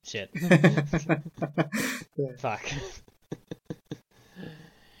 oh shit, fuck.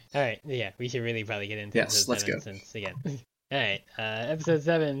 All right, yeah, we should really probably get into Yes, episode let's 7 go. since again. All right, episode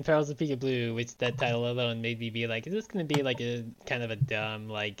 7, Perils of Pika Blue, which that title alone made me be like, is this gonna be like a kind of a dumb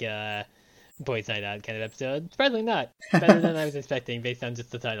like Boys Night Out kind of episode? Surprisingly not. Better than I was expecting based on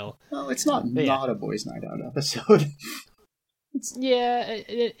just the title. Well, it's not But yeah. not a Boys Night Out episode. Yeah,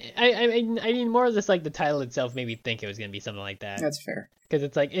 I mean more of just like the title itself made me think it was gonna be something like that. That's fair. Because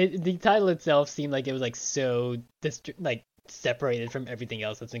it's like the title itself seemed like it was like so like separated from everything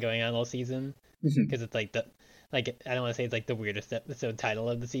else that's been going on all season. Mhm. Because it's like I don't want to say it's like the weirdest episode title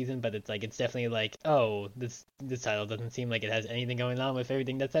of the season, but it's like it's definitely like, oh, this title doesn't seem like it has anything going on with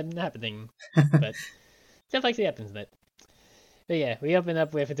everything that's been happening, but stuff actually happens in it. But yeah, we open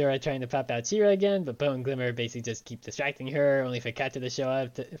up with Adora trying to pop out She-Ra again, but Bo and Glimmer basically just keep distracting her, only for Catra to show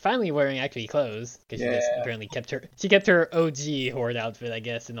up, finally wearing actually clothes, because she just Yeah. apparently kept her OG horde outfit, I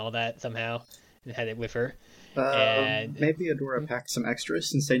guess, and all that somehow, and had it with her. And- Maybe Adora packed some extras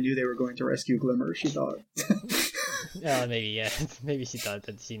since they knew they were going to rescue Glimmer, she thought. Oh, maybe, yeah. Maybe she thought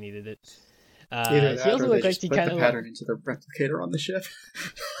that she needed it. Either She that, also or they looked like just she put kind the of pattern into the replicator on the ship.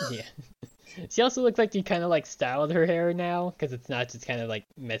 yeah. She also looks like she kind of like styled her hair now, because it's not just kind of like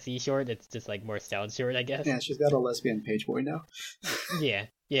messy short, it's just like more styled short, I guess. Yeah, she's got a lesbian page boy now. Yeah,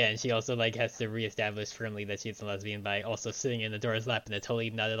 and she also like has to reestablish firmly that she's a lesbian by also sitting in Adora's lap in a totally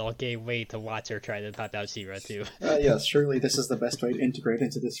not at all gay way to watch her try to pop out She-Ra too. Yes, surely this is the best way to integrate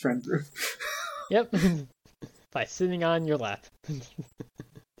into this friend group. Yep, by sitting on your lap.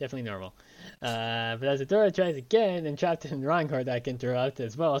 Definitely normal. But as Adora tries again, and trapped in Ron Hordak interrupt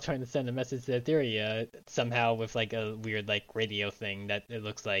as well, trying to send a message to Etheria, somehow with like a weird like radio thing that it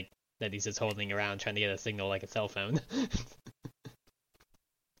looks like that he's just holding around trying to get a signal like a cell phone.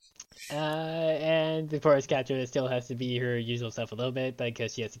 And of course Catra still has to be her usual self a little bit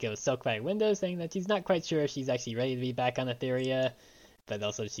because she has to go sulk by a window saying that she's not quite sure if she's actually ready to be back on Etheria, but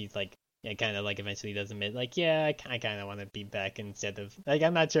also she's like, yeah, kind of like eventually does admit like, yeah, I kind of want to be back instead of like,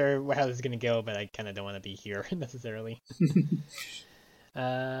 I'm not sure how this is gonna go, but I kind of don't want to be here necessarily.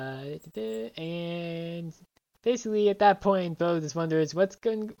 And basically at that point, Bo just wonders what's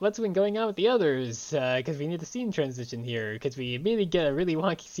been going on with the others, because we need a scene transition here, because we immediately get a really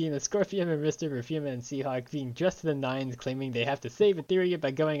wonky scene of Scorpion and Mr. Perfume and Seahawk being dressed to the nines, claiming they have to save Etheria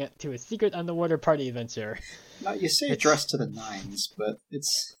by going to a secret underwater party adventure. Now, you say dressed to the nines, but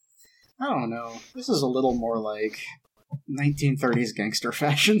it's... I don't know. This is a little more like 1930s gangster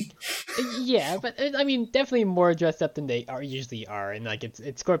fashion. Yeah, but I mean, definitely more dressed up than they usually are, and like it's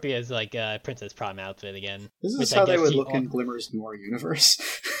Scorpia's like Princess Prom outfit again. This is how they would look in Glimmer's Noir universe.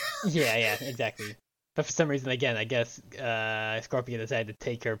 Yeah, exactly. But for some reason, again, I guess Scorpia decided to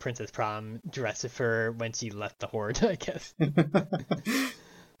take her Princess Prom dress for when she left the Horde, I guess.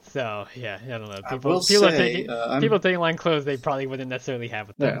 So, yeah, I don't know. People taking line clothes they probably wouldn't necessarily have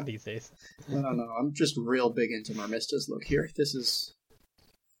with them these days. I don't know. I'm just real big into Marmista's look here. This is...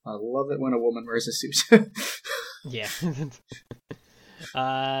 I love it when a woman wears a suit. Yeah.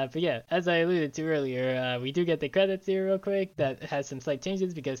 But yeah, as I alluded to earlier, we do get the credits here real quick. That has some slight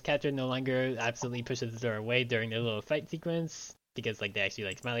changes because Catra no longer absolutely pushes the door away during their little fight sequence. Because like they actually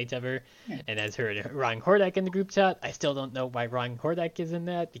like smile at each other, and as heard Ron Hordak in the group chat, I still don't know why Ron Hordak is in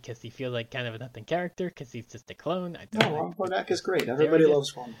that because he feels like kind of a nothing character because he's just a clone. Ron Hordak is great. Everybody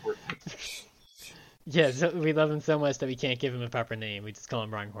loves Ron Hordak. Yeah, so we love him so much that we can't give him a proper name. We just call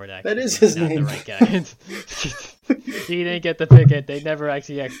him Ron Hordak. That is his name. The right guy. He didn't get the ticket. They never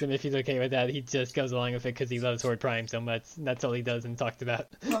actually asked him if he's okay with that. He just goes along with it because he loves Horde Prime so much. And that's all he does and talks about.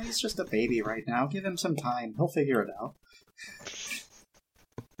 Well, he's just a baby right now. Give him some time. He'll figure it out.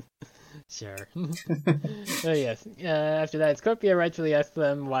 Sure. Oh yes. After that, Scorpia rightfully asks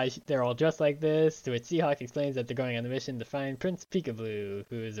them why they're all dressed like this, to which Seahawk explains that they're going on a mission to find Prince Peekaboo,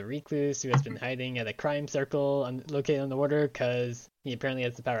 who is a recluse who has been hiding at a crime circle located on the water because he apparently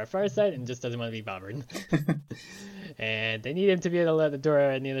has the power of Farsight and just doesn't want to be bothered. And they need him to be able to let the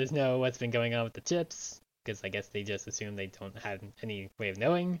Dora and the others know what's been going on with the chips, because I guess they just assume they don't have any way of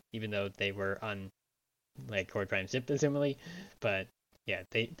knowing, even though they were on like Horde Prime ship, presumably. But yeah,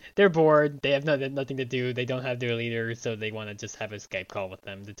 they're bored. They have nothing to do. They don't have their leader, so they want to just have a Skype call with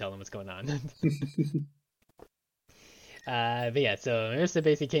them to tell them what's going on. But yeah, so Marissa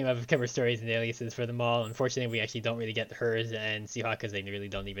basically came up with cover stories and aliases for them all. Unfortunately, we actually don't really get hers and Seahawk because they really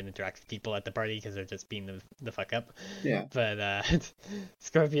don't even interact with people at the party because they're just being the fuck up. Yeah. But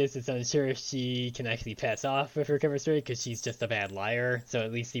Scorpius is unsure if she can actually pass off with her cover story because she's just a bad liar. So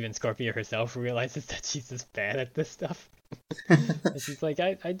at least even Scorpia herself realizes that she's just bad at this stuff. And she's like,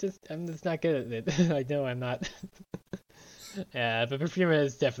 I'm just not good at it. I know I'm not. But Perfuma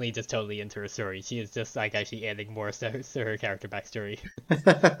is definitely just totally into her story. She is just like actually adding more to her character backstory.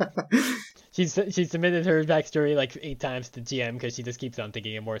 She's submitted her backstory like 8 times to GM because she just keeps on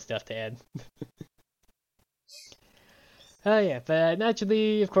thinking of more stuff to add. Yeah, but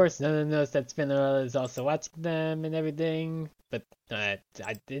naturally, of course, none of them knows that Spinnerella is also watching them and everything. But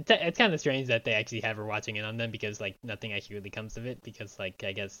it's kind of strange that they actually have her watching it on them because like nothing actually really comes of it because like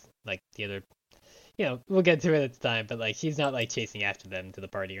I guess like the other. You know, we'll get to it at the time, but like she's not like chasing after them to the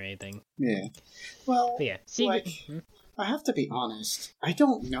party or anything. Yeah. Well, but yeah, I have to be honest. I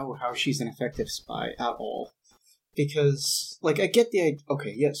don't know how she's an effective spy at all. Because, like, I get the idea.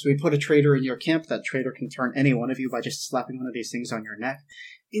 Okay, yes, we put a traitor in your camp. That traitor can turn any one of you by just slapping one of these things on your neck.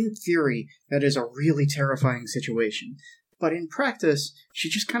 In theory, that is a really terrifying situation. But in practice, she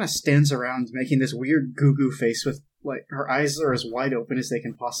just kind of stands around making this weird goo-goo face with, like, her eyes are as wide open as they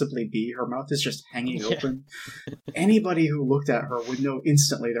can possibly be. Her mouth is just hanging open. Anybody who looked at her would know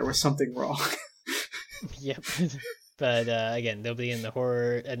instantly there was something wrong. Yep. But, again, nobody in the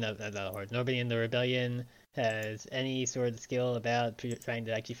Horde, nobody in the Rebellion has any sort of skill about trying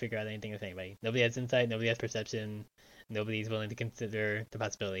to actually figure out anything with anybody. Nobody has insight, nobody has perception, nobody's willing to consider the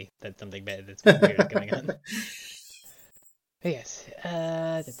possibility that something bad that's weird is going on. But yes,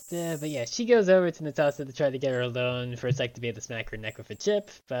 but yeah, she goes over to Natasha to try to get her alone for a sec to be able to smack her neck with a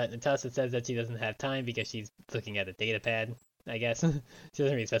chip, but Natasha says that she doesn't have time because she's looking at a data pad, I guess. She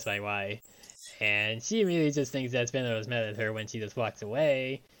doesn't really specify why. And she immediately just thinks that Spinner was mad at her when she just walks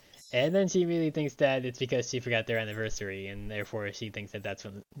away, and then she immediately thinks that it's because she forgot their anniversary, and therefore she thinks that that's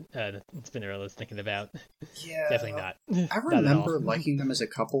what Spinnerella's thinking about. Yeah. Definitely not. I remember liking them as a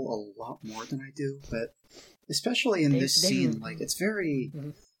couple a lot more than I do, but especially in this scene, like, it's very... Mm-hmm.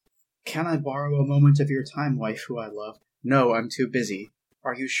 Can I borrow a moment of your time, wife who I love? No, I'm too busy.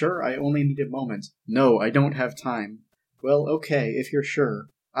 Are you sure? I only need a moment. No, I don't have time. Well, okay, if you're sure.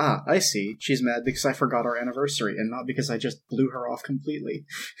 Ah, I see. She's mad because I forgot our anniversary, and not because I just blew her off completely.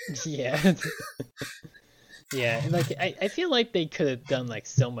 Yeah. Yeah, and, like I feel like they could have done like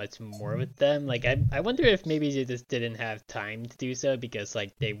so much more with them. Like I wonder if maybe they just didn't have time to do so because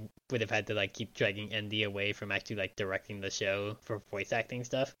like they would have had to like keep dragging Andy away from actually like directing the show for voice acting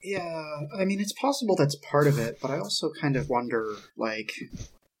stuff. Yeah, I mean, it's possible that's part of it, but I also kind of wonder, like,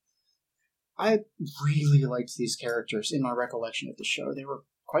 I really liked these characters in my recollection of the show. They were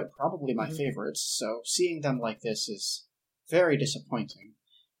quite probably my favorites, so seeing them like this is very disappointing.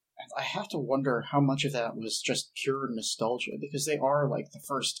 And I have to wonder how much of that was just pure nostalgia, because they are, like, the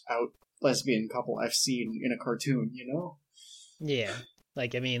first out lesbian couple I've seen in a cartoon, you know? Yeah,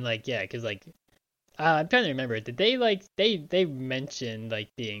 like I mean, like yeah, because like I'm trying to remember. Did they like they mentioned like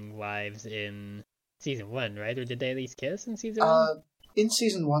being wives in season 1, right? Or did they at least kiss in season 1? In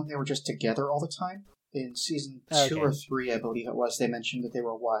season 1, they were just together all the time. In season 2 or 3, I believe it was, they mentioned that they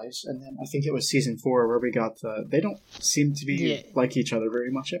were wives. And then I think it was season 4 where we got the they don't seem to be like each other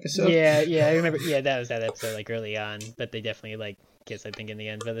very much episode. Yeah, I remember. Yeah, that was that episode like early on, but they definitely like kiss, I think, in the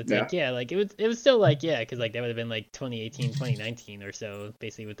end. But it's like, yeah, like it was still like, yeah, because like that would have been like 2018, 2019 or so,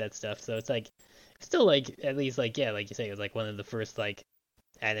 basically with that stuff. So it's like still like at least like yeah, like you say, it was like one of the first like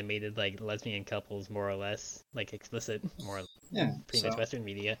animated like lesbian couples, more or less, like explicit, more pretty much Western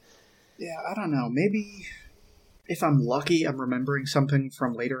media. Yeah, I don't know. Maybe if I'm lucky, I'm remembering something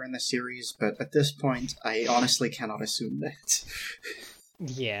from later in the series, but at this point, I honestly cannot assume that.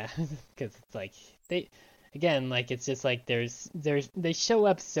 Yeah, because it's like they, again, like it's just like they show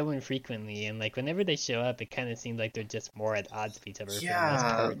up so infrequently, and like whenever they show up, it kind of seems like they're just more at odds with each other.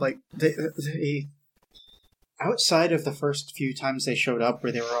 Yeah, like they outside of the first few times they showed up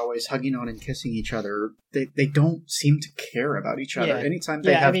where they were always hugging on and kissing each other, they don't seem to care about each other. Anytime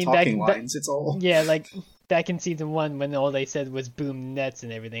they have talking lines, it's all... Yeah, like back in season 1 when all they said was boom nets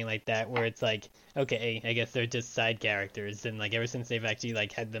and everything like that, where it's like, okay, I guess they're just side characters, and like ever since they've actually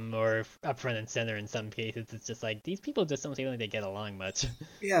like had them more up front and center in some cases, it's just like, these people just don't seem like they get along much.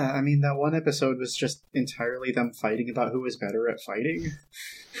 Yeah, I mean, that one episode was just entirely them fighting about who was better at fighting.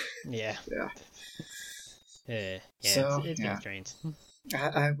 Yeah. So, it's been strange.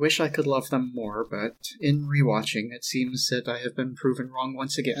 I wish I could love them more, but in rewatching, it seems that I have been proven wrong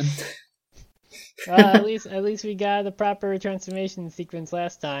once again. Well, at least we got a proper transformation sequence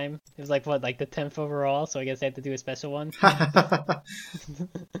last time. It was like what, like the 10th overall, so I guess I had to do a special one.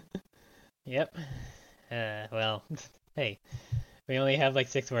 Yep. Well, hey, we only have like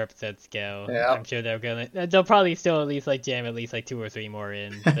 6 more episodes to go. Yeah. I'm sure they'll probably still at least like jam at least like 2 or 3 more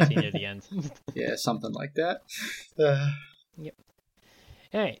in, especially near the end. Yeah, something like that. Yep.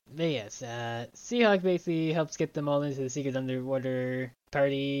 Alright, but yes, Seahawk basically helps get them all into the secret underwater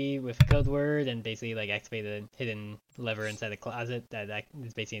party with a code word and basically like activate a hidden lever inside the closet that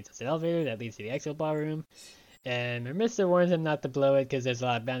is basically inside an elevator that leads to the exo ballroom. And Mr. warns him not to blow it because there's a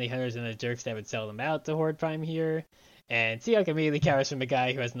lot of bounty hunters and the jerks that would sell them out to Horde Prime here. And Seahawk immediately cowers from a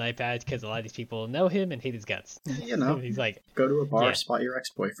guy who has an eye patch because a lot of these people know him and hate his guts. You know, he's like, go to a bar, spot your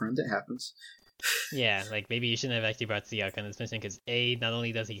ex-boyfriend, it happens. Yeah, like maybe you shouldn't have actually brought Seahawk on this mission because A, not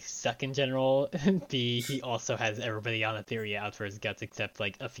only does he suck in general, B, he also has everybody on Etheria out for his guts except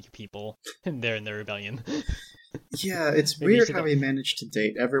like a few people, and they're in the rebellion. Yeah, it's weird how he managed to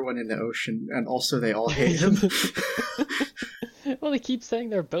date everyone in the ocean, and also they all hate him. Well, they keep saying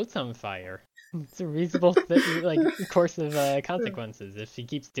their boat's on fire. It's a reasonable course of consequences. If he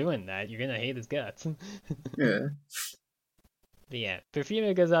keeps doing that, you're gonna hate his guts. Yeah. But yeah,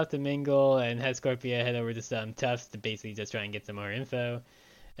 Perfuma goes off to mingle and has Scorpia head over to some Tufts to basically just try and get some more info.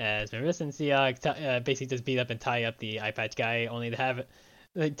 As Marissa and Seahawk basically just beat up and tie up the eye patch guy, only to have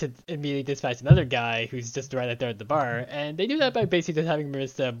to immediately dispatch another guy who's just right there at the bar. And they do that by basically just having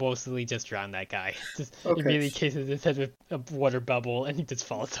Marissa mostly just drown that guy. Just immediately cases his head with a water bubble and he just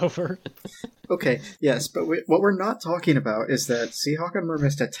falls over. Okay, yes, but what we're not talking about is that Seahawk and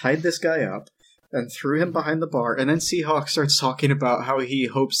Marissa tied this guy up and threw him behind the bar, and then Seahawk starts talking about how he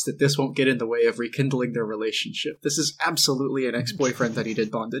hopes that this won't get in the way of rekindling their relationship. This is absolutely an ex-boyfriend that he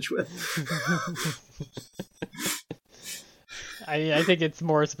did bondage with. I mean, I think it's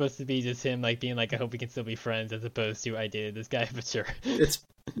more supposed to be just him, like, being like, I hope we can still be friends, as opposed to, I dated this guy, but sure. He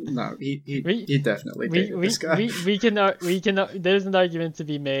definitely dated this guy. We can, there's an argument to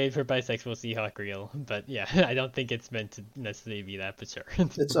be made for bisexual Seahawk real, but yeah, I don't think it's meant to necessarily be that, but sure.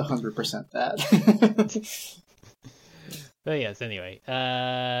 It's 100% that. But yes, anyway,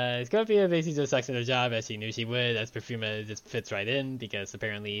 Scorpia basically just sucks at her job as she knew she would, as Perfuma just fits right in, because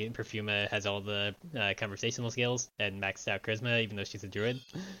apparently Perfuma has all the conversational skills and maxed out charisma, even though she's a druid.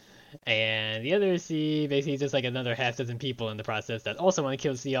 And the others see basically just like another half dozen people in the process that also want to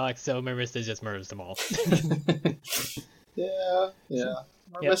kill Seahawk, so Marissa just murders them all. Yeah.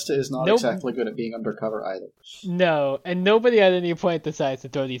 Marmista is not Nope. exactly good at being undercover either. No, and nobody at any point decides to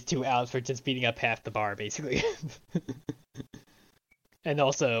throw these two out for just beating up half the bar, basically. And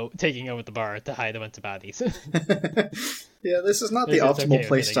also taking over the bar to hide a bunch of bodies. Yeah, this is not the It's optimal okay with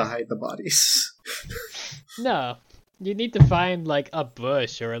place it, to I guess. hide the bodies. No, you need to find like a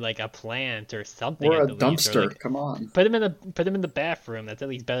bush or like a plant or something. Or at a the least, dumpster, or, like, come on. put them in the bathroom. That's at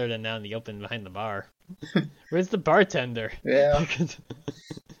least better than out in the open behind the bar. Where's the bartender? Yeah.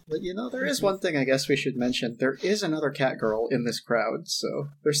 But you know, there is one thing I guess we should mention. There is another cat girl in this crowd, so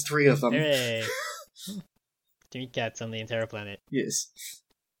there's 3 of them. Hooray! 3 cats on the entire planet. Yes.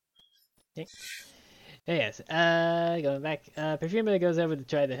 Yes, going back, Perfuma goes over to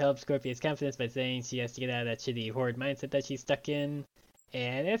try to help Scorpia's confidence by saying she has to get out of that shitty horde mindset that she's stuck in,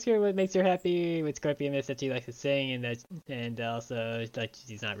 and asks her what makes her happy, which Scorpia admits that she likes to sing, and also that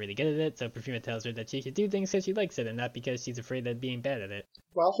she's not really good at it, so Perfuma tells her that she should do things because she likes it, and not because she's afraid of being bad at it.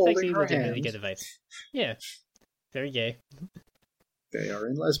 While It's holding actually her legitimately hand. good advice. Yeah, very gay. They are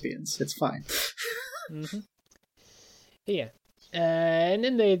in lesbians. It's fine. Mm-hmm. Yeah. And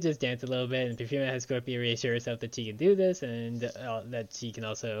then they just dance a little bit, and Perfuma has Scorpia reassure herself that she can do this, and that she can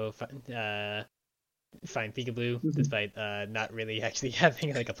also find Peekaboo, despite not really actually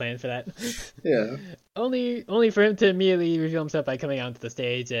having like a plan for that. Yeah. Only for him to immediately reveal himself by coming onto the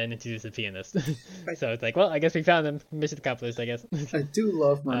stage and introduce the pianist. So it's like, well, I guess we found him. Mission accomplished, I guess. I do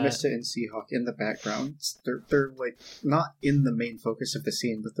love Marmista and Seahawk in the background. They're like not in the main focus of the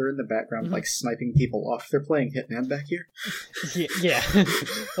scene, but they're in the background, like sniping people off. They're playing Hitman back here. Yeah.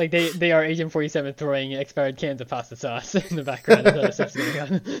 Like they are Agent 47 throwing expired cans of pasta sauce in the background as other stuff's going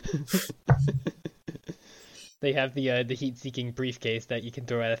on. They have the heat-seeking briefcase that you can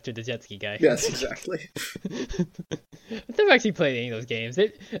throw after the jet ski guy. Yes, exactly. I've never actually played any of those games.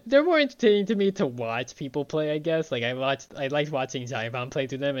 They're more entertaining to me to watch people play, I guess. Like I liked watching Giant Bomb play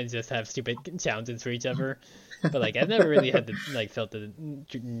through them and just have stupid challenges for each other. But like I've never really had the felt the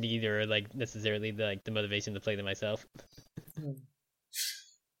need or like necessarily the motivation to play them myself.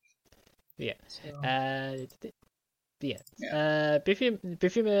 Yeah.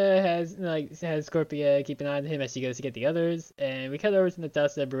 Perfuma has Scorpia keep an eye on him as she goes to get the others, and we cut over to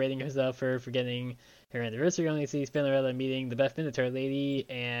Natasha berating herself for forgetting her anniversary. Only sees Spinnerella meeting the Beth Minotaur lady,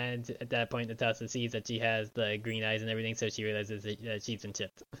 and at that point Natasha sees that she has the green eyes and everything, so she realizes that she's been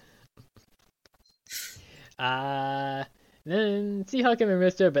chipped. Then Seahawk and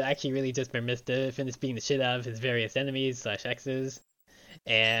Mermista, but actually really just Mermista, finish beating the shit out of his various enemies / exes.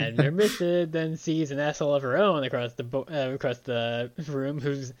 And Mermista then sees an asshole of her own across the room,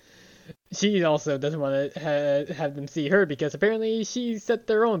 she also doesn't want to have them see her because apparently she set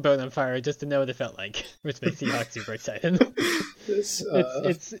their own boat on fire just to know what it felt like, which makes Seahawk super excited.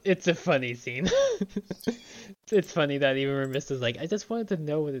 It's a funny scene. It's funny that even Mermista's like, I just wanted to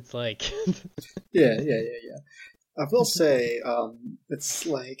know what it's like. Yeah. I will say, it's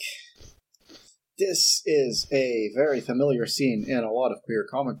like, this is a very familiar scene in a lot of queer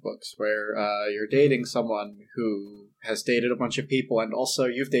comic books where you're dating someone who has dated a bunch of people, and also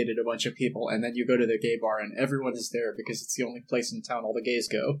you've dated a bunch of people, and then you go to the gay bar and everyone is there because it's the only place in town all the gays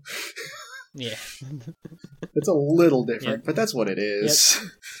go. Yeah. It's a little different, but that's what it is.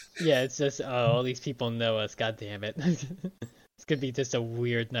 Yep. Yeah, it's just, all these people know us, god damn it. It's gonna be just a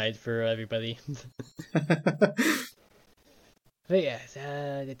weird night for everybody. But yes,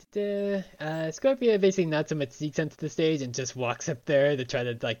 Scorpia basically not so much sneaks onto the stage and just walks up there to try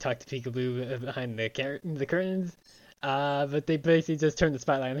to like talk to Peekaboo behind the curtains. But they basically just turn the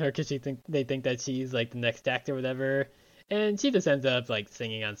spotlight on her because they think that she's like the next act or whatever. And she just ends up like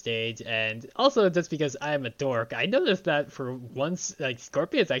singing on stage, and also just because I'm a dork, I noticed that for once, like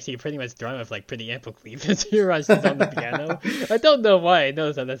Scorpia is actually pretty much drawn with like pretty ample cleavage here while she's on the piano. I don't know why I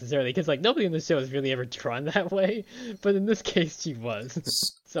noticed that necessarily, because like nobody in the show is really ever drawn that way, but in this case she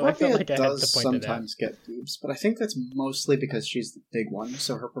was. So I felt like I had to point it out. Sometimes get boobs, but I think that's mostly because she's the big one,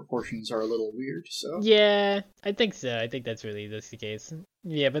 so her proportions are a little weird. So yeah, I think so. I think that's really the case.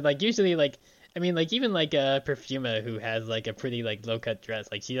 Yeah, but like usually like. I mean, like, even, like, Perfuma, who has, like, a pretty, like, low-cut dress,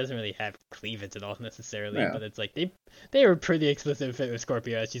 like, she doesn't really have cleavage at all, necessarily, yeah. But it's, like, they were pretty explicit with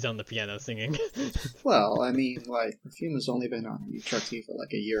Scorpio as she's on the piano singing. Well, I mean, like, Perfuma's only been on HRT for,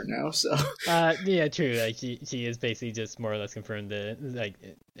 like, a year now, so... Yeah, true, like, she is basically just more or less confirmed that, like,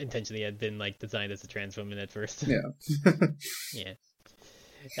 intentionally had been, like, designed as a trans woman at first. Yeah. Yeah.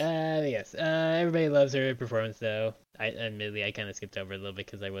 Yes. Everybody loves her performance, though. Admittedly, I kind of skipped over a little bit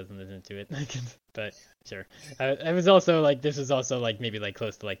because I wasn't listening to it. But sure. I was also like, this was also like maybe like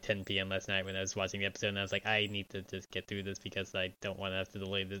close to like 10 p.m. last night when I was watching the episode, and I was like, I need to just get through this because I don't want to have to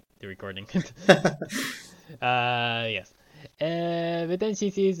delay the recording. Yes. But then she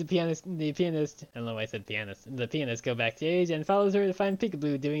sees the pianist, I don't know why I said pianist, the pianist go backstage and follows her to find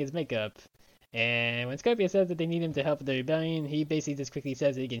Peekaboo doing his makeup. And when Scorpio says that they need him to help with the rebellion, he basically just quickly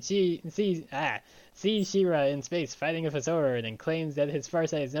says that he can see She-Ra in space fighting with a sword, and claims that his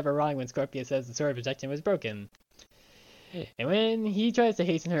farsight is never wrong when Scorpio says the sword protection was broken. And when he tries to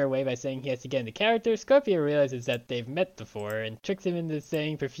hasten her away by saying he has to get into character, Scorpio realizes that they've met before and tricks him into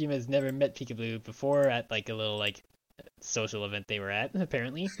saying Perfuma has never met Peekaboo before at like a little like social event they were at,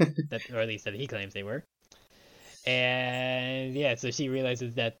 apparently, or at least that he claims they were. And yeah, so she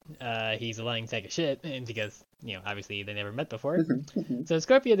realizes that he's a lying sack of shit, and because, you know, obviously they never met before. So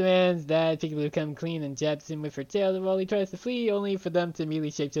Scorpio demands that Peekaboo come clean and jabs him with her tail while he tries to flee, only for them to immediately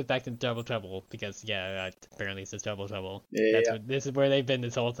shapeshift back to Double Trouble, because, apparently it's just Double Trouble. This is where they've been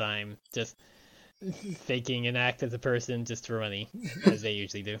this whole time, just faking an act as a person just for money, as they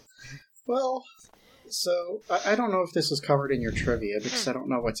usually do. Well, so I don't know if this was covered in your trivia, because I don't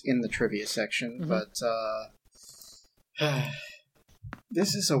know what's in the trivia section, but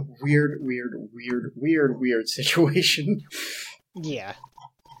this is a weird situation. Yeah.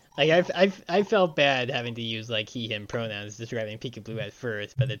 Like, I felt bad having to use, like, he/him pronouns describing Peekaboo at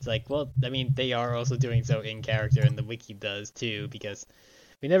first, but it's like, well, I mean, they are also doing so in character, and the wiki does, too, because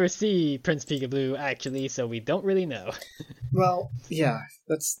we never see Prince Peekaboo, actually, so we don't really know. Well, yeah,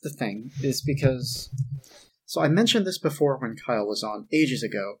 that's the thing, is because... So I mentioned this before when Kyle was on, ages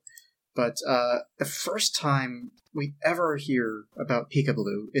ago, but the first time we ever hear about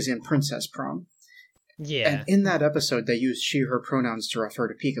Peekaboo is in Princess Prom. Yeah. And in that episode, they use she/her pronouns to refer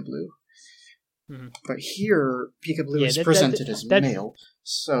to Peekaboo. Mm-hmm. But here, Peekaboo is presented as male,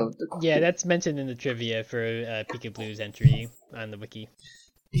 so... Yeah, that's mentioned in the trivia for Peekaboo's entry on the wiki.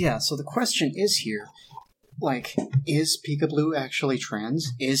 Yeah, so the question is here, like, is Peekaboo actually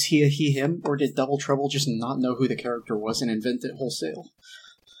trans? Is he a he/him, or did Double Trouble just not know who the character was and invent it wholesale?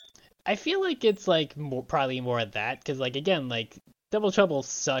 I feel like it's, like, probably more of that, because, like, again, like, Double Trouble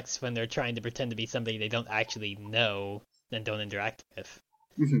sucks when they're trying to pretend to be somebody they don't actually know and don't interact with.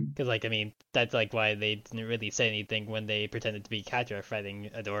 Because, like, I mean, that's, like, why they didn't really say anything when they pretended to be Catra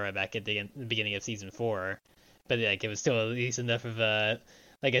fighting Adora back at the beginning of Season 4. But, like, it was still at least enough of a...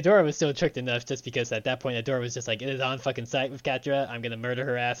 Like, Adora was still tricked enough just because at that point Adora was just like, it is on fucking sight with Catra, I'm gonna murder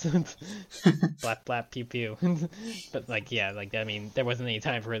her ass. Flap, flap, pew, pew. But, like, yeah, like, I mean, there wasn't any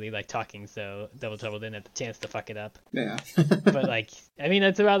time for really, like, talking, so Double Trouble didn't have the chance to fuck it up. Yeah. But, like, I mean,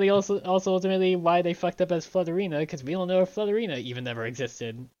 that's probably also ultimately why they fucked up as Flutterina, because we don't know if Flutterina even ever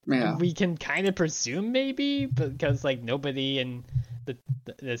existed. Yeah. We can kind of presume maybe, because, like, nobody in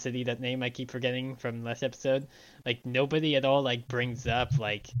the city, that name I keep forgetting from last episode, like, nobody at all, like, brings up,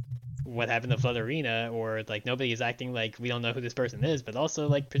 like, what happened to Flutterina, or, like, nobody is acting like we don't know who this person is, but also,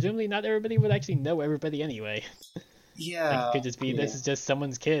 like, presumably not everybody would actually know everybody anyway. Yeah. Like, it could just be, this is just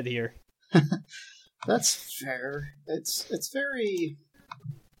someone's kid here. That's fair. It's very...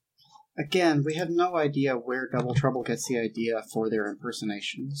 Again, we have no idea where Double Trouble gets the idea for their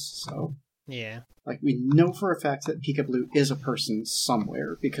impersonations, so... Yeah. Like, we know for a fact that Peekaboo is a person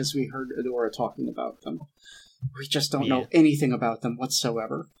somewhere, because we heard Adora talking about them. We just don't know anything about them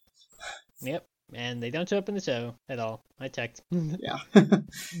whatsoever. Yep, and they don't show up in the show at all. I checked. Yeah.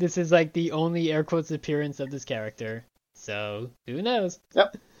 This is, like, the only air quotes appearance of this character, so who knows?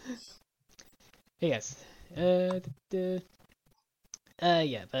 Yep. Yes. But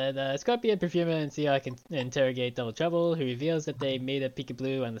Scorpio, Perfuma, and Seahawk can interrogate Double Trouble, who reveals that they made a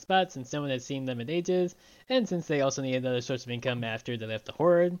Peekaboo on the spot since no one had seen them in ages, and since they also needed another source of income after they left the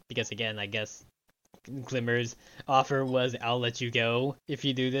Horde, because again, I guess Glimmer's offer was, I'll let you go if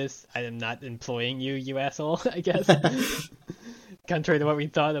you do this. I am not employing you, you asshole, I guess. Contrary to what we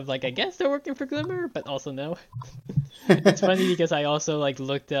thought of, like, I guess they're working for Glimmer, but also no. It's funny because I also, like,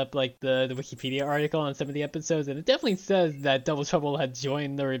 looked up, like, the Wikipedia article on some of the episodes, and it definitely says that Double Trouble had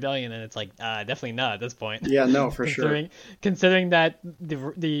joined the rebellion, and it's like, definitely not at this point. Yeah, no, for sure. Considering that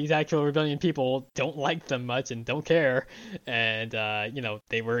these actual rebellion people don't like them much and don't care, and, you know,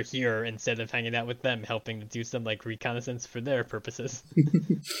 they were here instead of hanging out with them, helping to do some, like, reconnaissance for their purposes.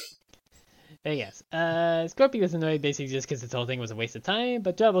 But yes, Scorpio is annoyed basically just because this whole thing was a waste of time,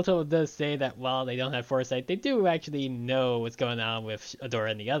 but Double Trouble does say that while they don't have foresight, they do actually know what's going on with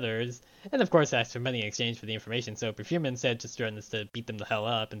Adora and the others, and of course asked for money in exchange for the information, so Perfuma said just threatens to beat them the hell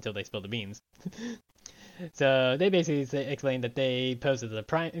up until they spill the beans. So they basically explained that they posed as a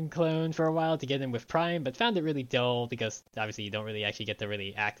Prime clone for a while to get in with Prime, but found it really dull because obviously you don't really actually get to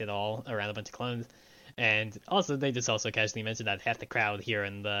really act at all around a bunch of clones. And also, they just also casually mentioned that half the crowd here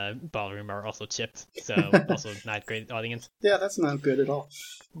in the ballroom are also chipped, so also not great audience. Yeah, that's not good at all.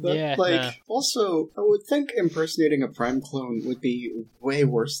 But, Yeah, also, I would think impersonating a Prime clone would be way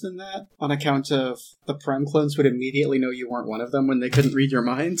worse than that, on account of the Prime clones would immediately know you weren't one of them when they couldn't read your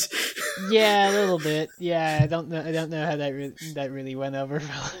minds. Yeah, a little bit. Yeah, I don't know how that really went over,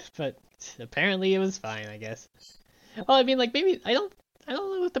 but apparently it was fine, I guess. Well, I mean, like, maybe I don't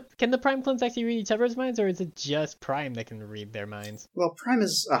know if can the Prime clones actually read each other's minds, or is it just Prime that can read their minds? Well, Prime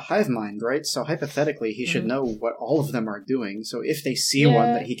is a hive mind, right? So hypothetically, he should know what all of them are doing. So if they see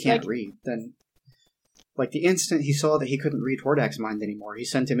one that he can't read, then, like, the instant he saw that he couldn't read Hordak's mind anymore, he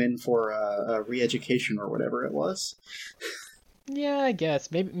sent him in for a re-education or whatever it was. Yeah, I guess.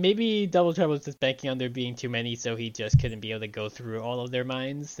 Maybe Double Trouble was just banking on there being too many, so he just couldn't be able to go through all of their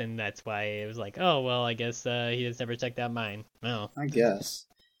minds, and that's why it was like, oh, well, I guess he just never checked out mine. Well, I guess.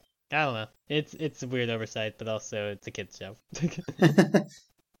 I don't know. It's a weird oversight, but also it's a kid's show.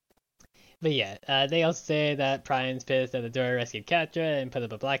 But yeah, they also say that Prime's pissed that Adora rescued Catra and put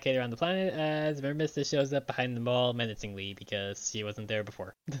up a blockade on the planet as Mermista shows up behind them all menacingly because she wasn't there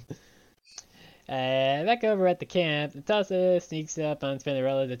before. Back over at the camp, Natasha sneaks up on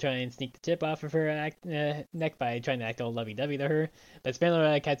Spinnerella to try and sneak the chip off of her neck by trying to act all lovey-dovey to her, but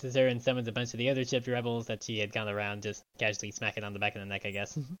Spinnerella catches her and summons a bunch of the other chipped rebels that she had gone around just casually smacking on the back of the neck, I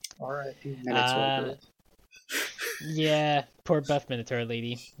guess. Alright, Minotaur. Yeah, poor buff Minotaur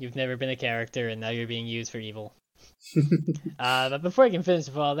lady. You've never been a character, and now you're being used for evil. But before I can finish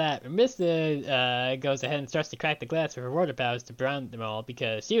with all that, Mista goes ahead and starts to crack the glass with her water powers to drown them all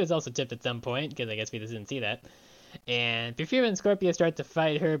because she was also tipped at some point, because I guess we just didn't see that. And Perfume and Scorpia start to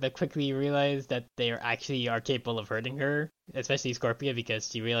fight her, but quickly realize that they are capable of hurting her, especially Scorpia, because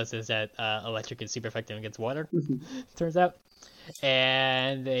she realizes that electric is super effective against water, turns out.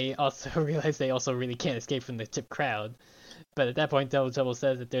 And they also realize they also really can't escape from the chip crowd. But at that point, Double Trouble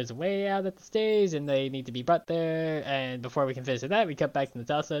says that there's a way out at the stage, and they need to be brought there. And before we can finish with that, we cut back to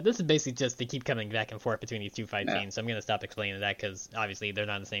Natasha. This is basically just they keep coming back and forth between these two fight scenes, so I'm going to stop explaining that, because obviously they're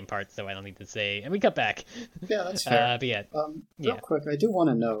not in the same part, so I don't need to say. And we cut back. Yeah, that's fair. But yeah. Real quick, I do want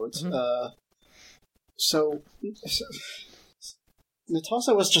to note, so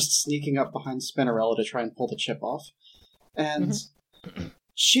Natasha was just sneaking up behind Spinnerella to try and pull the chip off. And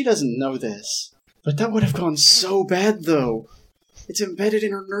she doesn't know this. But that would have gone so bad, though. It's embedded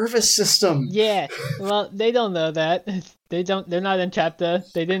in her nervous system. Yeah, well, they don't know that. They're not entrapped.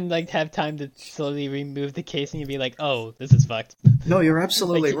 They didn't, have time to slowly remove the casing and be like, oh, this is fucked. No, you're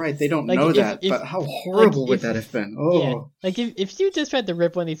absolutely right. They don't know that, but how horrible would that have been? Oh. Yeah, if you just tried to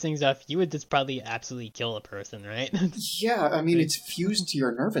rip one of these things off, you would just probably absolutely kill a person, right? Yeah, I mean, it's fused to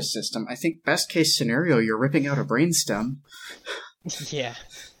your nervous system. I think best case scenario, you're ripping out a brainstem. Yeah.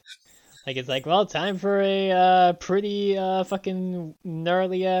 It's well, time for a pretty fucking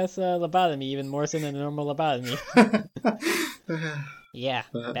gnarly ass lobotomy, even more so than a normal lobotomy. Yeah,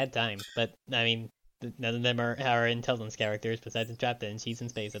 bad time. But I mean, none of them are Intelligence characters besides Entrapta, and she's in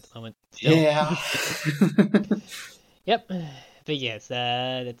space at the moment. Still. Yeah. Yep. But yes,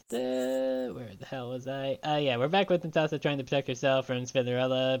 that's where the hell was I? Yeah, we're back with Natasha trying to protect herself from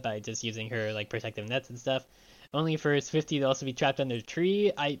Spinnerella by just using her protective nets and stuff. Only for Swifty to also be trapped under a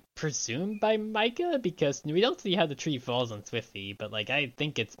tree, I presume by Micah, because we don't see how the tree falls on Swifty, but I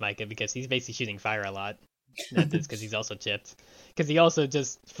think it's Micah because he's basically shooting fire a lot. Not this because he's also chipped. Because he also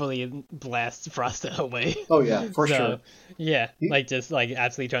just fully blasts Frosta away. Oh yeah, for sure. Yeah, just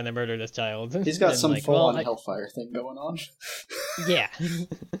absolutely trying to murder this child. He's got some full-on Hellfire thing going on. Yeah.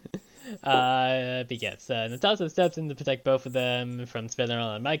 But yes, Natasha steps in to protect both of them from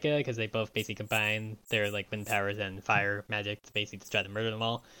Spinnerella and Micah, because they both basically combine their wind powers and fire magic to basically just try to murder them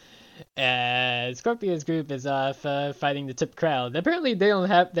all. Scorpia's group is off fighting the chip crowd. Apparently they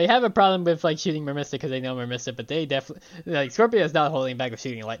have a problem with shooting Mermista because they know Mermista, but they definitely Scorpia is not holding back with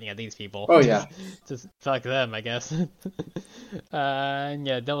shooting lightning at these people. Oh yeah. Just fuck them, I guess. And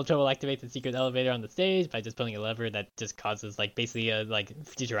yeah, Double Trouble activates the secret elevator on the stage by just pulling a lever that just causes basically a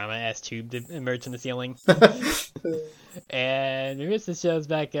Futurama-ass tube to emerge from the ceiling. And Mermista shows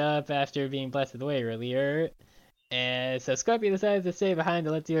back up after being blasted away earlier. And so Scorpia decides to stay behind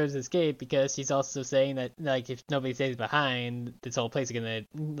to let the others escape, because she's also saying that if nobody stays behind, this whole place is gonna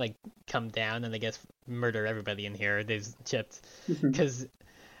come down and I guess murder everybody in here. There's chipped.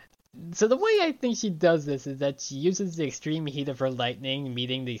 So the way I think she does this is that she uses the extreme heat of her lightning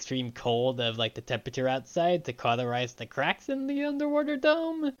meeting the extreme cold of the temperature outside to cauterize the cracks in the underwater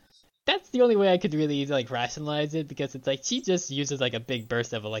dome. that's the only way I could really like rationalize it, because it's like she just uses like a big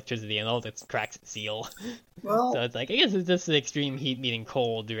burst of electricity and all that cracks its seal. Well, So it's like, I guess it's just an extreme heat meeting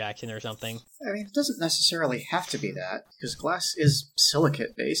cold reaction or something. I mean, it doesn't necessarily have to be that, because glass is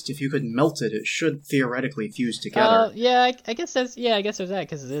silicate-based. If you could melt it, it should theoretically fuse together. Yeah, I guess there's that,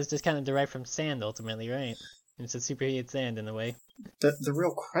 because it is just kind of derived from sand ultimately, right? It's a superheated sand in a way. The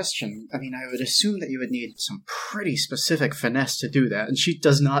real question, I mean, I would assume that you would need some pretty specific finesse to do that, and she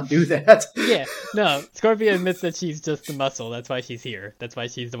does not do that. Yeah, no, Scorpia admits that she's just the muscle. That's why she's here. That's why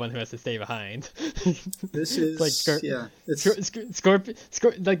she's the one who has to stay behind. This is like it's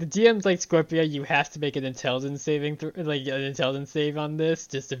like the GM's like, Scorpia, you have to make an intelligence saving like an intelligence save on this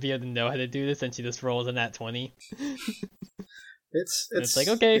just to be able to know how to do this, and she just rolls a nat 20. it's like,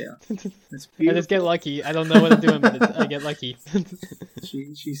 okay. Yeah, it's I just get lucky. I don't know what I'm doing, but I get lucky.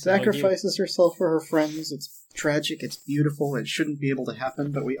 She sacrifices herself for her friends. It's tragic. It's beautiful. It shouldn't be able to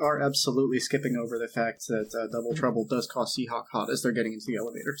happen, but we are absolutely skipping over the fact that Double Trouble does call Seahawk hot as they're getting into the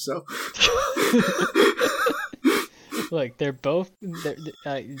elevator. So, look, they're both.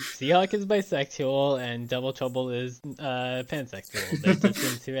 Seahawk is bisexual, and Double Trouble is pansexual. They're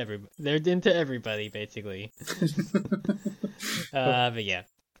just into They're into everybody, basically. But yeah,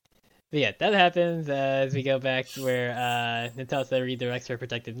 that happens as we go back to where Natasha redirects her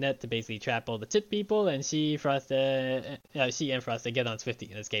protective net to basically trap all the chip people, and she and Frosta get on Swifty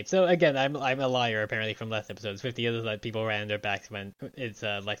and escape. So again, I'm a liar apparently from last episode. Swifty is like people ran their backs when it's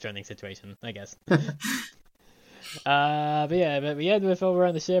a life-threatening situation, I guess. But we end with over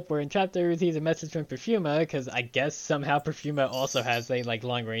on the ship where Entraptor receives a message from Perfuma, because I guess somehow Perfuma also has a like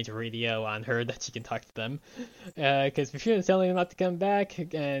long-range radio on her that she can talk to them. Because Perfuma is telling them not to come back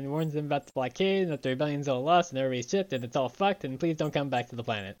and warns them about the blockade and that the rebellion's all lost and everybody's shipped and it's all fucked and please don't come back to the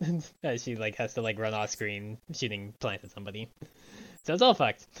planet. As she like has to like run off screen shooting plants at somebody. So it's all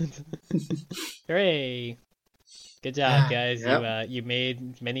fucked. Hooray! Good job, guys. Yep. You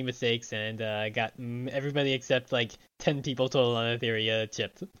made many mistakes and got everybody except like 10 people total on Etheria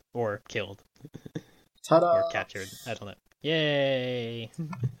chipped or killed. Ta-da! Or captured. I don't know. Yay!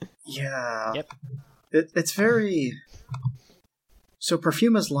 Yeah. Yep. It's very... So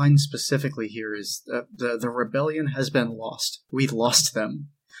Perfuma's line specifically here is the rebellion has been lost. We lost them.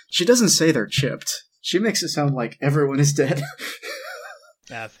 She doesn't say they're chipped. She makes it sound like everyone is dead.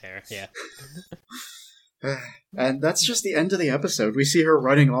 Fair, yeah. And that's just the end of the episode. We see her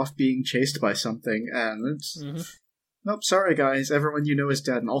running off being chased by something, and it's... Nope, sorry guys, everyone you know is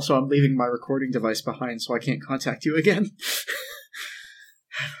dead, and also I'm leaving my recording device behind so I can't contact you again.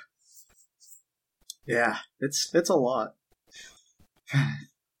 Yeah, it's a lot.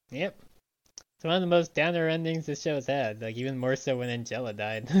 Yep. It's one of the most downer endings this show's had, like even more so when Angela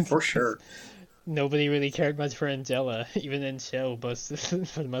died. For sure. Nobody really cared much for Angela, even in show, for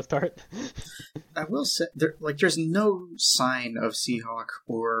the most part. I will say, there's no sign of Seahawk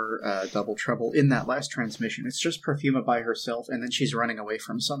or Double Trouble in that last transmission. It's just Perfuma by herself, and then she's running away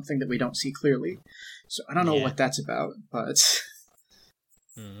from something that we don't see clearly. So I don't know what that's about, but...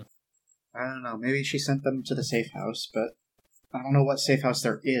 I don't know, maybe she sent them to the safe house, but I don't know what safe house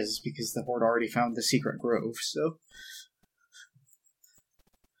there is, because the Horde already found the secret grove, so...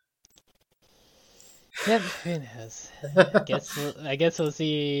 Yep, who knows? I guess we'll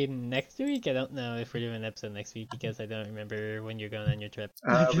see next week. I don't know if we're doing an episode next week because I don't remember when you're going on your trip.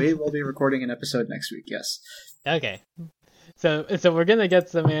 We will be recording an episode next week, yes. Okay. So we're gonna get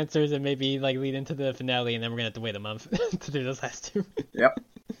some answers and maybe like lead into the finale, and then we're gonna have to wait a month to do those last two. Yep.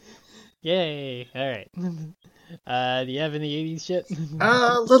 Yay! All right. Do you have any 80s shit?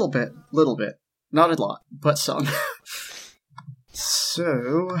 Little bit. Not a lot, but some.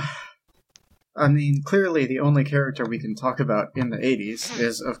 So... I mean, clearly the only character we can talk about in the 80s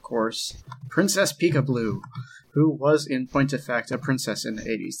is, of course, Princess Peekaboo, who was, in point of fact, a princess in the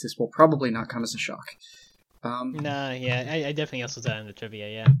 80s. This will probably not come as a shock. I definitely also saw in the trivia,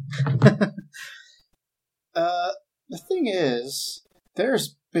 yeah. The thing is,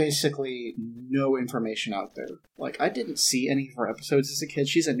 there's basically no information out there. Like, I didn't see any of her episodes as a kid.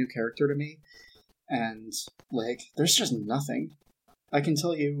 She's a new character to me. And, like, there's just nothing. I can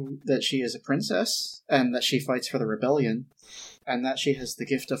tell you that she is a princess, and that she fights for the rebellion, and that she has the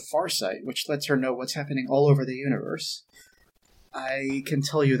gift of Farsight, which lets her know what's happening all over the universe. I can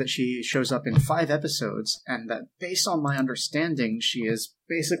tell you that she shows up in 5 episodes, and that based on my understanding, she is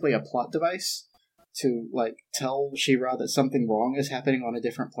basically a plot device to, like, tell She-Ra that something wrong is happening on a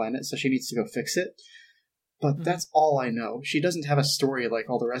different planet, so she needs to go fix it. But that's all I know. She doesn't have a story like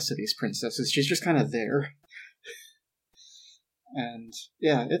all the rest of these princesses. She's just kind of there. And,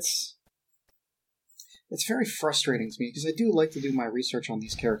 yeah, it's It's very frustrating to me because I do like to do my research on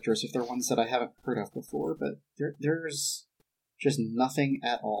these characters if they're ones that I haven't heard of before, but there's just nothing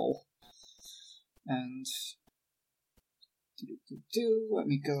at all. And let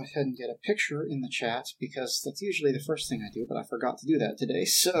me go ahead and get a picture in the chat because that's usually the first thing I do, but I forgot to do that today.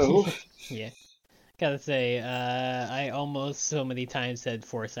 So Yeah. Gotta say, I almost so many times said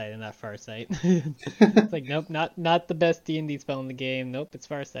Foresight and not Farsight. It's like, nope, not the best D&D spell in the game. Nope, it's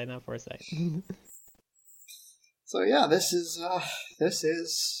Farsight, not Foresight. So yeah, this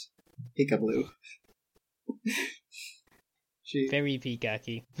is Peekaboo. Very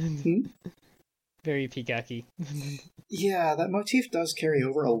peacocky. Very peacocky. Yeah, that motif does carry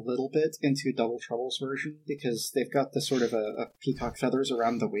over a little bit into Double Trouble's version because they've got the sort of a peacock feathers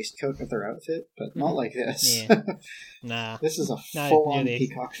around the waistcoat of their outfit, but not like this. Yeah. Nah. This is a Not full-on nearly.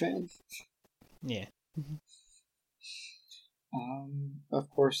 peacock fan. Yeah. Of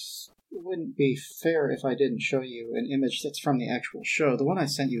course, it wouldn't be fair if I didn't show you an image that's from the actual show. The one I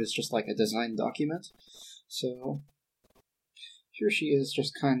sent you is just like a design document. So, here she is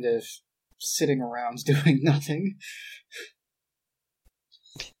just kind of sitting around doing nothing.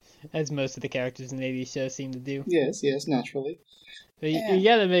 As most of the characters in 80s shows seem to do. Yes, naturally. But you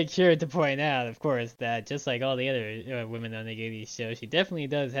gotta make sure to point out, of course, that just like all the other women on the 80s show, she definitely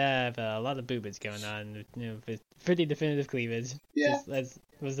does have a lot of boobage going on, with pretty definitive cleavage. Yeah. Just as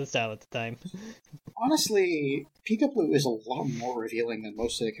was the style at the time. Honestly, Peekaboo is a lot more revealing than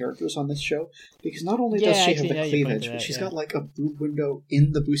most of the characters on this show, because not only does she have the cleavage, but she's got like a boob window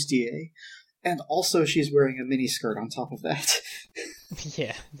in the bustier, and also she's wearing a mini skirt on top of that.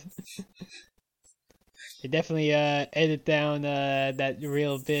 Yeah. They definitely edit down that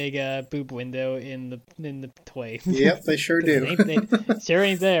real big boob window in the toy. Yep, they sure do. Sure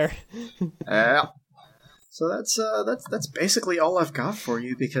ain't there. Yeah. So that's basically all I've got for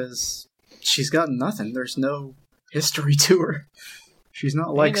you because she's got nothing. There's no history to her. She's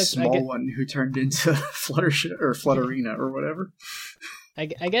not like Small One who turned into Fluttershy or Flutterina or whatever. I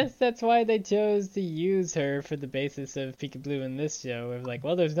guess that's why they chose to use her for the basis of Peekaboo in this show. Of like,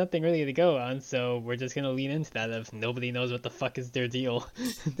 well, there's nothing really to go on, so we're just gonna lean into that. Of nobody knows what the fuck is their deal.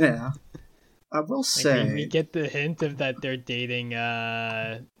 Yeah, I will say we get the hint of that they're dating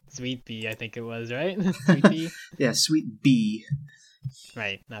Sweet Bee, I think it was, right? Sweet Bee. Yeah, Sweet Bee.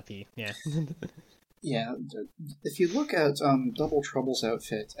 Right, not Bee. Yeah. Yeah, if you look at Double Trouble's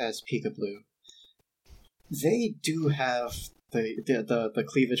outfit as Peekaboo, they do have the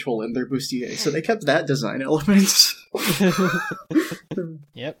cleavage hole in their bustier, so they kept that design element.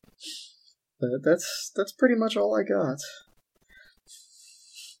 Yep. But that's pretty much all I got.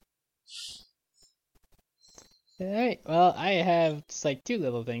 Alright, well, I have just like two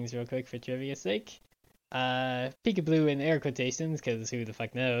little things real quick for trivia's sake. Peekaboo in air quotations, because who the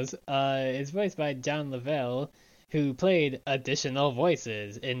fuck knows, is voiced by John Lavelle, who played additional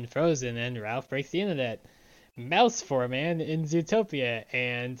voices in Frozen and Ralph Breaks the Internet, Mouse Foreman in Zootopia,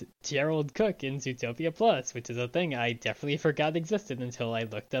 and Gerald Cook in Zootopia Plus, which is a thing I definitely forgot existed until I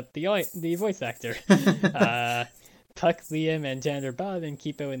looked up the voice actor. Puck, Liam, and Janitor Bob in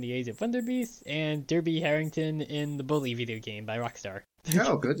Kipo in the Age of Wonder Beasts, and Derby Harrington in the Bully video game by Rockstar.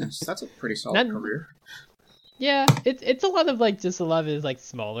 Oh goodness, that's a pretty solid career. Yeah, it's a lot of like just a lot of his like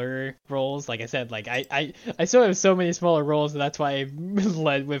smaller roles. Like I said, like I still have so many smaller roles, and that's why I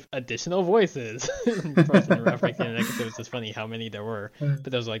led with additional voices. Frozen and Ralph Breaks the Internet, 'cause it was just funny how many there were, but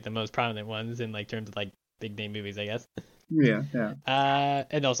those were like the most prominent ones in like terms of like big name movies, I guess. Yeah.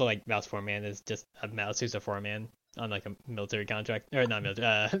 And also like Mouse Foreman is just a mouse who's a foreman on like a military contract, or not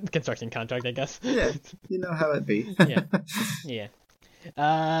military, construction contract, I guess. Yeah, you know how it be. Yeah.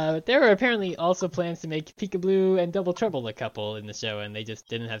 There were apparently also plans to make Peekaboo and Double Trouble a couple in the show, and they just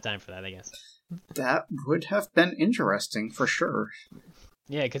didn't have time for that, I guess. That would have been interesting, for sure.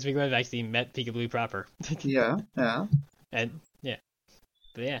 Yeah, because we would have actually met Peekaboo proper. Yeah. And, yeah.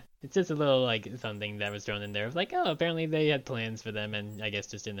 But yeah, it's just a little, like, something that was thrown in there of like, oh, apparently they had plans for them, and I guess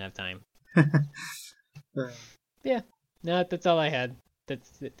just didn't have time. Yeah. No, that's all I had.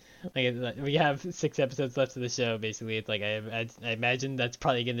 That's it. Like we have 6 episodes left of the show. Basically, it's like I imagine that's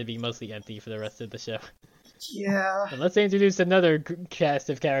probably going to be mostly empty for the rest of the show. Yeah. Unless they introduce another cast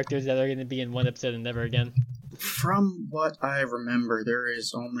of characters that are going to be in one episode and never again. From what I remember, there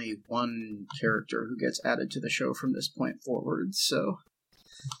is only one character who gets added to the show from this point forward. So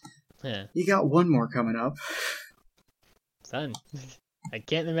you got one more coming up. Son. I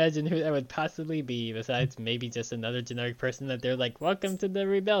can't imagine who that would possibly be, besides maybe just another generic person that they're like, welcome to the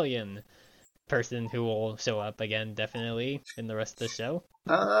rebellion person who will show up again, definitely, in the rest of the show.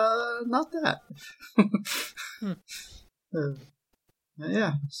 Not that.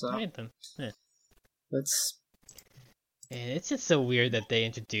 Yeah, so. Right then. Yeah. That's And it's just so weird that they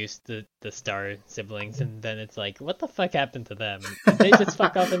introduced the Star siblings, and then it's like, what the fuck happened to them? Did they just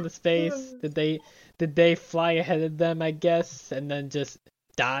fuck off into space? Did they fly ahead of them, I guess, and then just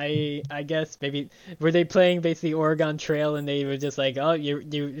die, I guess? Maybe were they playing basically Oregon Trail, and they were just like, oh,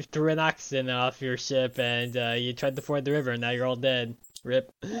 you threw an oxygen off your ship, and you tried to ford the river, and now you're all dead.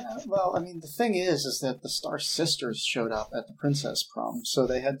 Rip. yeah, well, I mean, the thing is that the Star Sisters showed up at the princess prom, so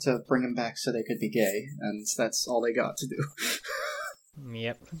they had to bring him back so they could be gay, and that's all they got to do.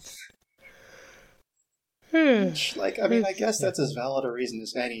 Yep. Which, like, I mean, I guess that's as valid a reason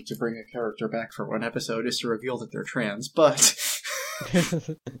as any to bring a character back for one episode is to reveal that they're trans, but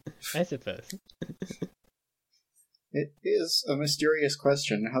I suppose. it is a mysterious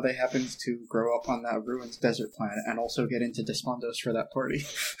question how they happened to grow up on that ruined desert planet and also get into Despondos for that party.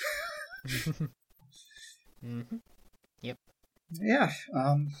 Mm-hmm. Yep. Yeah,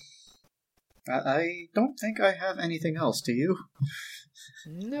 I don't think I have anything else, do you?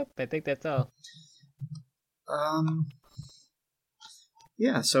 Nope, I think that's all.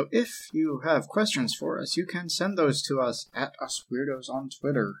 Yeah, so if you have questions for us, you can send those to us at Us Weirdos on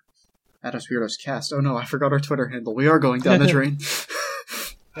Twitter. At Us Weirdos Cast. Oh no, I forgot our Twitter handle. We are going down the drain.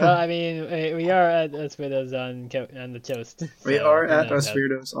 Well, I mean, we are at Us Widows on the Chost. We are at Us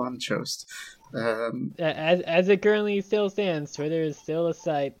Weirdos on Chost. As it currently still stands, Twitter is still a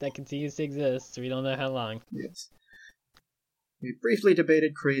site that continues to exist. We don't know how long. Yes. We briefly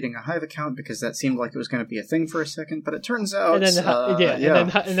debated creating a Hive account because that seemed like it was going to be a thing for a second, but it turns out,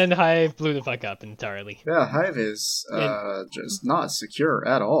 and then Hive blew the fuck up entirely. Yeah, Hive is just not secure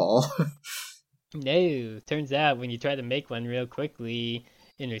at all. No, turns out when you try to make one real quickly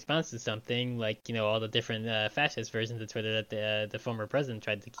in response to something, like, you know, all the different fascist versions of Twitter that the former president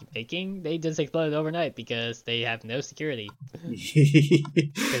tried to keep making, they just exploded overnight because they have no security.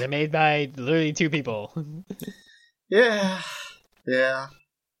 They're made by literally 2 people. Yeah.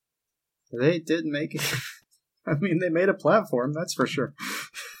 They did make it. I mean, they made a platform, that's for sure.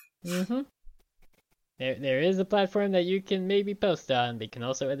 Mm-hmm. There is a platform that you can maybe post on, but you can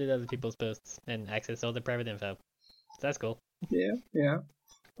also edit other people's posts and access all the private info. So that's cool. Yeah.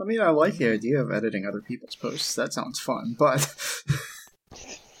 I mean, I like the idea of editing other people's posts. That sounds fun, but...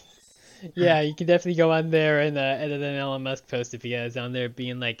 Yeah, you can definitely go on there and edit an Elon Musk post if he is on there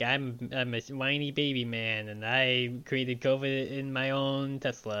being like, I'm a whiny baby man, and I created COVID in my own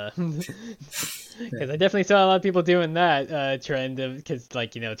Tesla. Because I definitely saw a lot of people doing that trend of, because,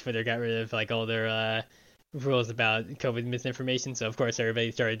 like, you know, Twitter got rid of, like, all their rules about COVID misinformation, so of course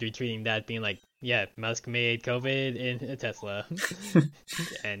everybody started retweeting that, being like, yeah, Musk made COVID in a Tesla.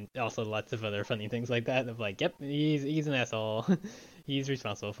 And also lots of other funny things like that of like, yep, he's an asshole. He's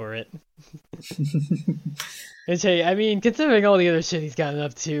responsible for it. Which, hey, I mean, considering all the other shit he's gotten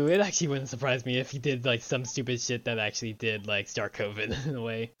up to, it actually wouldn't surprise me if he did, like, some stupid shit that actually did, like, start COVID in a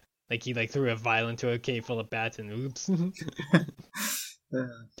way. Like, he, like, threw a vial into a cave full of bats and oops.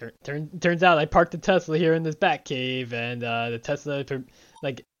 Turns out I parked the Tesla here in this bat cave, and the Tesla,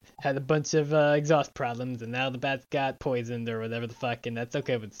 like, had a bunch of exhaust problems, and now the bats got poisoned or whatever the fuck, and that's how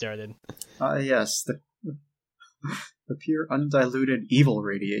COVID started. Yes, the pure undiluted evil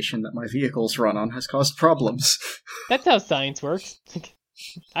radiation that my vehicles run on has caused problems. That's how science works.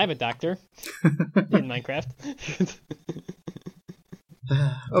 I'm a doctor in Minecraft.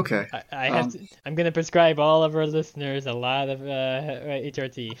 Okay. I have to, I'm going to prescribe all of our listeners a lot of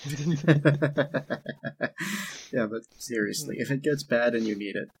HRT. Yeah, but seriously, if it gets bad and you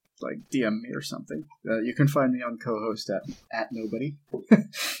need it, like, DM me or something. You can find me on co-host at nobody.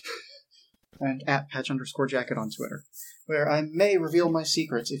 And at patch_jacket on Twitter, where I may reveal my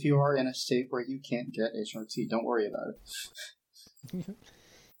secrets if you are in a state where you can't get HRT. Don't worry about it.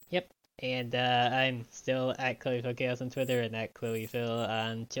 Yep. And I'm still at ChloePhilChaos on Twitter and at ChloePhil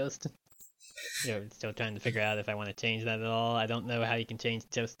on Chost. Still trying to figure out if I want to change that at all. I don't know how you can change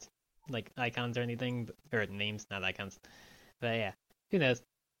Chost, like, icons or anything, or names, not icons. But yeah, who knows?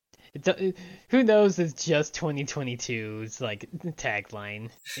 Who knows is just 2022's, like, tagline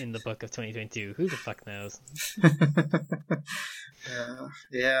in the book of 2022. Who the fuck knows?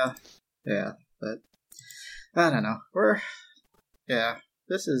 Yeah, but I don't know.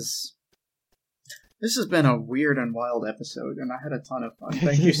 This has been a weird and wild episode, and I had a ton of fun.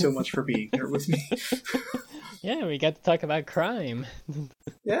 Thank you so much for being here with me. Yeah, we got to talk about crime.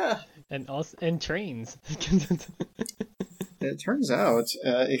 Yeah. And trains. It turns out,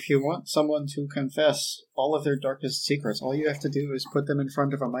 if you want someone to confess all of their darkest secrets, all you have to do is put them in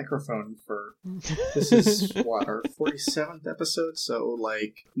front of a microphone for... This is, what, our 47th episode? So,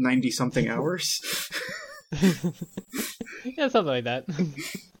 like, 90-something hours? Yeah, something like that.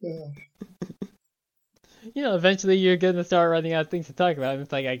 eventually you're gonna start running out of things to talk about, and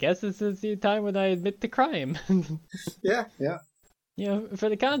it's like, I guess this is the time when I admit to crime. Yeah. For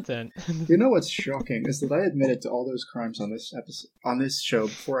the content. You know what's shocking is that I admitted to all those crimes on this episode, on this show,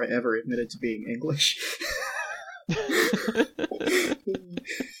 before I ever admitted to being English.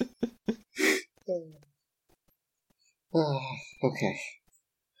 Okay.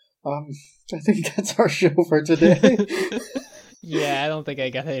 I think that's our show for today. Yeah, I don't think I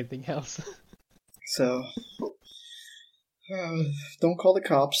got anything else. So, don't call the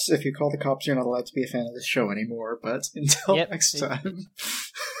cops. If you call the cops, you're not allowed to be a fan of this show anymore. But until next time,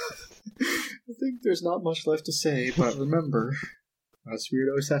 I think there's not much left to say. But remember, us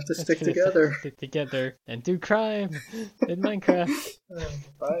weirdos have to stick together. Stick together and do crime in Minecraft.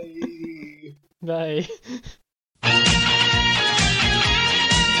 Bye. Bye.